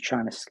while he was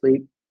trying to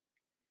sleep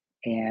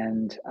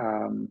and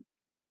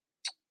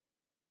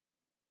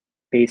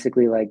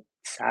basically like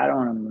sat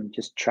on him and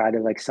just tried to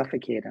like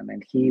suffocate him.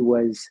 And he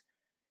was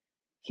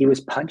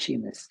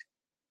punching this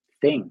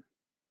thing,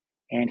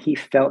 and he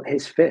felt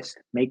his fist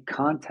make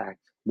contact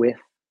with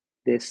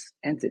this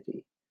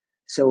entity.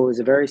 So it was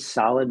a very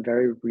solid,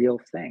 very real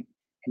thing.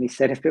 And he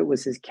said if it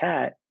was his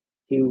cat,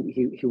 he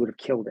would have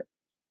killed it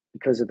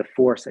because of the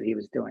force that he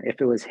was doing. If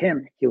it was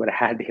him, he would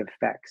have had the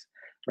effects,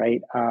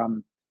 right?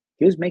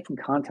 He was making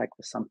contact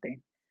with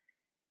something,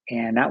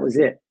 and that was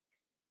it.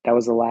 That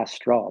was the last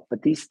straw.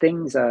 But these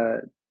things,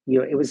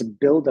 it was a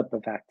buildup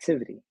of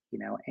activity,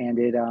 and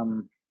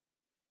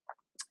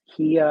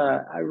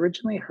I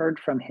originally heard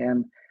from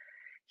him.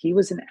 He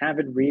was an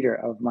avid reader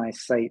of my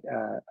site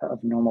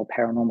of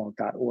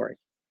normalparanormal.org.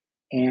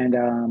 And,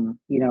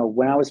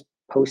 when I was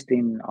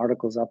posting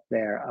articles up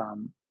there,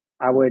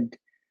 I would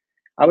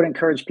I would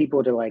encourage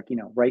people to like,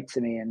 write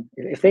to me and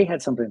if they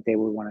had something that they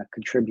would want to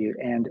contribute.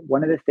 And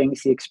one of the things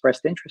he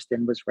expressed interest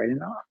in was writing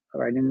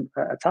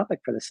a topic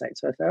for the site.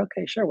 So I thought,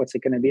 okay, sure. What's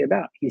it going to be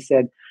about? He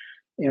said,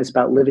 it's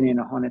about living in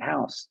a haunted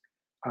house.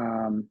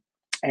 Um,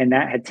 and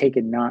that had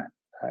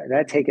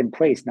taken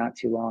place not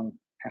too long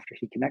after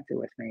he connected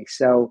with me.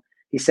 So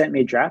he sent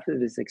me a draft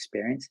of his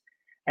experience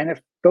and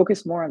it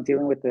focused more on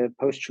dealing with the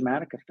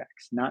post-traumatic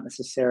effects, not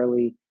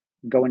necessarily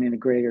going into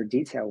greater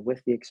detail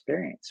with the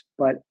experience.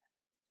 But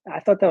I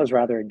thought that was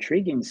rather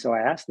intriguing, so I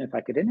asked him if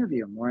I could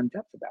interview him more in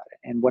depth about it.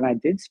 And when I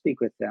did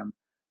speak with him,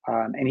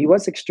 and he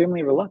was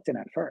extremely reluctant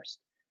at first,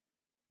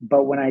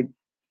 but when I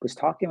was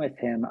talking with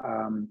him,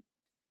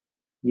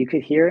 you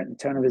could hear it in the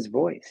tone of his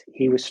voice.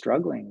 He was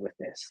struggling with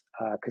this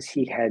because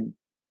he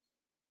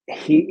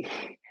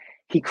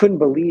he couldn't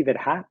believe it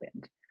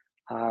happened,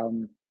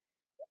 um,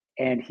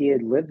 and he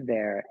had lived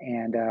there.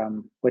 And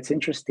what's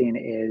interesting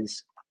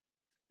is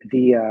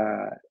the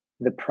uh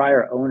the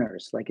prior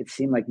owners, like it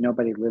seemed like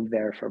nobody lived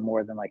there for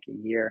more than like a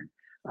year.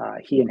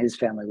 He and his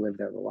family lived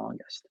there the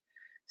longest.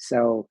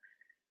 So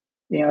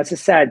it's a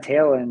sad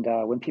tale, and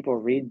when people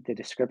read the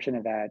description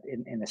of that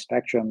in the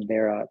spectrum,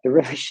 they're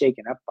really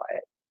shaken up by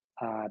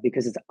it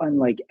because it's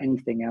unlike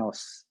anything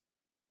else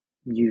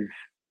you've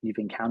you've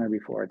encountered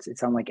before.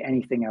 It's unlike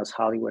anything else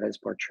Hollywood has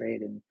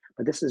portrayed, and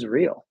but this is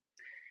real.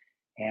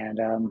 And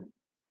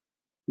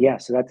yeah,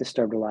 so that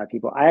disturbed a lot of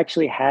people. I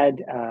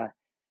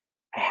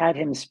had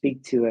him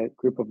speak to a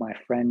group of my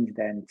friends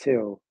then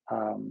too,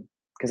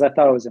 because I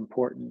thought it was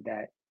important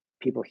that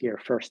people hear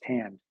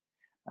firsthand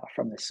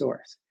from the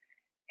source.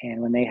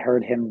 And when they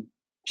heard him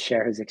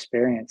share his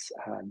experience,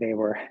 they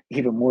were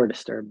even more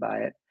disturbed by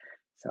it.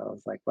 So I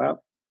was like,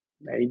 well,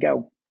 there you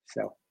go.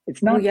 So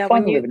it's Well, not yeah,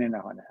 fun living in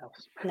a haunted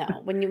house.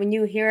 no, when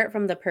you hear it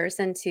from the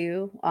person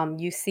too,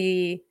 you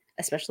see,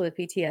 especially with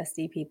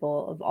PTSD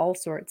people of all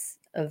sorts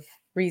of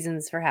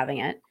reasons for having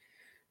it,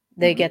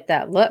 they Hmm. get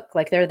that look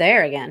like they're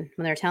there again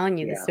when they're telling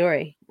you the Yeah.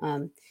 story.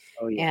 Oh,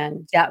 yeah.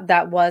 And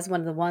that was one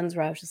of the ones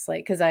where I was just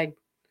like, because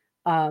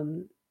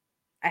um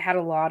I had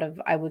a lot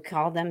of, I would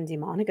call them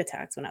demonic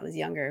attacks when I was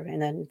younger,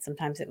 and then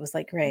sometimes it was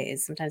like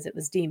grays, sometimes it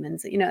was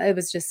demons. It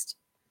was just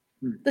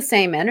Mm. the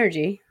same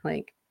energy,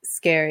 like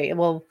scary.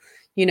 Well,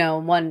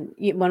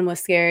 one was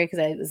scary because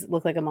I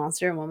looked like a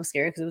monster, and one was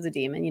scary because it was a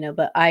demon.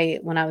 But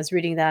when I was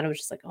reading that, I was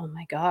just like, oh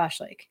my gosh,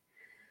 like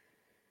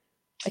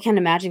I can't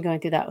imagine going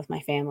through that with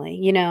my family.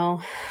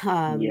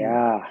 Um,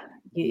 Yeah.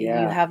 you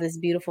Yeah. have this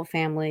beautiful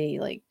family,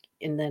 like,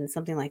 and then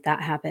something like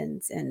that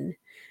happens, and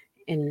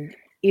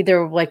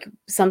either like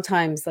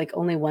sometimes like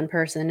only one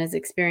person is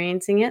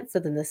experiencing it, so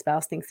then the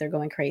spouse thinks they're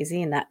going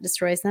crazy, and that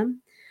destroys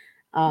them.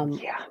 Um,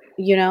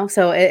 Yeah.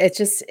 so it's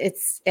just it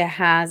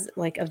has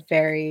like a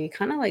very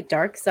kind of like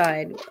dark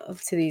side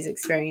to these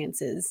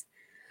experiences.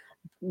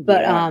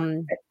 But Yeah.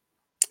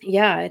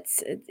 yeah,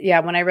 yeah,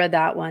 when I read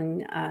that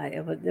one,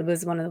 it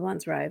was one of the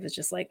ones where I was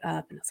just like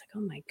up and I was like,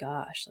 "Oh my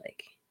gosh,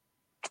 like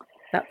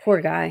that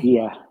poor guy."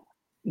 Yeah.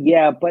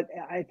 Yeah. But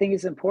I think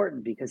it's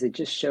important because it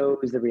just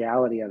shows the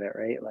reality of it,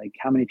 right? Like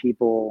how many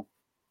people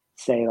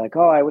say like,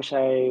 "Oh, I wish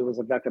I was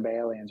abducted by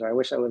aliens," or "I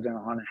wish I lived in a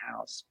haunted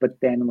house." But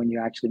then when you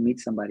actually meet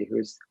somebody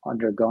who's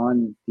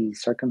undergone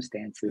these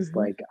circumstances, Mhm.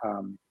 like,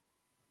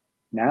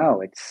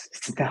 no, it's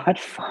not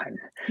fun,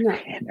 No.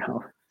 you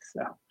know.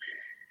 So,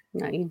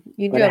 No, you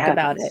but it joke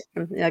about it.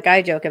 happens. Like,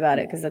 I joke about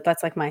it Yeah. because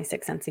that's, like, my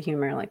sixth sense of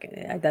humor, like,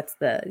 that's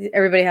the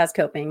everybody has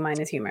coping, mine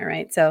is humor,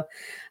 right? So,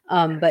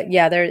 but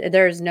yeah,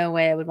 there's no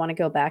way I would wanna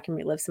go back and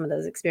relive some of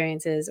those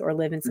experiences or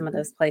live in some of Hmm.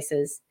 those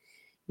places,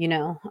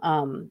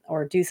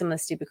 or do some of the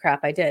stupid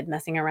crap I did,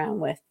 messing around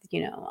with,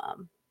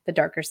 the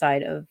darker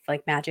side of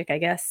like magic, I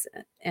guess,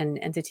 and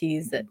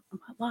entities that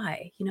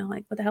why,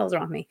 like what the hell is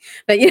wrong with me?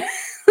 But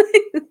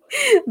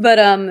but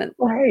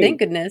Well, thank hey,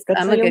 goodness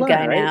that's I'm how a you good learn,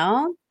 guy right?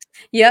 now.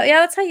 Yeah, yeah,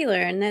 that's how you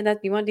learn. That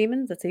you want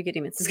demons, that's how you get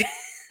demons.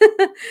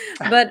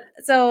 But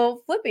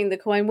so flipping the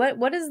coin,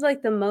 what is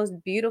like the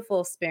most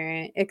beautiful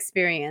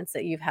experience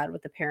that you've had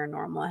with the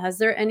paranormal? Has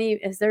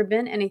there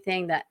been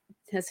anything that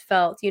has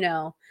felt,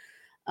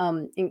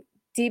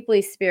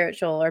 deeply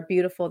spiritual or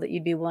beautiful that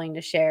you'd be willing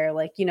to share?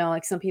 Like,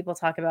 like some people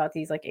talk about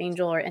these like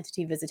angel or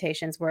entity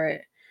visitations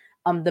where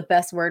the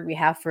best word we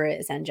have for it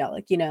is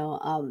angelic, Yeah.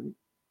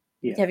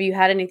 have you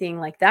had anything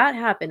like that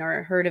happen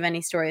or heard of any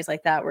stories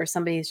like that where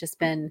somebody's just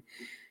been,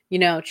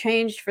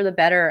 changed for the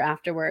better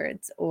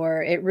afterwards,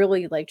 or it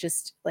really like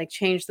just like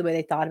changed the way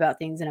they thought about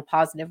things in a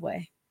positive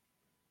way?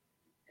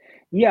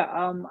 Yeah,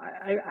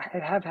 I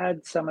have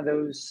had some of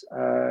those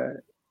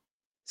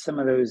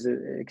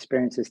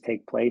experiences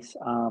take place.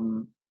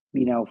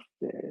 You know,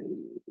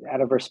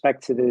 out of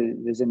respect to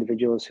those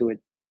individuals who it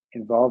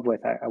involved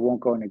with, I won't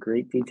go into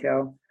great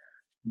detail,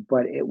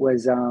 but it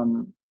was,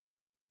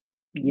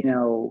 you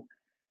know,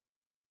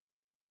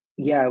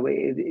 yeah,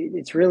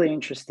 it's really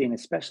interesting,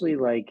 especially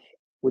like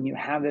when you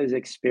have those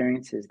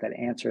experiences that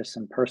answer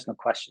some personal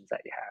questions that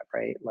you have,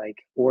 right? Like,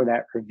 or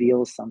that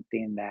reveals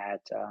something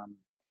that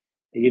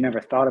you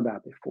never thought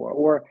about before,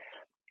 or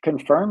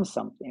confirm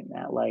something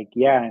that like,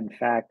 yeah, in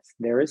fact,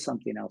 there is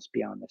something else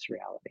beyond this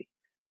reality.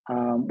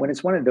 When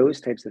it's one of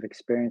those types of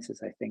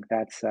experiences, I think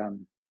eh,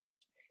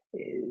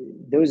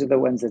 those are the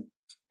ones that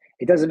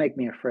it doesn't make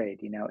me afraid.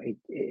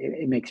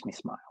 It makes me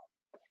smile,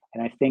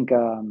 and I think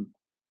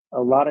a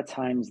lot of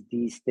times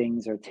these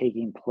things are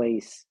taking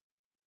place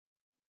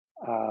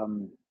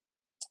um,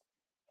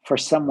 for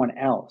someone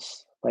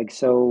else. Like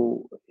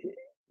so,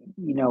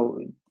 you know,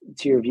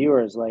 to your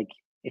viewers, like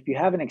if you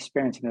have an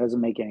experience and it doesn't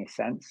make any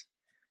sense,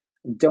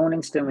 don't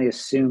instantly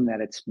assume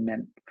that it's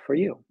meant for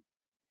you.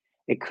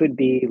 It could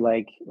be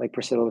like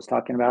Priscilla was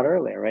talking about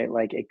earlier, right?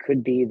 Like it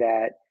could be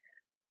that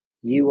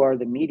you are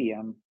the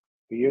medium,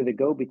 or you're the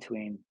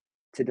go-between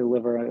to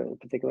deliver a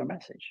particular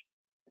message.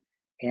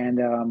 And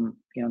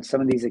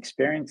some of these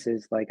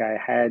experiences, like I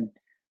had,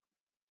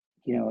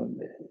 you know,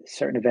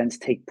 certain events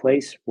take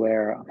place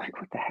where I'm like,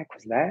 what the heck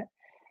was that?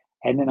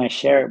 And then I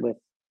share it with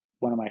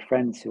one of my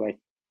friends who I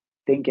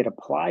think it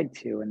applied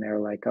to, and they're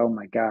like, oh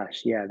my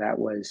gosh, yeah, that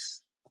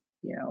was,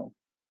 you know,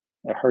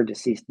 her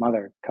deceased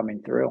mother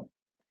coming through.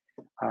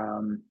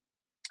 Um,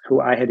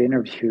 who I had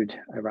interviewed,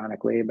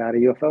 ironically, about a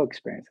UFO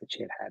experience that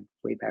she had had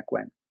way back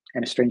when,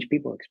 and a strange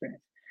people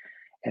experience.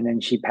 And then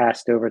she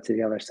passed over to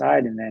the other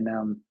side, and then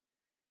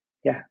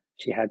yeah,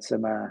 she had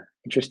some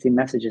interesting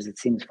messages. It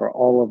seems for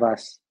all of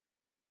us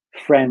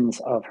friends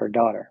of her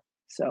daughter.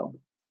 So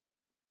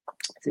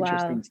it's Wow,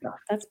 interesting stuff.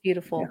 that's Yeah,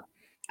 beautiful.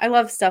 I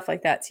love stuff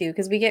like that too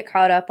because we get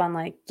caught up on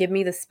like, give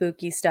me the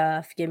spooky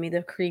stuff, give me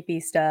the creepy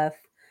stuff.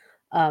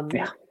 Um,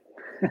 yeah.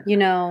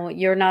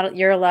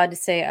 you're allowed to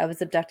say I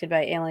was abducted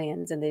by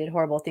aliens and they did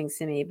horrible things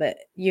to me, but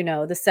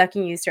the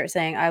second you start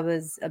saying I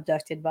was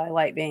abducted by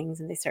light beings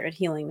and they started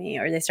healing me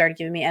or they started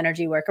giving me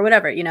energy work or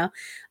whatever,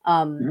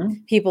 Hmm.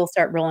 people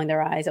start rolling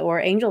their eyes or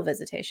angel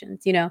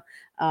visitations,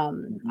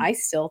 Hmm. I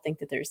still think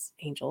that there's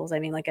angels. I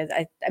mean, like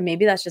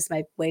maybe that's just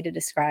my way to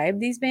describe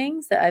these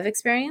beings that I've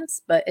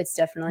experienced, but it's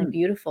definitely Hmm.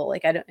 beautiful.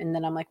 Like I don't, and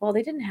then I'm like, well,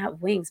 they didn't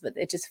have wings, but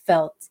it just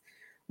felt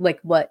like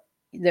what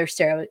their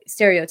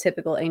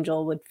stereotypical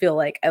angel would feel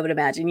like, I would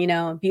imagine,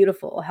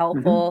 beautiful, Hmm.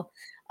 helpful,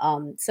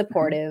 Hmm.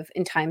 supportive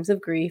in times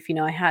of grief.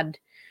 I had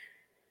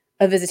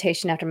a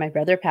visitation after my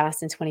brother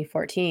passed in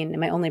 2014, and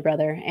my only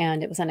brother,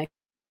 and it was I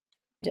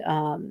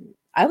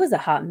was a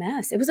hot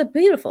mess. It was a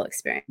beautiful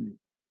experience.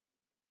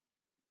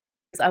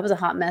 I was a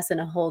hot mess in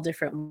a whole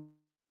different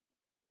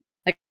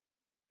like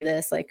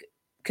this, like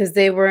because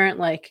they weren't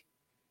like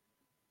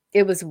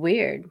it was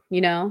weird,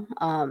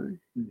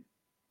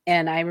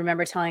 and I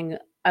remember telling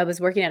I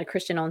was working at a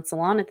Christian-owned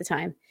salon at the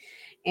time.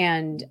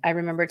 And I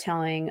remember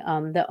telling,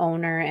 the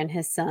owner and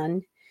his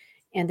son,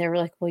 and they were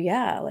like, "Well,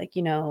 yeah, like,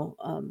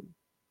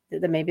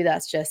 maybe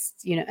that's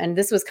just, and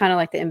this was kinda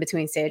like the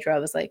in-between stage where I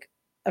was like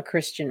a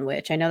Christian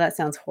witch. I know that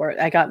sounds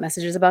I got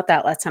messages about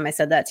that last time I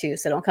said that too,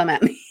 so don't come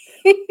at me.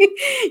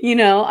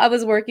 I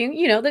was working,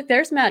 like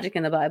there's magic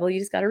in the Bible, you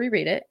just gotta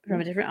reread it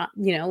from Yeah. a different,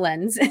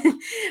 lens.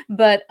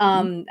 But,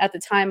 Hmm. at the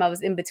time, I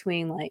was in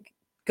between, like,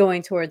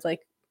 going towards,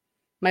 like,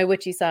 my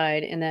witchy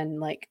side and then,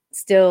 like,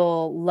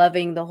 still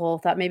loving the whole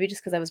thought maybe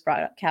just because I was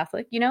brought up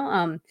Catholic,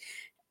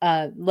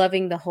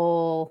 loving the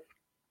whole,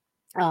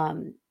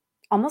 um,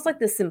 almost like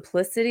the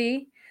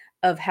simplicity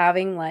of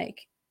having,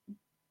 like,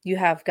 you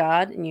have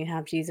God and you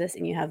have Jesus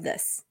and you have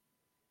this,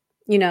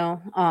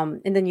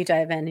 and then you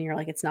dive in and you're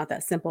like, it's not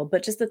that simple,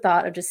 but just the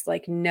thought of just,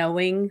 like,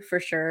 knowing for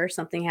sure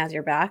something has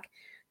your back,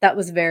 that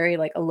was very,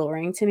 like,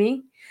 alluring to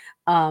me.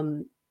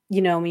 Um,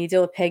 when you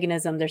deal with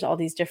paganism, there's all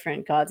these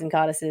different gods and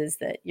goddesses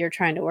that you're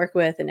trying to work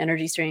with and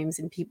energy streams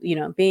and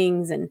people,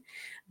 beings, and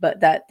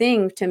but that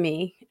thing to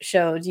me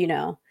showed,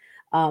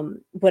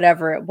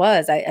 Whatever it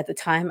was, I at the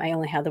time, I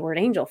only had the word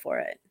angel for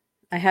it.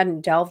 I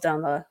hadn't delved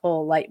on the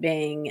whole light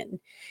being and,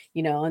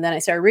 and then I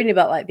started reading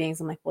about light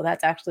beings. I'm like, well,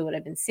 that's actually what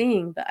I've been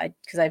seeing, but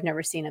because I've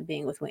never seen a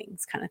being with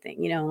wings kind of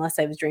thing, unless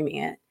I was dreaming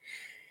it.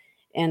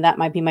 And that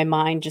might be my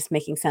mind just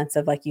making sense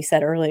of, like you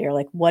said earlier,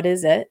 like, what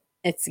is it?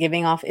 It's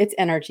giving off its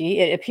energy.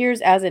 It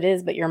appears as it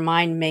is, but your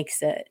mind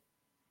makes it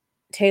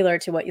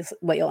tailored to what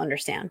you'll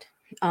understand.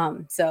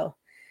 So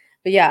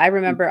but yeah, I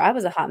remember I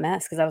was a hot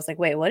mess because I was like,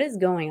 "Wait, what is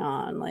going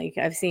on?" Like,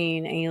 I've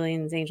seen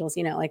aliens, angels,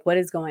 like, what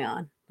is going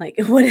on? Like,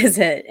 what is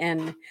it?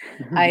 And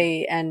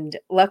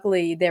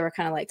luckily they were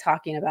kinda, like,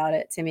 talking about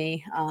it to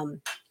me,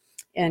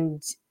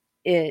 and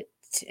it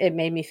it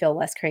made me feel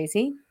less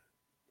crazy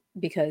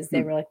because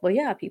they were like, "Well,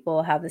 yeah,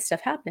 people have this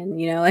stuff happen,"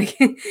 like,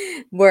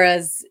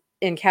 whereas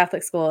in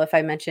Catholic school, if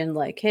I mentioned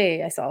like,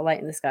 "Hey, I saw a light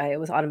in the sky," it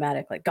was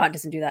automatic, like, "God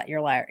doesn't do that, you're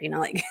a liar,"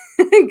 like,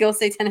 "Go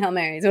say 10 Hail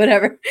Marys,"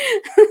 whatever.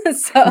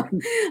 So,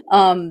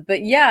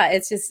 but yeah,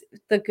 it's just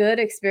the good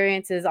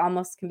experiences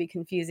almost can be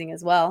confusing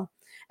as well,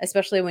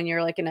 especially when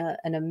you're like in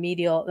a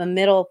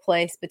middle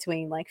place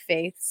between like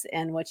faiths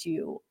and what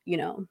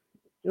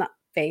not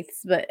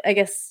faiths, but I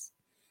guess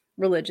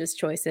religious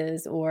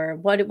choices or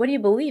what do you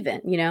believe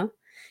in, Yeah.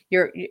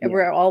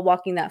 we're all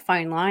walking that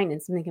fine line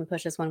and something can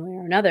push us one way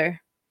or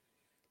another.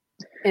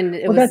 And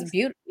it Well, was that's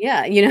beautiful.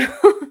 Yeah.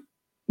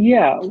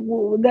 yeah.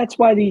 Well, that's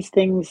why these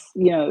things,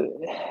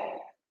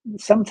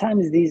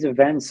 sometimes these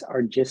events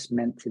are just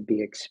meant to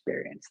be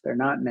experienced. They're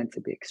not meant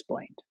to be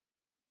explained.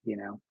 You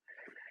know,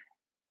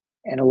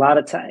 and a lot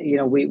of time,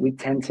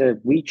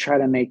 we try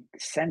to make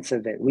sense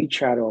of it. We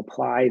try to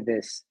apply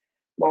this.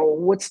 Well,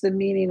 what's the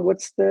meaning?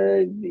 What's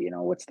the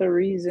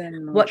reason?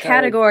 And we What try to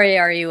category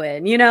are you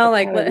in? what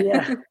Like kind of what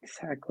yeah,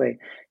 exactly.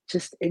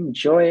 Just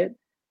enjoy it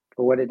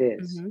for what it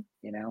is.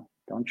 Mhm.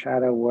 Don't try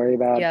to worry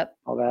about Yep.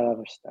 all that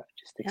other stuff.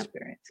 Just Yep.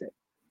 experience it.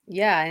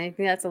 Yeah, and I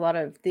think that's a lot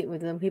of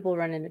when people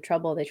run into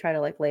trouble, they try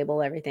to like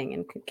label everything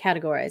and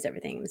categorize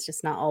everything. It's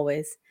just not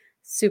always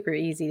super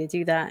easy to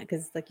do that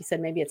because, like you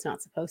said, maybe it's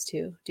not supposed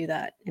to do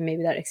that, and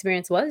maybe that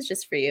experience was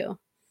just for you.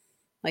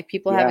 Like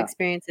people have Yeah,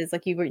 experiences,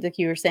 like you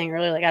were saying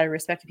earlier, like out of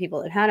respect to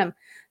people that have had them.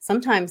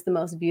 Sometimes the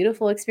most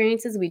beautiful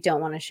experiences we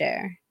don't want to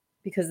share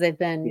because they've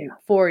been yeah.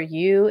 for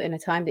you in a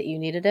time that you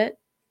needed it,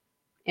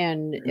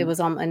 and it Mhm, was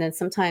and then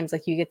sometimes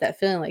like you get that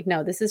feeling like,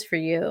 no, this is for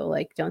you.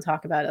 Like don't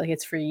talk about it. Like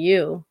it's for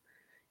you.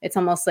 It's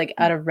almost like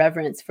out mm. of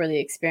reverence for the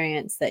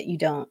experience that you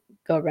don't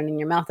go running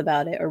your mouth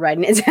about it or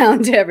writing it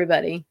down to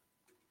everybody.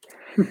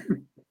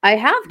 I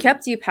have Yeah.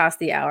 kept you past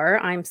the hour,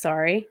 I'm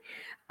sorry.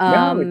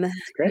 No, Um,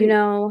 it's you great.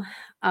 know,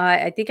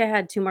 I think I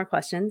had 2 more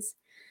questions.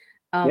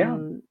 Yeah,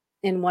 Um,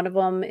 and one of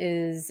them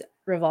is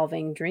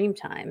revolving dream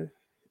time.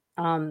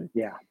 Um,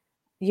 yeah.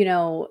 you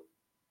know,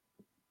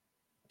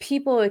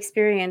 people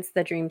experience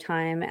the dream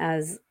time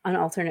as an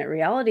alternate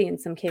reality in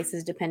some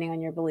cases depending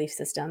on your belief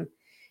system.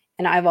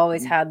 And I've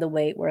always Mhm, had the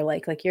weight where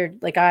you're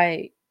like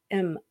I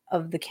am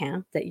of the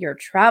camp that you're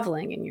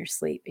traveling in your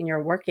sleep and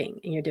you're working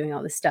and you're doing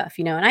all this stuff,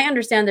 and I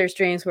understand there's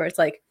dreams where it's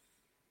like,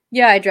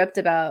 yeah, I dreamt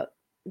about,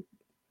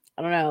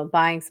 I don't know,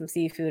 buying some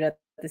seafood at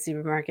the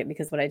supermarket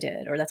because what I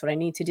did or that's what I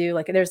need to do.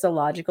 Like there's the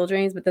logical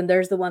dreams, but then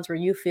there's the ones where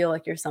you feel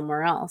like you're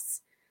somewhere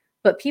else.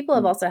 But people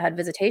have mm, also had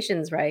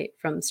visitations, right,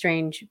 from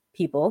strange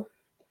people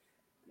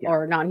yeah.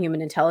 or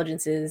non-human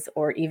intelligences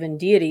or even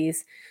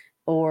deities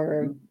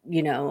or,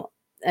 Mhm.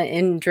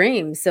 in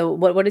dreams. So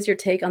what is your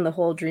take on the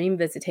whole dream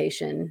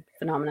visitation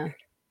phenomena?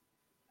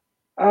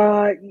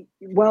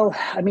 Well,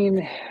 I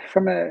mean,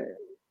 from a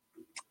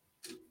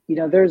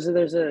there's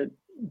a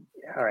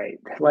all right,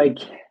 like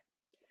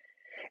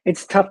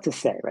it's tough to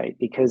say, right?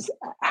 Because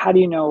how do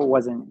you know it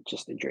wasn't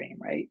just a dream,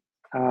 right?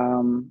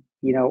 Or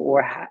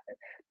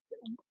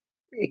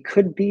it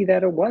could be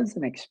that it was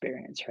an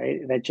experience,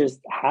 right? That just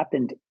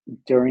happened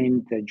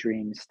during the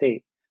dream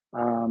state. A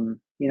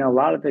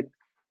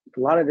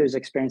lot of those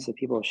experiences that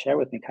people share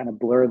with me kind of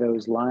blur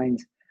those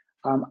lines.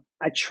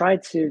 I try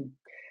to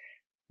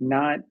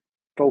not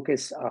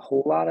focus a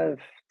whole lot of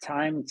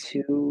time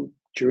to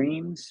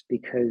dreams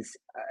because,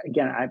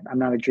 again, I'm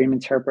not a dream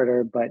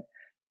interpreter, but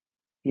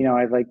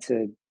I'd like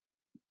to,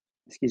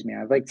 excuse me,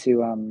 I like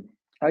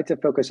to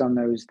focus on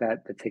those that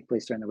take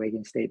place during the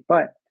waking state.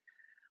 But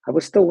I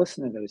was still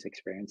listening to those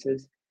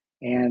experiences,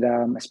 and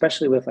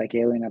especially with like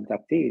alien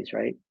abductees,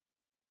 right?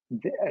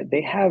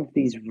 They have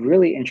these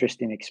really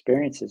interesting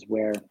experiences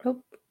where,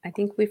 Oh, I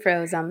think we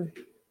froze. uh-oh,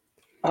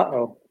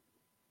 my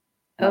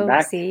Oh,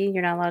 back. see,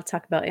 you're not allowed to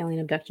talk about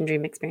alien abduction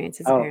dream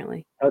experiences. Oh,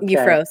 Apparently, you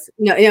okay, froze.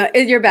 No,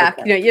 you're back.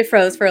 okay, You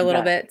froze for a I'm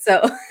little back. bit.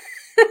 So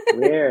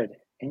Weird, good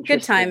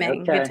interesting.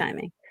 timing. Good Okay,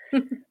 timing.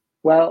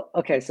 well,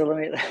 okay, so let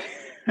me.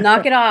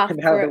 Knock it off Now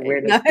before the no,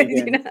 weirdness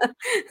begins.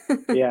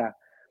 Yeah.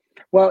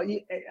 Well,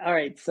 all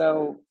right.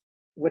 So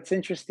what's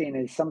interesting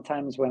is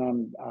sometimes when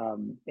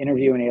I'm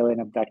interviewing alien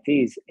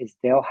abductees, is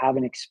they'll have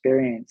an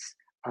experience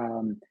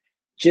um,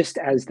 just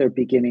as they're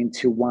beginning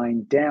to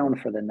wind down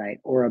for the night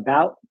or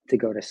about to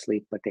go to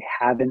sleep, but they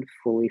haven't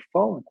fully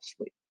fallen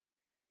asleep.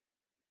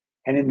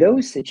 And in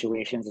those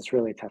situations, it's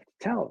really tough to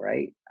tell,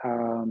 right?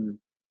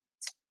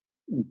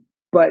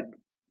 But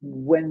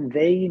when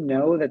they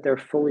know that they're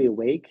fully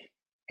awake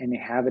and they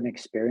have an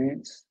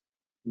experience,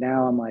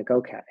 now I'm like,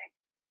 okay,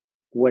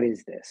 what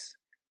is this?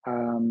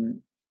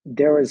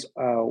 There was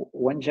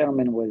one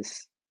gentleman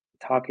was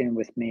talking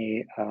with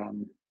me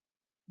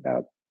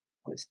about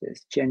what's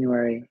this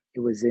January. It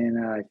was in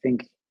I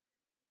think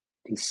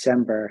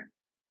December.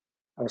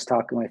 I was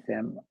talking with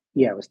him.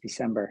 Yeah, it was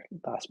December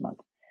last month,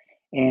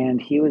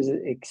 and he was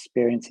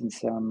experiencing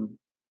some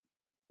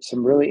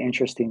really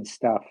interesting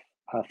stuff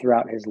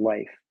throughout his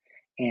life.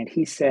 And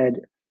he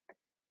said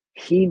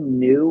he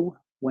knew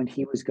when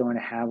he was going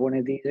to have one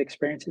of these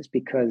experiences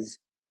because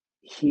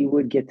he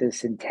would get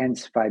this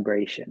intense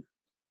vibration,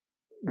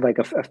 like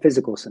a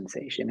physical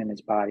sensation in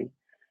his body.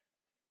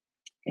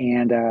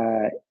 And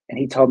and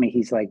he told me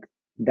he's like,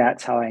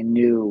 that's how I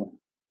knew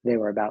they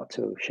were about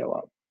to show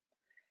up.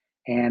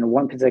 And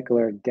one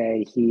particular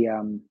day, he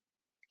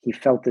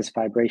felt this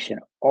vibration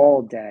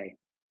all day.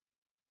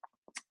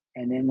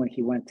 And then when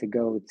he went to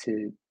go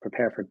to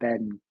prepare for bed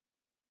and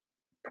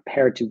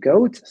prepare to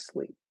go to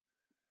sleep,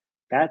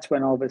 that's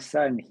when all of a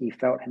sudden he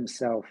felt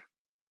himself,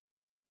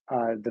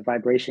 the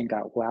vibration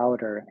got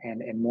louder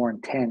and more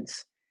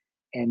intense.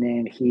 And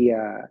then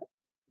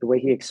the way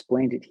he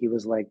explained it, he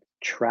was like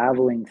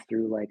traveling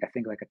through like, I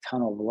think like a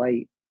tunnel of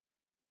light.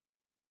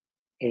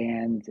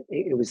 And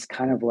it was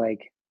kind of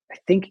like, I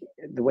think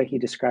the way he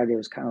described it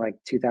was kind of like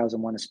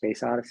 2001: A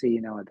Space Odyssey,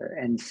 you know, at the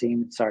end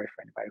scene. Sorry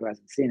for anybody who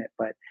hasn't seen it,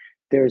 but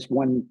there's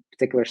one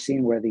particular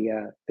scene where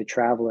the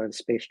traveler, the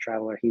space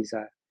traveler, he's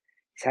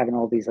having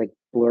all these like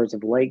blurs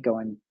of light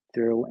going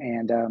through,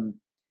 and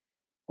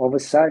all of a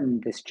sudden,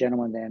 this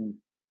gentleman then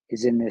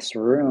is in this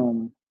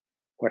room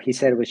where he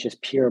said it was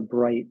just pure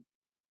bright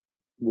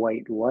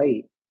white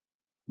light,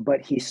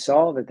 but he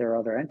saw that there are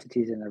other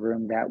entities in the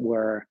room that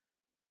were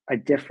a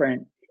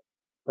different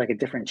like a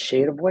different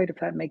shade of white, if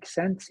that makes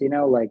sense. You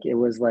know, like it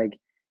was like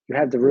you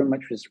had the room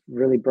which was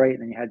really bright,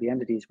 and then you had the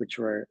entities which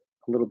were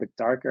a little bit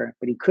darker,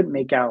 but he couldn't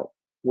make out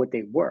what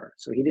they were.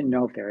 So he didn't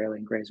know if they're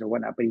alien grays or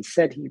whatnot. But he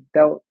said he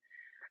felt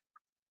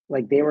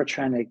like they were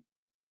trying to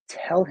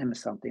tell him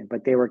something,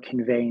 but they were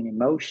conveying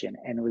emotion.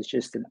 And it was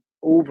just an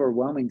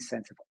overwhelming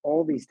sense of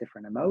all these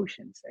different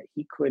emotions that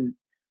he couldn't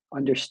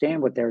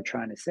understand what they were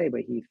trying to say,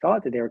 but he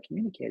thought that they were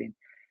communicating.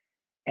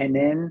 And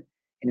then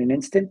in an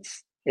instant,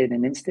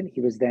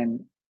 he was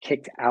then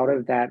kicked out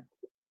of that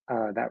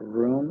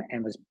room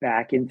and was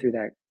back in through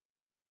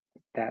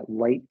that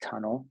light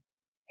tunnel,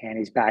 and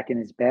he's back in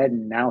his bed,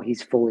 and now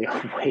he's fully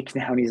awake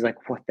now, and he's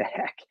like, "What the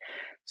heck?"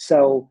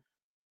 So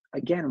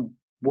again,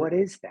 what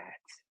is that?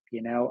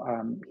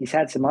 He's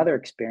had some other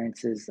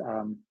experiences.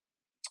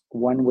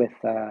 One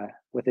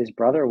with his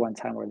brother one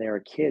time where they were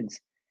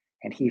kids,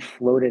 and he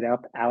floated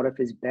up out of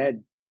his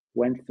bed,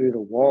 went through the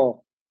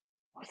wall,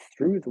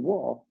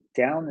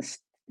 down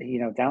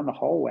the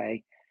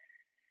hallway,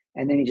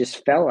 and then he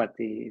just fell at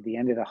the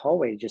end of the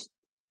hallway, just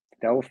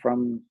fell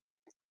from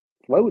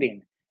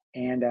floating.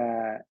 And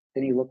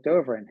then he looked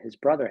over, and his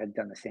brother had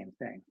done the same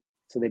thing.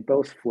 So they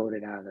both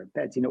floated out of their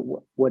beds.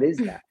 What is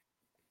that?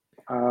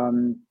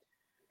 Um,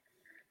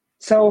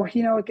 so,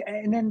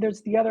 and then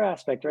there's the other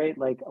aspect, right?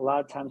 Like a lot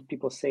of times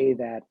people say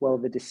that, well,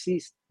 the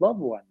deceased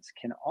loved ones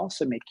can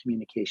also make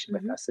communication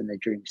with Mhm. us in the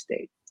dream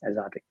state, as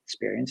I've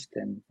experienced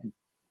and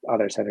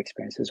others have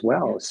experienced as Yeah.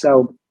 well.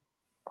 So,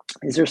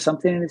 is there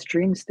something in this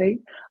dream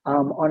state?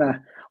 On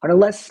a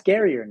less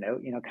scarier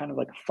note, kind of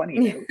like a funny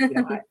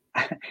note,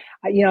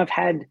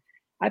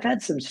 I've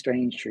had some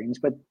strange dreams,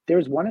 but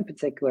there's one in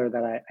particular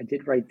that I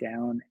did write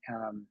down,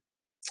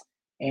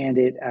 and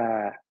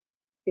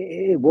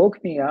it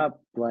woke me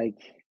up like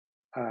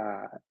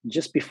uh,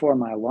 just before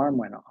my alarm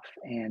went off,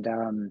 and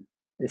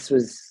this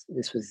was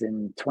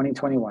in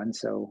 2021,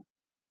 so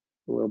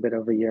a little bit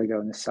over a year ago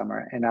in the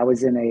summer, and I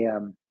was in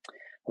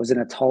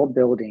a tall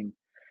building,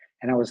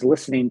 and I was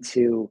listening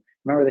to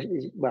remember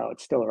well,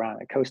 it's still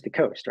around, Coast to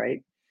Coast,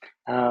 right?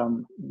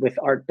 With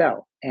Art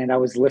Bell, and I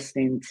was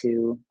listening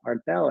to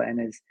Art Bell, and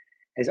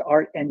as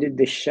Art ended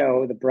the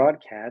show, the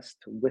broadcast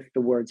with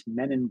the words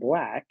 "Men in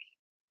Black."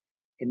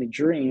 In the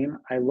dream,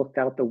 I looked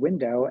out the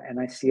window and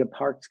I see a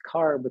parked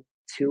car with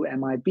two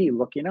MIB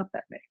looking up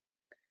at me.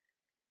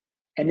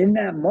 And in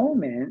that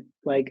moment,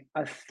 like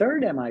a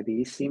third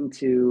MIB seemed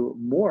to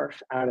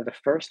morph out of the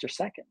first or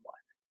second one.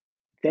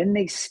 Then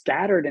they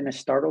scattered in a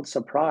startled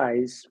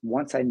surprise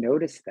once I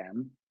noticed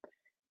them.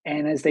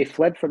 And as they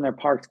fled from their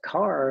parked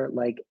car,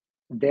 like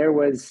there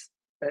was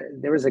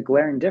there was a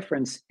glaring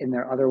difference in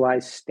their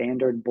otherwise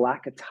standard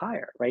black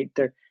attire, right?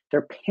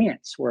 Their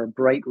pants were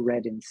bright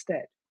red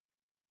instead.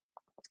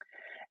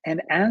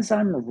 And as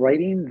I'm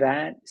writing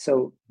that,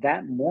 so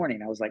that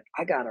morning, I was like,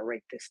 I gotta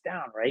write this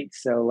down, right?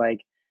 So,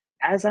 like,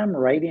 as I'm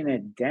writing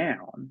it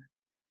down,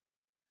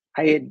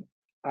 I had,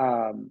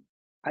 um,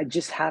 I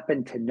just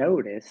happened to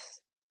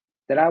notice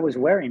that I was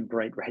wearing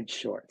bright red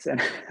shorts,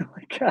 and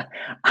like,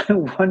 I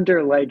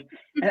wonder, like,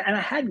 and I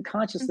hadn't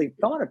consciously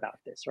thought about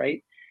this,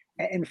 right?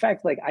 In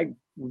fact, like, I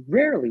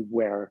rarely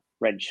wear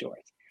red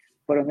shorts,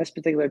 but on this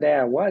particular day,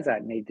 I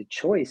made the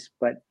choice,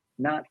 but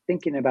not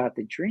thinking about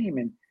the dream.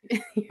 And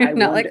You're I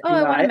not like,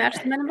 wonder, "Oh, I wanna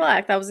match the Men in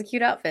Black. That was a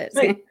cute outfit."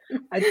 right.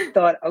 I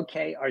thought,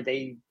 okay, are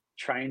they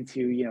trying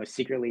to,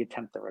 secretly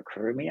attempt to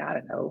recruit me? I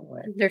don't know.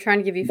 They're trying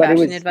to give you But it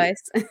fashion was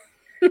advice.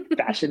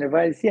 fashion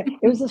advice. Yeah,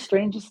 it was the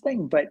strangest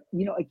thing. But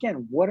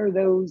again, what are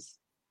those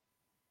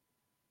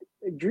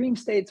dream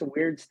state's a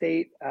weird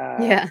state.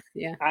 Yeah,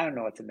 yeah. I don't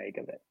know what to make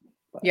of it.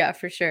 But Yeah,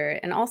 for sure,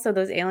 and also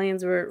those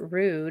aliens were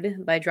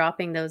rude by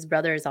dropping those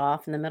brothers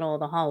off in the middle of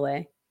the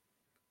hallway.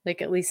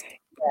 Like, at least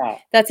yeah,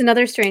 that's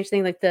another strange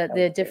thing, like, the that was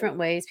the scary. different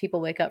ways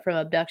people wake up from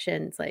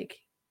abductions, like,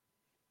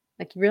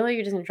 "Really?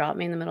 You're just gonna drop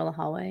me in the middle of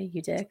the hallway,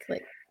 you dick?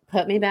 Like,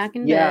 put me back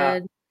in Yeah,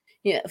 bed,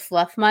 yeah,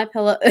 fluff my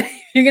pillow."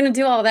 You're gonna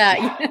do all that,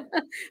 yeah.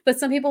 but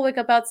some people wake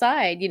up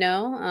outside,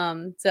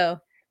 so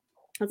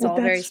it's Well,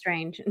 all very that's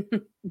strange.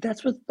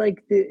 that's what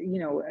like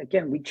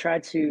again, we try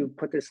to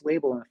put this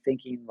label and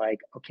thinking like,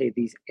 okay,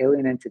 these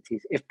alien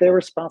entities, if they're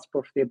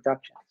responsible for the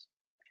abductions,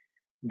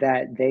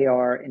 that they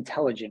are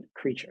intelligent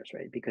creatures,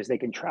 right? Because they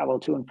can travel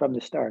to and from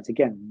the stars.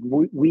 Again,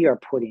 we are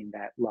putting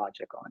that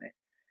logic on it.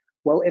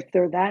 Well, if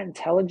they're that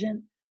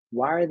intelligent,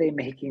 why are they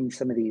making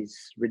some of these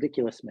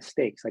ridiculous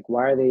mistakes? Like,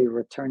 why are they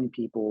returning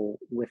people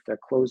with their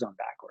clothes on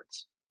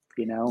backwards?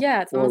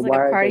 Yeah, it's Or almost like a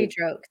why are party they,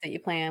 joke that you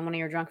play on one of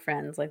your drunk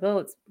friends, like, "Oh,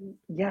 it's"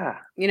 yeah.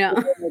 you know?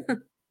 Or like,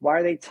 why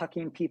are they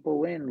tucking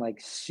people in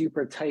like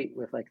super tight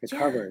with like the Yeah.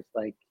 covers?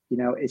 Like,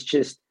 it's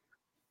just,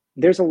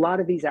 there's a lot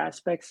of these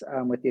aspects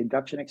with the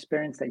induction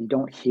experience that you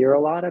don't hear a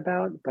lot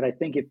about. But I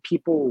think if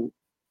people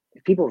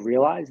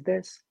realize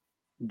this,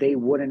 they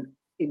wouldn't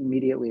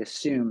immediately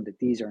assume that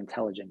these are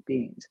intelligent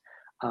beings.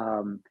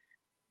 Um,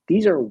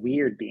 these are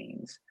weird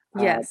beings.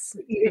 Yes.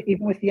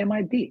 Even with the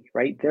MIB,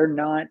 right?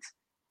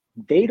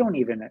 They don't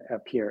even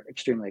appear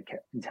extremely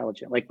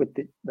intelligent.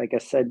 Like I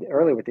said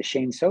earlier with the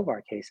Shane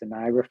Sovar case in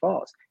Niagara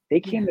Falls, they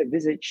Yeah. came to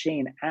visit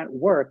Shane at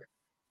work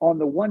on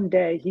the one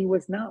day he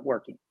was not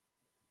working.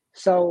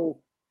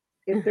 So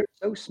if they're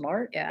so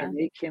smart Yeah. and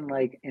they can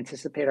like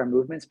anticipate our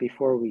movements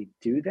before we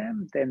do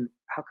them, then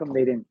how come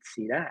they didn't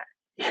see that?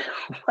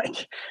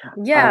 Like,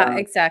 Yeah, uh,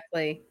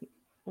 exactly.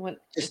 What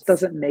just it's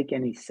doesn't make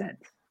any sense.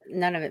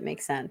 none of it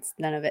makes sense,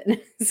 none of it.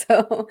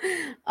 So,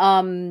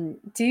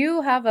 do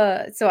you have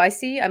a so I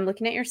see I'm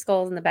looking at your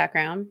skulls in the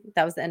background.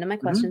 That was the end of my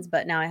questions, Mhm.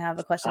 but now I have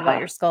a question about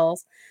your Aha.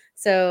 skulls.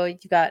 So, you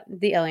got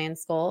the alien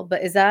skull,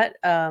 but is that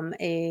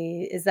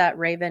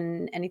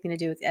raven anything to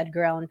do with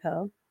Edgar Allan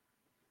Poe?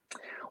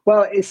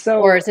 Well, it's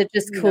Or so, is it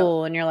just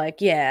cool and you're like,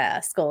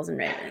 "Yeah, skulls and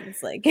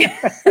ravens," like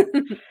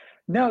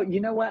no, you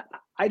know what?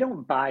 I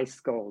don't buy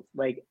skulls.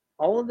 Like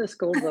all of the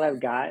skulls that I've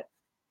got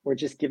were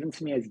just given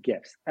to me as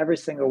gifts. Every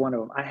single one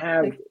of them. I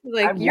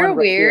like, have one "You're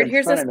right here weird. in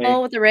Here's a front of skull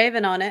me. with a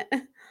raven on it."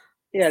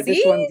 Yeah,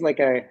 this See? one's like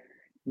a,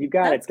 you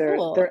got it. That's They're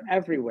cool.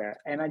 everywhere.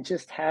 And I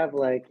just have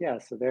like, yeah,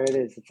 so there it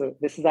is.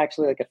 This is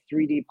actually like a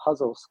 3D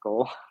puzzle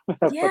skull that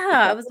I put Yeah,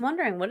 I was together.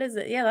 wondering, what is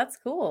it? Yeah, that's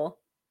cool.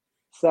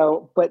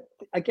 So, but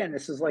again,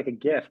 this is like a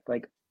gift.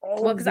 Like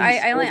all Well, of because I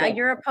these I only skulls I I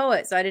you're a have.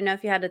 poet, so I didn't know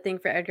if you had a thing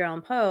for Edgar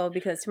Allan Poe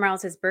because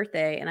tomorrow's his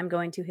birthday, and I'm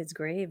going to his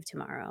grave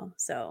tomorrow,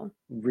 so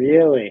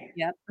Really?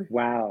 yep.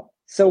 Wow.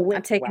 So I'm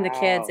when, taking the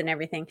kids wow. and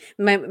everything.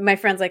 My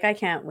friend's like, "I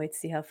can't wait to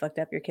see how fucked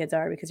up your kids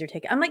are because you're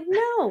taking" I'm like,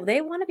 "No,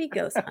 they wanna be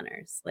ghost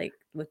hunters," like,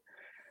 with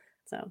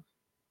so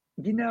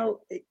You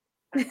know,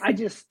 I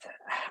just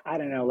I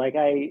don't know, like,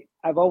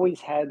 I've always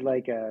had,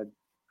 like,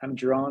 I'm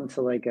drawn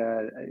to, like,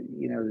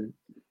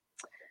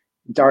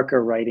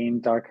 darker writing,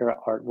 darker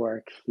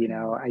artwork,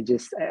 Mhm. I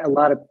just a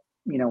lot of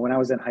when I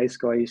was in high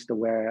school, I used to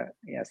wear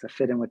yes, to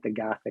fit in with the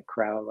gothic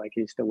crowd, like,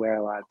 I used to wear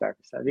a lot of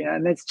darker stuff,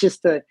 and it's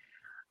just a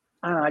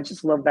I don't know, I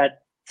just love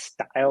that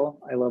style,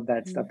 I love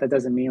that stuff. Mhm. That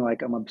doesn't mean,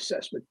 like, I'm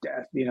obsessed with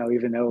death,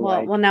 even though,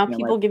 Well, like, now my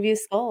people give you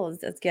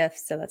skulls as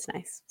gifts, so that's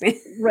nice.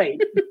 right.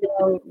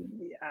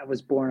 I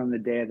was born on the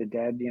Day of the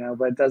Dead,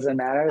 but it doesn't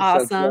matter, so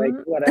it's like,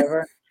 Awesome.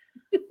 whatever.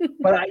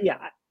 But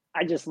yeah,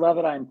 I just love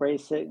it, I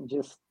embrace it, and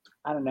just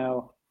I don't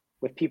know,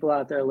 with people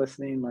out there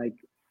listening, like,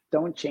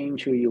 don't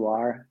change who you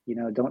are,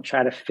 don't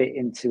try to fit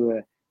into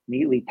a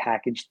neatly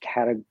packaged,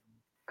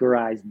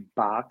 categorized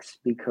box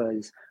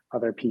because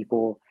other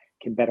people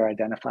can better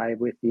identify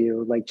with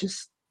you, like,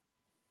 just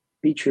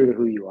be true to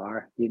who you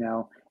are,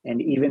 and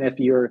even if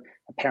you're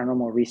a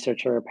paranormal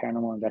researcher, a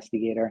paranormal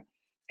investigator,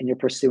 and you're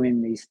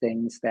pursuing these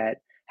things that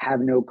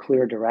have no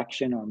clear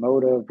direction or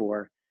motive,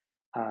 or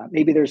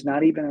maybe there's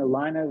not even a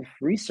line of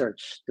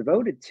research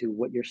devoted to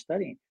what you're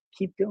studying,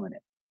 keep doing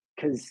it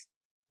because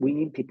we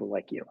need people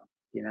like you.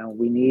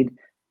 We need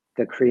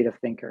the creative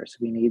thinkers.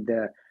 We need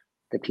the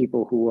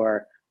people who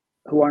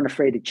aren't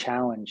afraid to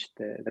challenge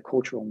the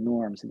cultural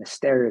norms and the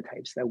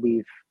stereotypes that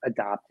we've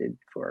adopted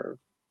for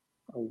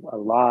a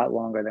lot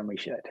longer than we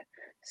should.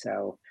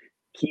 So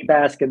keep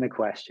asking the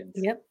questions.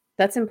 Yep.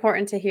 That's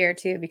important to hear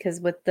too,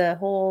 because with the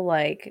whole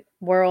like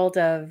world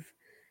of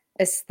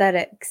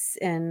aesthetics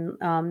and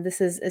this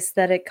is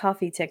aesthetic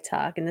coffee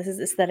TikTok and this is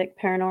aesthetic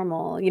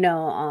paranormal,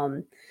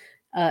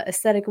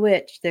 aesthetic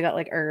witch, they got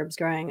like herbs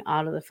growing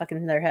out of the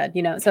fucking their head,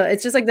 so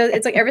it's just like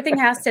it's like everything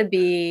has to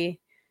be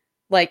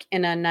like,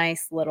 in a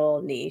nice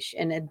little niche,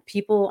 and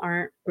people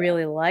aren't Yeah.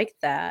 really like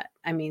that.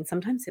 I mean,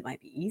 sometimes it might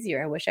be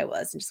easier. I wish I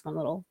was in just one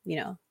little,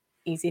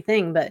 easy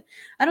thing, but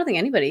I don't think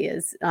anybody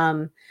is.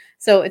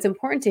 So it's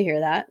important to hear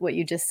that, what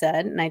you just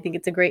said, and I think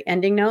it's a great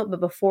ending note. But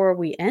before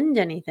we end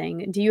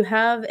anything, do you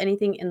have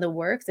anything in the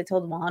works? I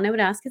told Juan I would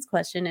ask his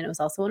question, and it was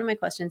also one of my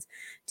questions.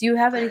 Do you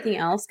have anything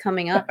else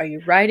coming up? Are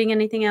you writing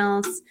anything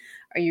else?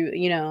 Are you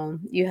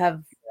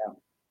have Yeah.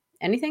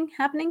 anything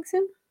happening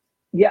soon?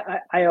 Yeah,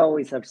 I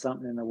always have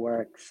something in the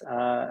works.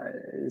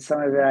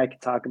 Some of it I can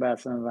talk about,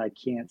 some of it I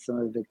can't. Some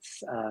of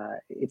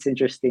it's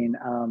interesting.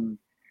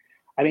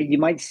 I mean, you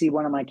might see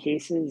one of my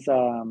cases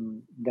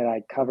that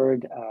I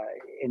covered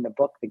in the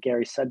book, the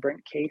Gary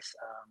Sudbrink case.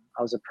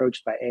 I was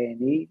approached by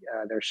A&E,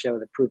 their show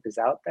The Proof Is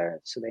Out There,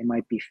 so they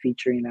might be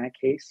featuring that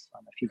case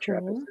on a future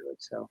Cool. episode.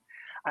 So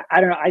I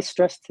don't know. I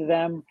stressed to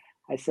them.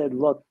 I said,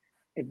 look,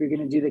 if you're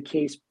going to do the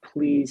case,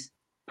 please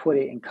put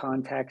it in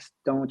context.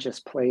 Don't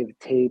just play the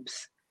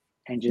tapes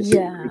and just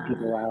creep Yeah.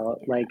 people out.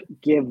 Yeah, Like,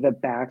 give the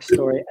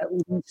backstory. At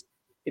least,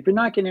 if you're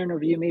not going to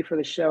interview me for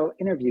the show,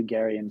 interview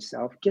Gary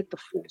himself. Get the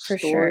full for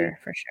story. sure,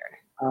 for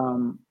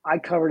sure. I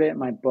covered it in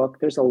my book.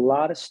 There's a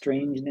lot of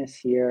strangeness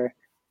here.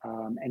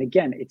 And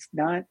again, it's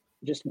not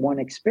just one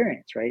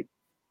experience, right?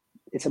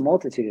 It's a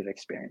multitude of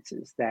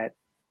experiences that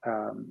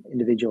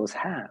individuals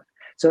have.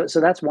 So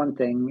that's one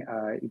thing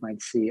you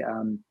might see.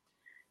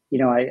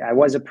 I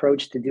was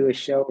approached to do a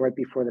show right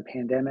before the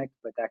pandemic,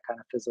 but that kind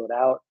of fizzled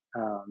out,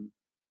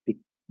 be,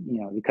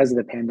 because of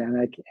the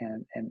pandemic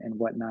and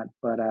whatnot.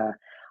 But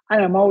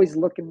I'm always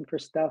looking for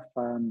stuff.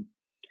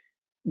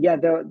 Yeah,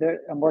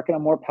 I'm working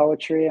on more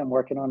poetry. I'm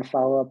working on a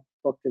follow up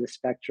book to the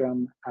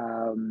Spectrum.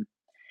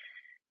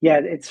 Yeah,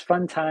 it's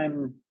fun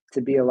time to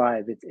be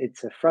alive.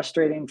 It's a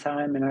frustrating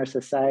time in our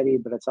society,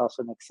 but it's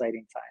also an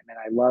exciting time. And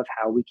I love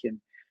how we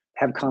can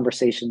have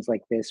conversations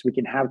like this. We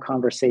can have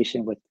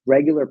conversation with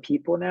regular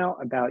people now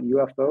about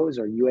UFOs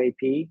or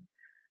UAP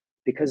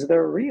because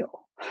they're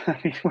real. I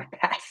mean, we're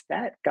past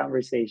that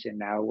conversation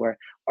now. Where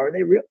are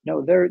they real?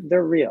 No, they're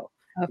real.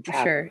 Oh, It's for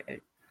sure.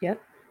 happening.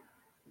 Yep.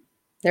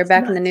 They're It's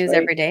back in the nuts, news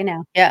right? every day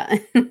now. Yeah.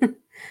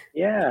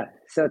 Yeah,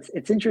 so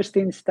it's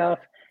interesting stuff,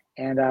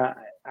 and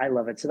I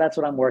love it. So that's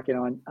what I'm working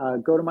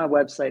on. Go to my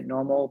website,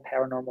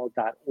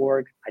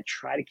 normalparanormal.org. I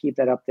try to keep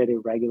that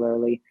updated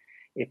regularly.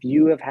 If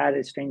you have had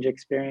a strange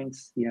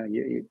experience,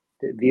 the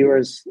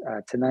viewers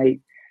tonight,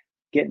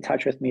 get in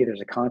touch with me.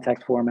 There's a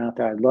contact form out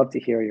there. I'd love to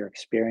hear your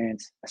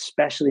experience,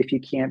 especially if you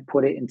can't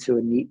put it into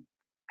a neat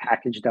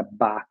packaged up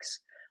box.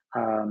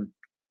 Um,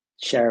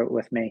 Share it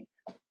with me.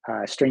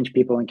 Strange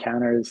people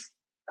encounters.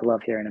 I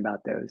love hearing about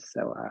those.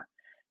 So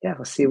yeah,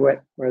 we'll see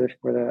where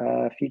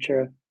the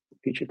future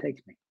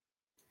takes me.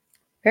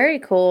 Very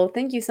cool.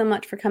 Thank you so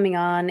much for coming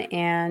on,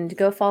 and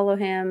go follow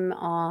him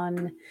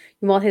on,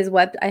 well,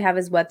 I have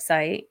his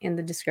website in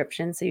the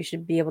description, so you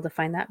should be able to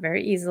find that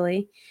very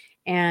easily.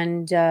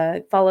 And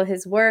follow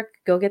his work.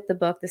 Go get the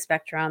book, The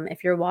Spectrum.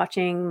 If you're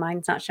watching,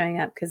 mine's not showing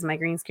up because my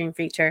green screen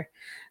feature,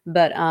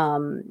 but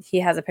he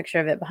has a picture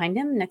of it behind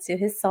him next to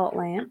his salt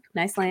lamp.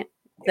 Nice lamp.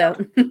 So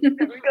Yep,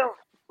 there we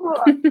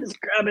go. Just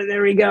grab it.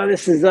 There we go.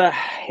 This is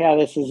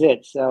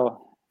it.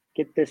 So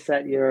get this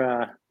at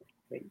your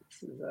wait.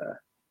 This is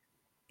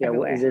yeah. Is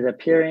everywhere. it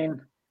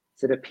appearing?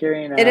 Is it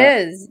appeering? It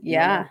is.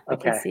 Yeah, Normal. we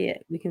can Okay. see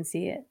it. We can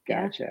see it.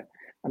 Yeah. Gotcha.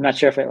 I'm not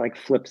sure if it like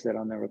flips it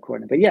on the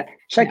recording, but yeah,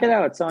 check No. it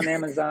out. It's on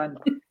Amazon.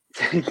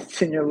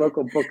 It's in your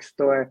local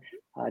bookstore.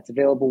 It's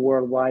available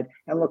worldwide.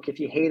 And look, if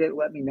you hate it,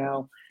 let me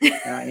know.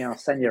 I'll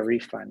send you a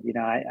refund.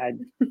 I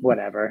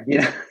whatever.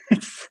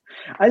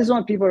 I just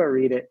want people to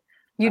read it.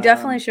 You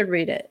definitely Um, should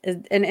read it,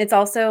 and it's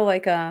also,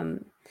 like,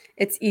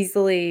 it's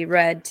easily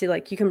read to,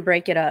 like, you can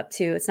break it up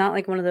too. It's not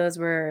like one of those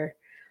where,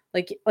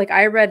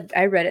 I read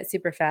it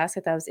super fast.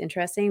 I thought it was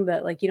interesting,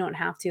 but, like, you don't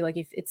have to, like,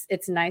 if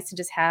it's nice to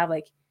just have,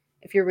 like,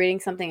 if you're reading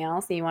something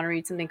else and you wanna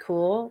read something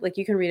cool, like,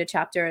 you can read a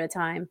chapter at a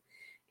time,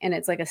 and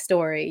it's like a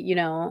story,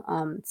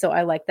 so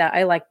I like that.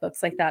 I like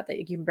books like that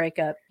you can break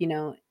up,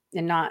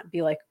 and not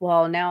be like,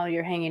 "Well, now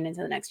you're hanging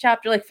into the next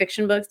chapter," like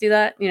fiction books do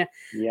that. yep,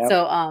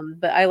 So,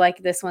 but I like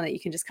this one that you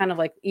can just kind of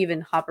like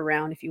even hop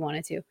around if you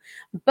wanted to.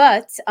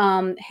 But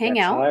hang that's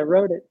how out I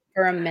wrote it.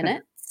 for a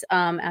minute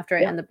after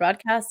I Yeah. end the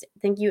broadcast.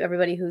 Thank you,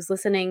 everybody who's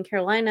listening.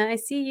 Carolina, I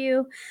see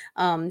you.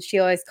 She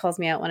always calls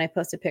me out when I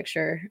post a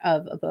picture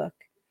of a book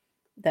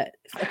that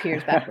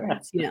appears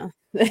backwards.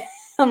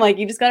 I'm like,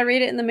 you just got to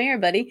read it in the mirror,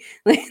 buddy.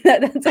 Like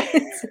that's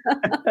it's,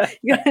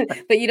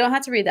 but you don't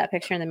have to read that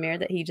picture in the mirror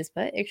that he just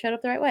put. It showed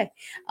up the right way.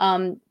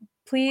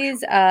 Please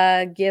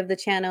give the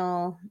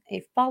channel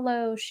a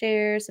follow,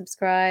 share,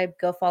 subscribe.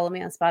 Go follow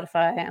me on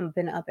Spotify. I'm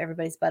been up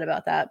everybody's butt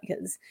about that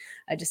because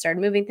I just started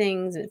moving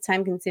things and it's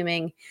time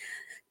consuming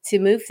to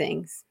move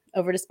things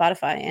over to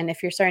Spotify. And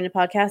if you're starting a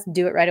podcast,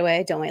 do it right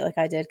away. Don't wait like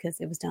I did because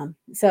it was dumb.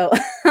 So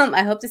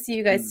I hope to see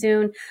you guys Mm,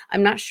 soon.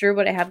 I'm not sure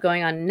what I have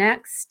going on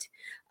next.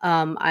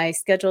 I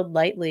scheduled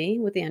lightly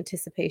with the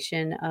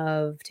anticipation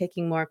of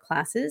taking more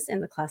classes,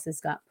 and the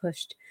classes got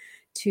pushed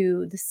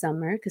to the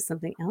summer because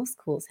something else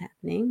cool is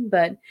happening.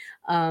 But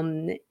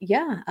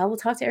yeah, I will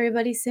talk to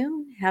everybody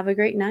soon. Have a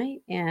great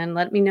night and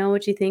let me know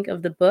what you think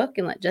of the book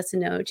and let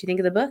Justin know what you think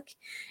of the book.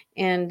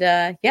 And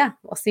yeah,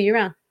 I'll see you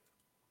around.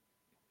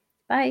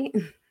 Bye.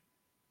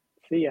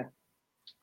 See ya.